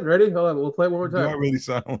 Nomad? Ready? Hold on, we'll play it one more Do I time. really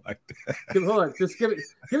sound like that? Hold on, just give it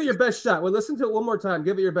your best shot. Well, listen to it one more time.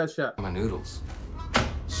 Give it your best shot. My noodles.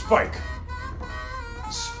 Spike!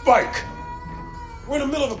 Spike! We're in the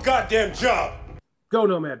middle of a goddamn job! Go,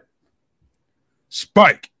 Nomad.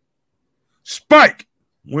 Spike! Spike!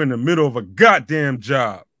 We're in the middle of a goddamn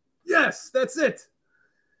job. Yes, that's it.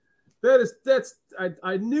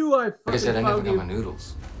 I knew I fucking Like I said, I never found got you. my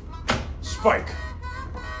noodles. Spike!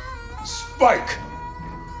 Spike!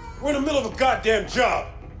 We're in the middle of a goddamn job!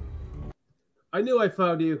 I knew I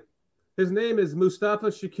found you. His name is Mustafa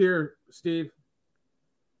Shakir, Steve.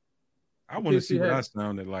 I want to case see you what had- I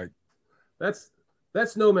sounded like. That's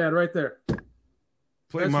Nomad right there.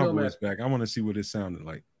 Play That's my Nomad. voice back. I want to see what it sounded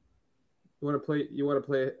like. You want to play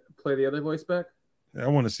the other voice back? I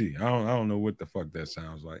want to see. I don't know what the fuck that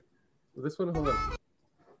sounds like. This one, hold on.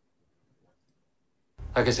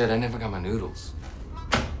 Like I said, I never got my noodles.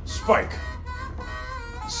 Spike!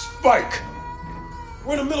 Spike!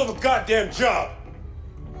 We're in the middle of a goddamn job!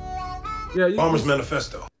 Yeah, Bomber's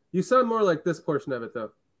Manifesto. you sound more like this portion of it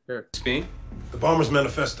though. Here. Speak? The Bomber's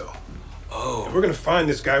Manifesto. Oh, If we're gonna find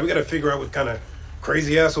this guy, we gotta figure out what kind of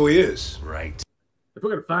crazy asshole he is. right. If we're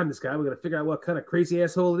gonna find this guy, we're gonna figure out what kind of crazy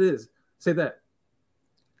asshole it is. Say that.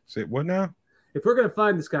 Say what now? If we're gonna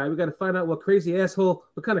find this guy, we gotta find out what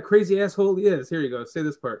kind of crazy asshole he is. Here you go. Say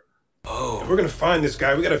this part. If we're gonna find this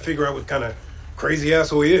guy, we gotta figure out what kind of crazy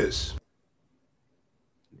asshole he is.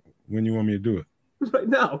 When you want me to do it? Right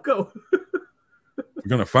now, go. We're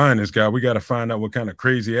gonna find this guy. We got to find out what kind of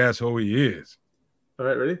crazy asshole he is. All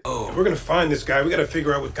right, ready? If we're gonna find this guy, we gotta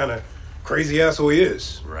figure out what kind of crazy asshole he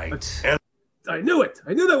is. Right. I knew it.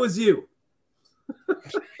 I knew that was you.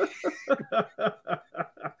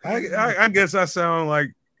 I guess I sound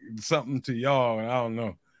like something to y'all, and I don't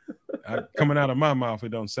know. Coming out of my mouth, it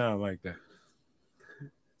don't sound like that.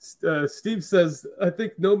 Steve says, I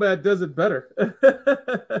think Nomad does it better.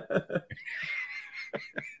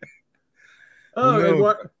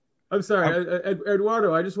 No. I'm sorry,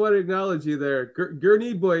 Eduardo. I just want to acknowledge you there.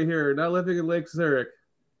 Gurney boy here, now living in Lake Zurich.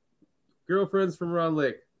 Girlfriends from Round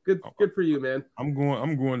Lake. Good for you, man. I'm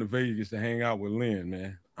going to Vegas to hang out with Lynn,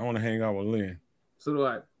 man. I want to hang out with Lynn. So do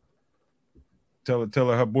I. Tell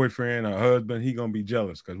her boyfriend, her husband, he gonna be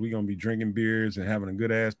jealous because we gonna be drinking beers and having a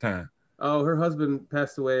good ass time. Oh, her husband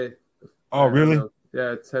passed away. Oh, really?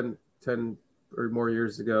 Yeah, 10 or more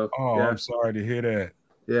years ago. Oh, yeah. I'm sorry to hear that.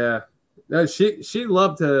 Yeah. No, she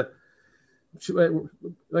loved to.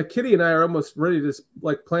 Like Kitty and I are almost ready to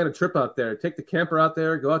like plan a trip out there. Take the camper out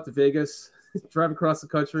there, go out to Vegas, drive across the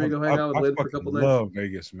country, go hang out with Lynn for a couple nights. I love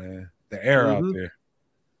Vegas, man. The air out there.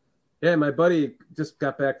 Yeah, my buddy just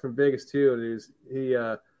got back from Vegas too,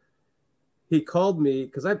 and he called me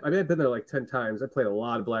because I've been there like 10 times. I played a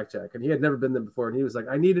lot of blackjack, and he had never been there before. And he was like,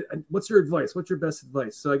 what's your advice? What's your best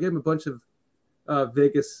advice? So I gave him a bunch of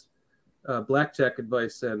Vegas blackjack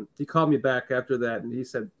advice, and he called me back after that, and he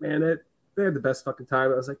said, man, they had the best fucking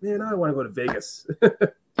time. I was like, man, I want to go to Vegas.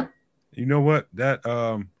 You know what? That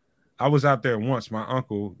I was out there once. My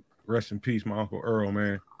uncle, rest in peace, my Uncle Earl,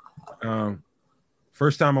 man.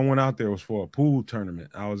 First time I went out there was for a pool tournament.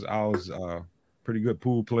 I was a pretty good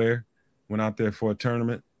pool player. Went out there for a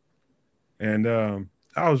tournament, and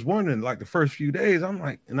I was wondering, like the first few days, I'm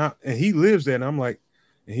like, and he lives there, and I'm like,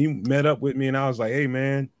 and he met up with me, and I was like, hey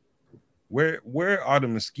man, where are the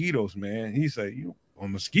mosquitoes, man? He said, you a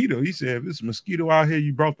mosquito? He said, if it's a mosquito out here,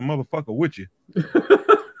 you brought the motherfucker with you. He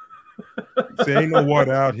said, ain't no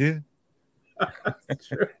water out here.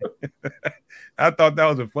 I thought that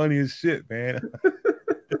was the funniest shit, man.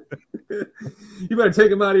 You better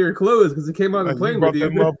take him out of your clothes because he came on the plane with you.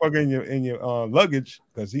 That motherfucker in your luggage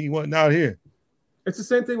because he wasn't out here. It's the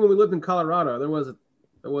same thing when we lived in Colorado. There wasn't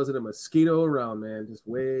a mosquito around, man. Just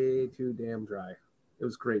way too damn dry. It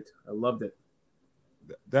was great. I loved it.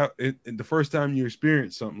 The first time you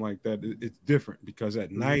experience something like that, it's different because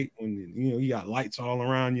at night when you got lights all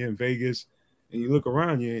around you in Vegas and you look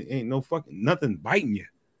around you, it ain't no fucking nothing biting you,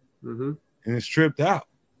 and it's tripped out.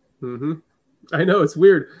 I know, it's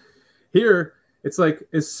weird. Here, it's like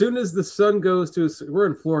as soon as the sun goes to, we're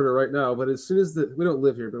in Florida right now, but as soon as we don't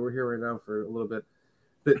live here, but we're here right now for a little bit.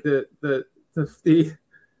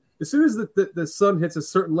 As soon as the sun hits a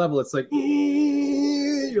certain level, it's like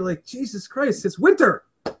you're like, Jesus Christ, it's winter.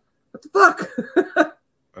 What the fuck?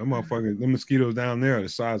 That motherfucker, the mosquitoes down there are the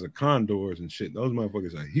size of condors and shit. Those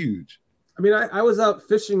motherfuckers are huge. I mean, I was out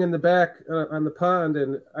fishing in the back on the pond,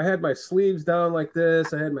 and I had my sleeves down like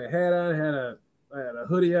this. I had my hat on, I had a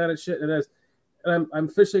hoodie on and shit. And I'm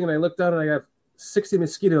fishing, and I look down, and I have 60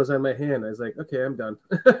 mosquitoes on my hand. I was like, okay, I'm done.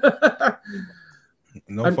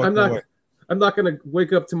 I'm not going to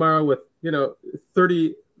wake up tomorrow with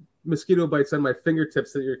 30 mosquito bites on my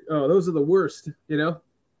fingertips. Those are the worst.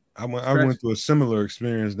 I went through a similar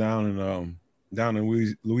experience down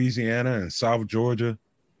in Louisiana and South Georgia.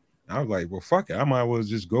 I was like, well, fuck it. I might as well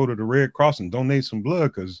just go to the Red Cross and donate some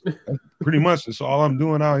blood because pretty much that's all I'm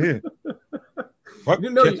doing out here. You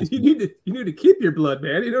need to keep your blood,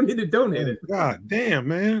 man. You don't need to donate it. God damn,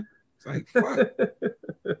 man. It's like, fuck.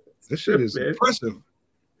 This shit is impressive.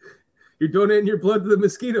 You're donating your blood to the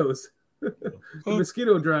mosquitoes. The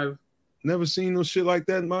mosquito drive. Never seen no shit like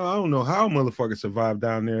that. I don't know how motherfuckers survive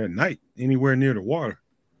down there at night, anywhere near the water.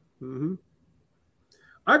 Mm-hmm.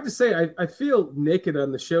 I have to say, I feel naked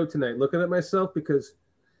on the show tonight, looking at myself because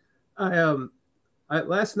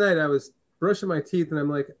last night I was brushing my teeth and I'm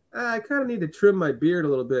like, I kind of need to trim my beard a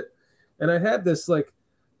little bit, and I had this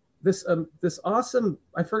awesome.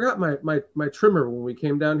 I forgot my trimmer when we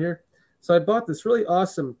came down here, so I bought this really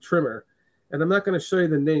awesome trimmer, and I'm not going to show you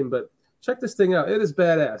the name, but check this thing out. It is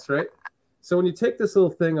badass, right? So when you take this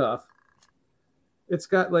little thing off, it's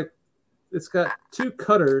got two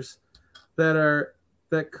cutters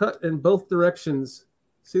that cut in both directions.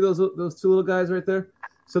 See those two little guys right there?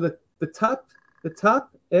 So the top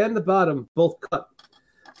and the bottom both cut.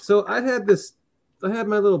 So I had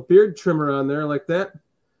my little beard trimmer on there like that.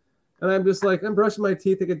 And I'm just like, I'm brushing my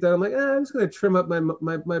teeth to get done. I'm like, I'm just going to trim up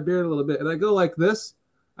my beard a little bit. And I go like this.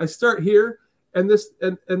 I start here, and this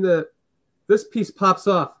piece pops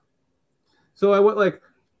off. So I went like,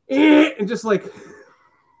 and just like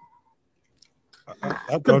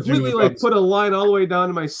I completely like put a line all the way down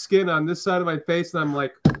to my skin on this side of my face. And I'm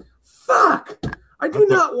like, fuck, I do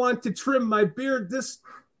not want to trim my beard.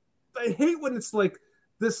 I hate when it's like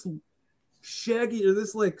this shaggy or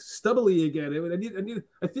this like stubbly again.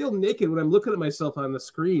 I feel naked when I'm looking at myself on the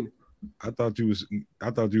screen. I thought you was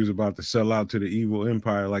about to sell out to the evil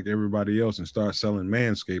empire like everybody else and start selling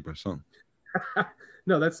Manscaped or something.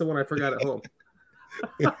 No, that's the one I forgot at home.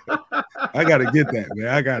 I gotta get that, man.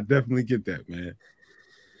 I gotta definitely get that, man.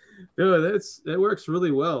 Dude, that works really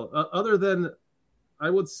well. Other than, I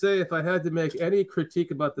would say, if I had to make any critique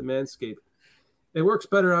about the Manscaped, it works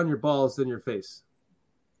better on your balls than your face.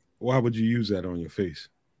 Why would you use that on your face?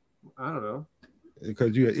 I don't know.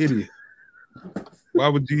 Because you're an idiot. Why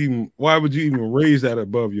would you even raise that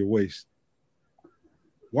above your waist?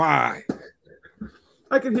 Why?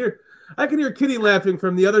 I can hear Kitty laughing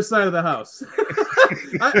from the other side of the house.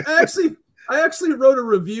 I actually wrote a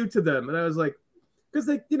review to them, and I was like, because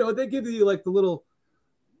they give you like the little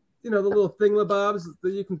thingamabobs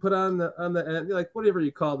that you can put on the end, like whatever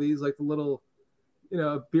you call these, like the little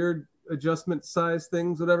beard adjustment size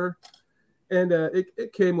things, whatever. And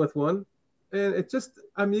it came with one, and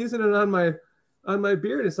I'm using it on my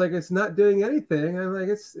beard. It's like it's not doing anything. I'm like,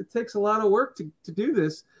 it takes a lot of work to do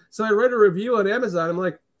this. So I read a review on Amazon. I'm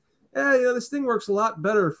like, this thing works a lot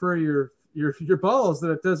better for your balls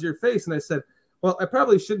than it does your face. And I said, well, I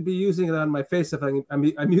shouldn't be using it on my face if I'm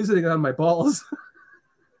using it on my balls.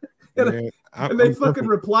 and they fucking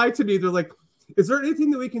reply to me. They're like, is there anything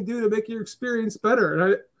that we can do to make your experience better?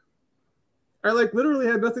 And I like literally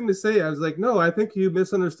had nothing to say. I was like, no, I think you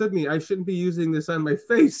misunderstood me. I shouldn't be using this on my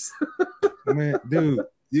face. Man, dude,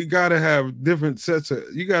 you gotta have different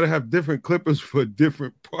clippers for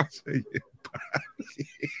different parts of your body.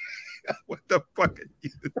 What the fuck are you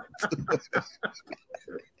doing?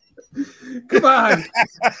 Come on.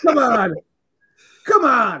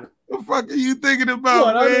 What the fuck are you thinking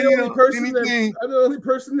about, man? I'm the only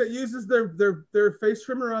person that uses their face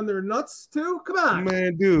trimmer on their nuts too. Come on,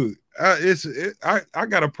 man, dude. I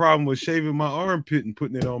got a problem with shaving my armpit and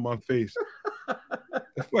putting it on my face.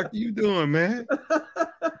 The fuck are you doing, man?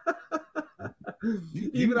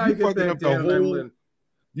 Even I get that damn.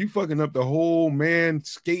 You fucking up the whole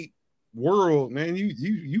Manscaped world, man.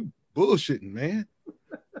 You bullshitting, man.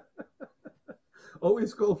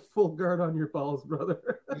 Always go full guard on your balls, brother.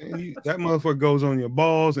 Man, that motherfucker goes on your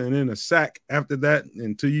balls and in a sack after that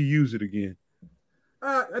until you use it again.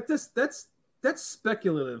 That's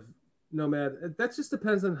speculative, Nomad. That just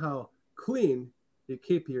depends on how clean you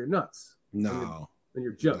keep your nuts. No. And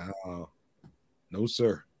your junk. No,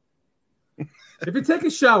 sir. If you take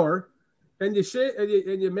a shower and you shave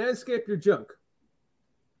and you manscape your junk,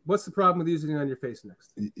 what's the problem with using it on your face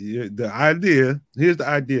next? Here's the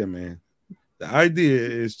idea, man. The idea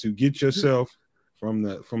is to get yourself from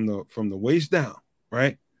the waist down,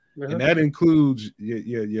 right? Uh-huh. And that includes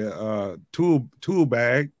your tool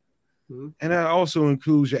bag, and that also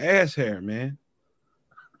includes your ass hair, man.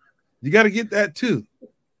 You got to get that too.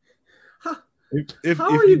 If How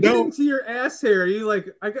are you getting don't, to your ass hair? Are you like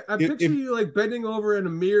I picture if, you like bending over in a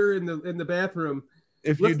mirror in the bathroom,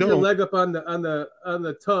 if you lifting your don't, leg up on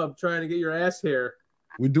the tub, trying to get your ass hair.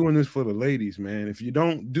 we're doing this for the ladies, man. If you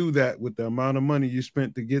don't do that with the amount of money you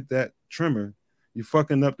spent to get that trimmer, you're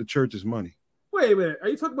fucking up the church's money. Wait a minute, are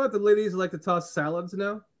you talking about the ladies who like to toss salads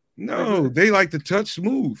now? No, they like to touch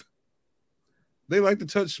smooth. They like to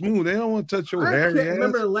touch smooth. They don't want to touch your I hairy can't ass.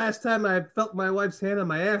 remember the last time I felt my wife's hand on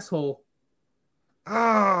my asshole.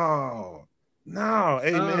 Oh no,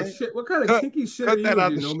 hey man! Shit! What kind of kinky shit are you that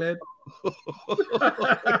into, out Nomad?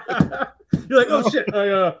 You're like, oh shit!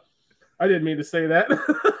 I didn't mean to say that.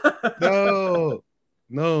 No.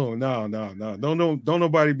 Don't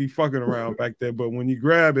nobody be fucking around back there. But when you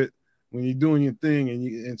grab it, when you're doing your thing,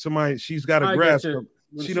 and she's got to grab something.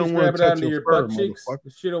 She don't want to touch your fur, butt cheeks.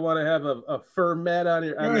 She don't want to have a fur mat on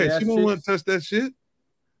your on right. ass She don't want to touch that shit.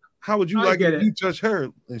 How would you like if you touch her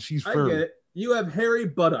and she's furry? I get it. You have hairy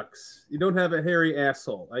buttocks. You don't have a hairy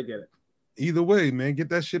asshole. I get it. Either way, man, get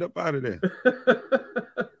that shit up out of there.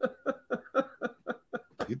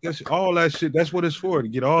 Get that all that shit. That's what it's for, to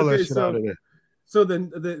get all that shit out of there. So then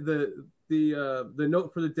the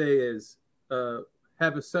note for the day is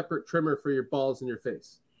have a separate trimmer for your balls and your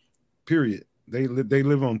face. Period. They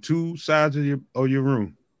live on two sides of your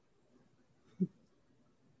room.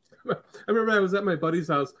 I remember I was at my buddy's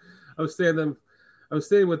house. I was staying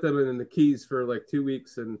with them in the Keys for like 2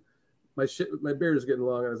 weeks, and my beard is getting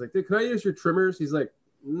long. I was like, "Dude, can I use your trimmers?" He's like,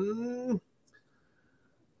 "Not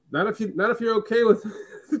if you're okay with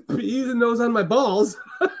using those on my balls."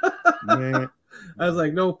 Man. I was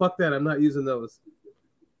like, "No, fuck that. I'm not using those."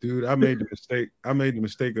 Dude, I made the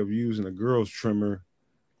mistake of using a girl's trimmer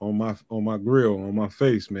on my grill, on my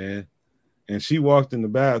face, man. And she walked in the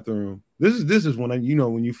bathroom. This is when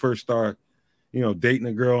when you first start, dating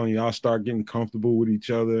a girl and y'all start getting comfortable with each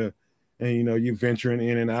other, and you venturing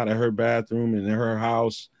in and out of her bathroom and in her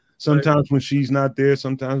house. Sometimes when she's not there,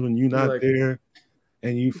 sometimes when you're not there,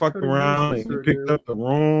 and you fucked around and you picked up the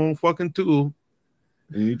wrong fucking tool,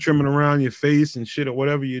 and you're trimming around your face and shit or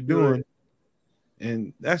whatever you're doing. Right.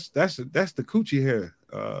 And that's the coochie hair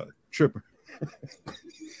tripper.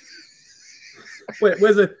 Wait,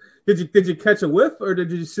 was it? Did you catch a whiff, or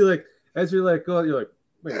did you see like as you're like going, you're like,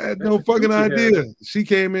 wait, I had no fucking idea. Hair. She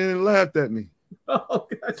came in and laughed at me. Oh,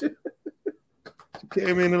 gotcha. She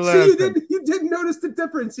came in and laughed. See, you didn't notice the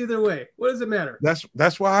difference either way. What does it matter?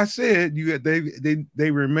 That's why I said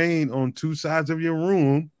they remain on two sides of your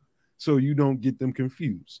room, so you don't get them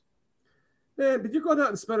confused. Man, did you go out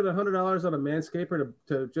and spend $100 on a manscaper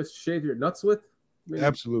to just shave your nuts with? I mean,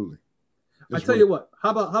 absolutely. I tell you what. How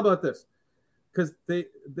about this? Because they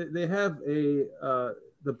have the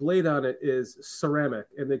blade on it is ceramic,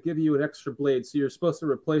 and they give you an extra blade, so you're supposed to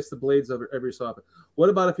replace the blades every so often. What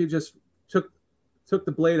about if you just took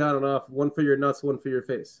the blade on and off, one for your nuts, one for your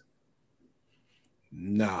face?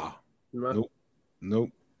 Nah.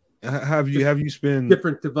 Nope. Have you spent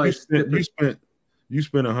different device? You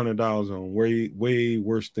spent $100 on way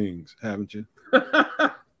worse things, haven't you?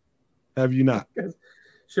 Have you not?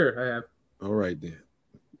 Sure, I have. All right then.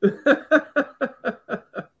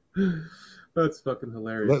 That's fucking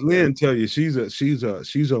hilarious. Let Lynn tell you, she's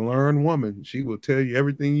a learned woman. She will tell you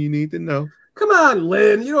everything you need to know. Come on,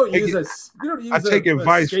 Lynn. You don't use I take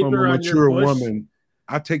advice from a mature woman.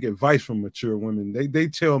 I take advice from mature women. They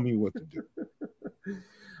tell me what to do.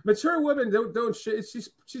 Mature women don't shit. She's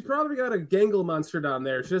probably got a gangle monster down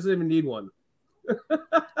there. She doesn't even need one.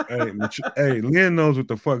 Hey, Lynn knows what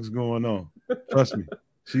the fuck's going on. Trust me.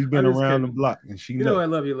 She's been around the block, and she knows. I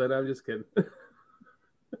love you, Lynn. I'm just kidding.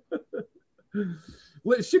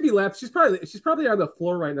 She'd be laughing. She's probably on the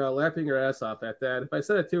floor right now, laughing her ass off at that. If I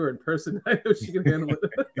said it to her in person, I know she can handle it.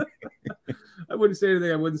 I wouldn't say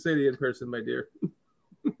anything I wouldn't say to you in person, my dear.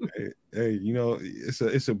 Hey,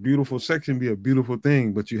 it's a beautiful section, be a beautiful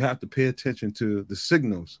thing, but you have to pay attention to the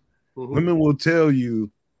signals. Mm-hmm. Women will tell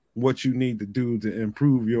you what you need to do to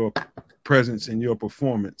improve your presence and your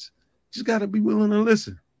performance. You just got to be willing to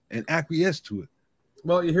listen and acquiesce to it.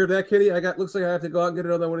 Well, you hear that, Kitty? Looks like I have to go out and get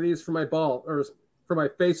another one of these for my ball or for my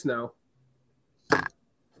face now.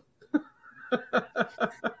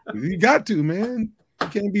 You got to, man. You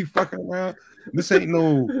can't be fucking around. This ain't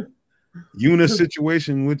no Eunice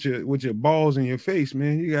situation with your balls in your face,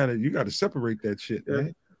 man. You gotta separate that shit,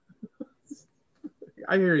 man.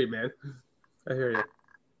 I hear you, man. I hear you.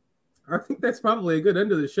 I think that's probably a good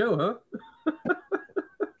end of the show, huh?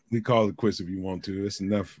 We call it quits if you want to. It's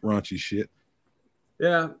enough raunchy shit.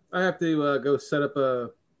 Yeah, I have to go set up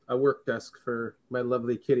a work desk for my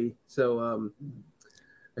lovely kitty. So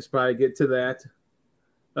I should probably get to that.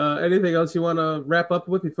 Anything else you want to wrap up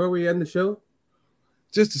with before we end the show?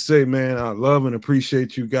 Just to say, man, I love and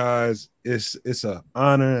appreciate you guys. It's an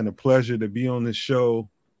honor and a pleasure to be on this show,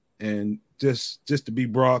 and just to be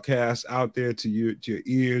broadcast out there to your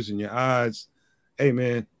ears and your eyes. Hey,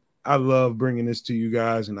 man, I love bringing this to you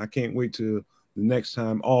guys, and I can't wait to the next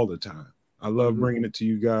time all the time. I love bringing it to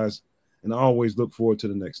you guys, and I always look forward to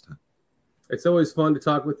the next time. It's always fun to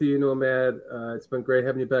talk with you, Nomad. It's been great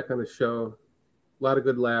having you back on the show. A lot of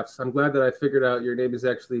good laughs. I'm glad that I figured out your name is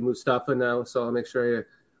actually Mustafa now, so I'll make sure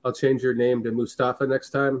I'll change your name to Mustafa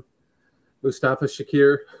next time. Mustafa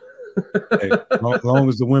Shakir. Hey, long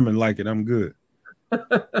as the women like it, I'm good.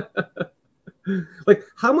 Like,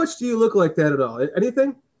 how much do you look like that at all?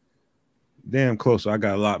 Anything? Damn close. I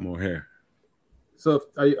got a lot more hair. So,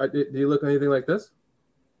 do you look anything like this?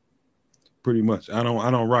 Pretty much. I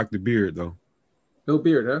don't rock the beard though. No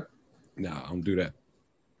beard, huh? No, I don't do that.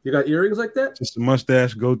 You got earrings like that? Just a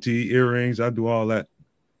mustache, goatee, earrings. I do all that.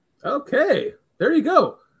 Okay, there you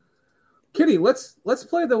go. Kitty, let's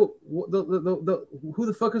play the Who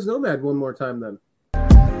the Fuck is Nomad one more time then.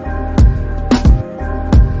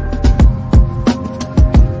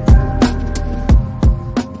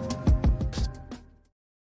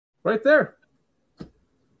 Right there.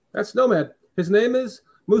 That's Nomad. His name is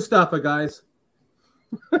Mustafa, guys.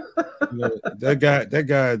 That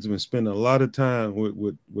guy's been spending a lot of time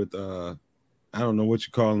with I don't know what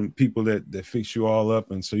you call them, people that fix you all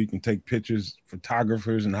up, and so you can take pictures,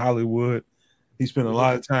 photographers in Hollywood. He spent a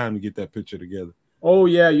lot of time to get that picture together. Oh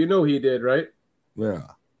yeah, he did, right? Yeah,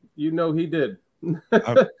 he did. He's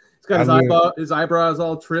got his eyebrows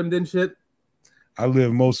all trimmed and shit. I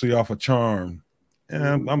live mostly off of charm,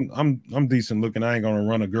 and I'm decent looking. I ain't gonna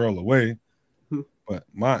run a girl away, but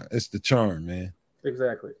it's the charm, man.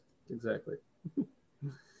 Exactly.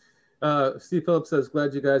 Steve Phillips says,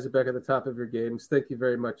 glad you guys are back at the top of your games. Thank you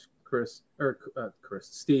very much,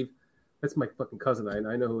 Steve. That's my fucking cousin.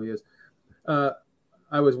 I know who he is.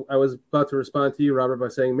 I was about to respond to you, Robert, by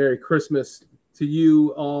saying Merry Christmas to you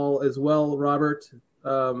all as well, Robert.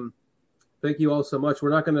 Thank you all so much.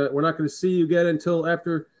 We're not gonna see you again until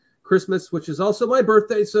after Christmas, which is also my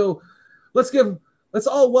birthday. So let's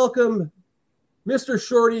all welcome Mr.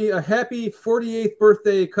 Shorty a happy 48th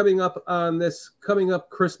birthday coming up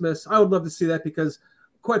Christmas. I would love to see that because,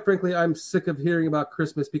 quite frankly, I'm sick of hearing about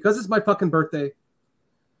Christmas because it's my fucking birthday.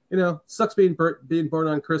 Sucks being born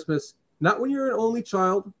on Christmas. Not when you're an only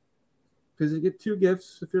child, because you get 2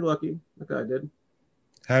 gifts if you're lucky, like I did.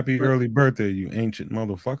 Happy early birthday, you ancient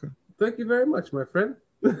motherfucker. Thank you very much, my friend.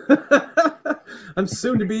 I'm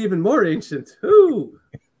soon to be even more ancient. Ooh,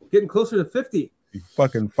 getting closer to 50. You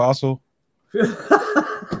fucking fossil.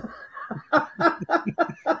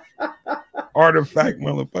 Artifact,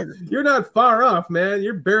 motherfucker. You're not far off, man.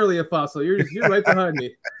 You're barely a fossil. You're right behind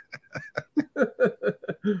me.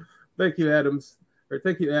 Thank you, Adam,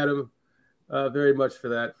 very much for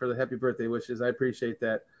the happy birthday wishes. I appreciate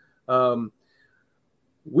that.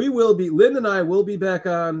 Lynn and I will be back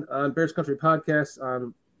on Bears Country Podcast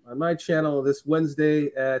on my channel this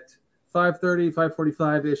Wednesday at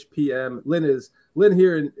 5:45-ish p.m.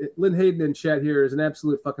 Lynn Hayden in chat here is an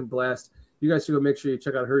absolute fucking blast. You guys should go make sure you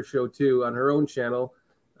check out her show too on her own channel.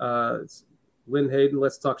 It's Lynn Hayden,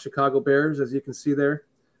 Let's Talk Chicago Bears, as you can see there.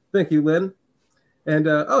 Thank you, Lynn. And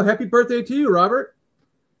happy birthday to you, Robert.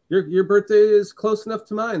 Your birthday is close enough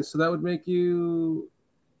to mine, so that would make you.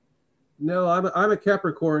 No, I'm a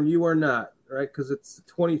Capricorn. You are not, right? Because it's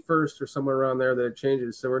the 21st or somewhere around there that it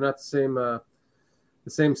changes. So we're not the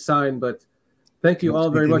same sign. But thank you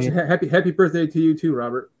all very much. Happy birthday to you too,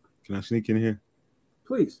 Robert. Can I sneak in here?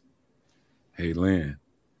 Please. Hey, Lynn,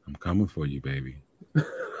 I'm coming for you, baby.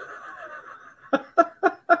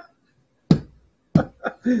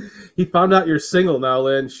 He found out you're single now,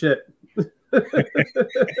 Lynn. Shit.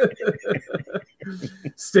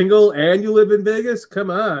 Single and you live in Vegas?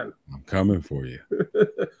 Come on. I'm coming for you.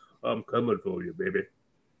 I'm coming for you, baby.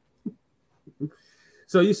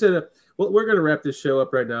 So you said, well, we're going to wrap this show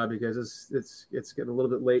up right now because it's getting a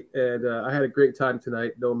little bit late. And I had a great time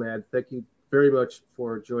tonight, Nomad. Thank you very much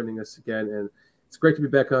for joining us again. And it's great to be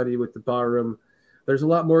back on you with the Barroom. There's a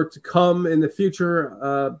lot more to come in the future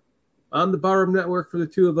on the Barroom Network for the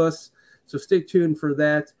two of us. So stay tuned for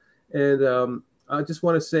that. And I just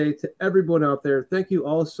want to say to everyone out there, thank you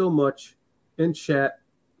all so much in chat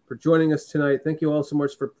for joining us tonight. Thank you all so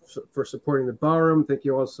much for supporting the Barroom. Thank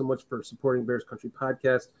you all so much for supporting Bears Country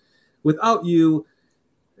Podcast. Without you,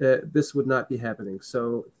 this would not be happening.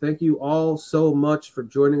 So thank you all so much for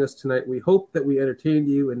joining us tonight. We hope that we entertained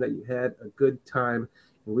you and that you had a good time,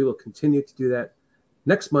 and we will continue to do that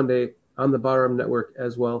next Monday on the Barroom Network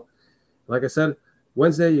as well. Like I said,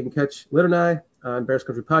 Wednesday you can catch Lynn and I on Bears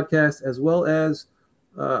Country Podcast, as well as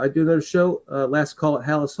I do another show, Last Call at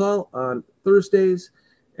Hallis Hall, on Thursdays,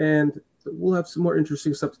 and we'll have some more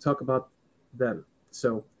interesting stuff to talk about then.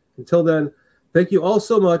 So until then, thank you all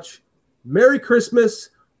so much. Merry Christmas.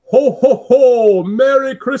 Ho, ho, ho.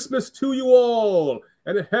 Merry Christmas to you all.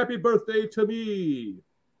 And a happy birthday to me.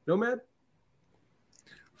 Nomad?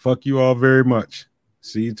 Fuck you all very much.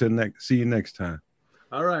 See you next time.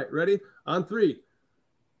 All right, ready? On 3.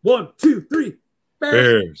 1, 2, 3. Bears.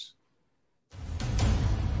 Bears.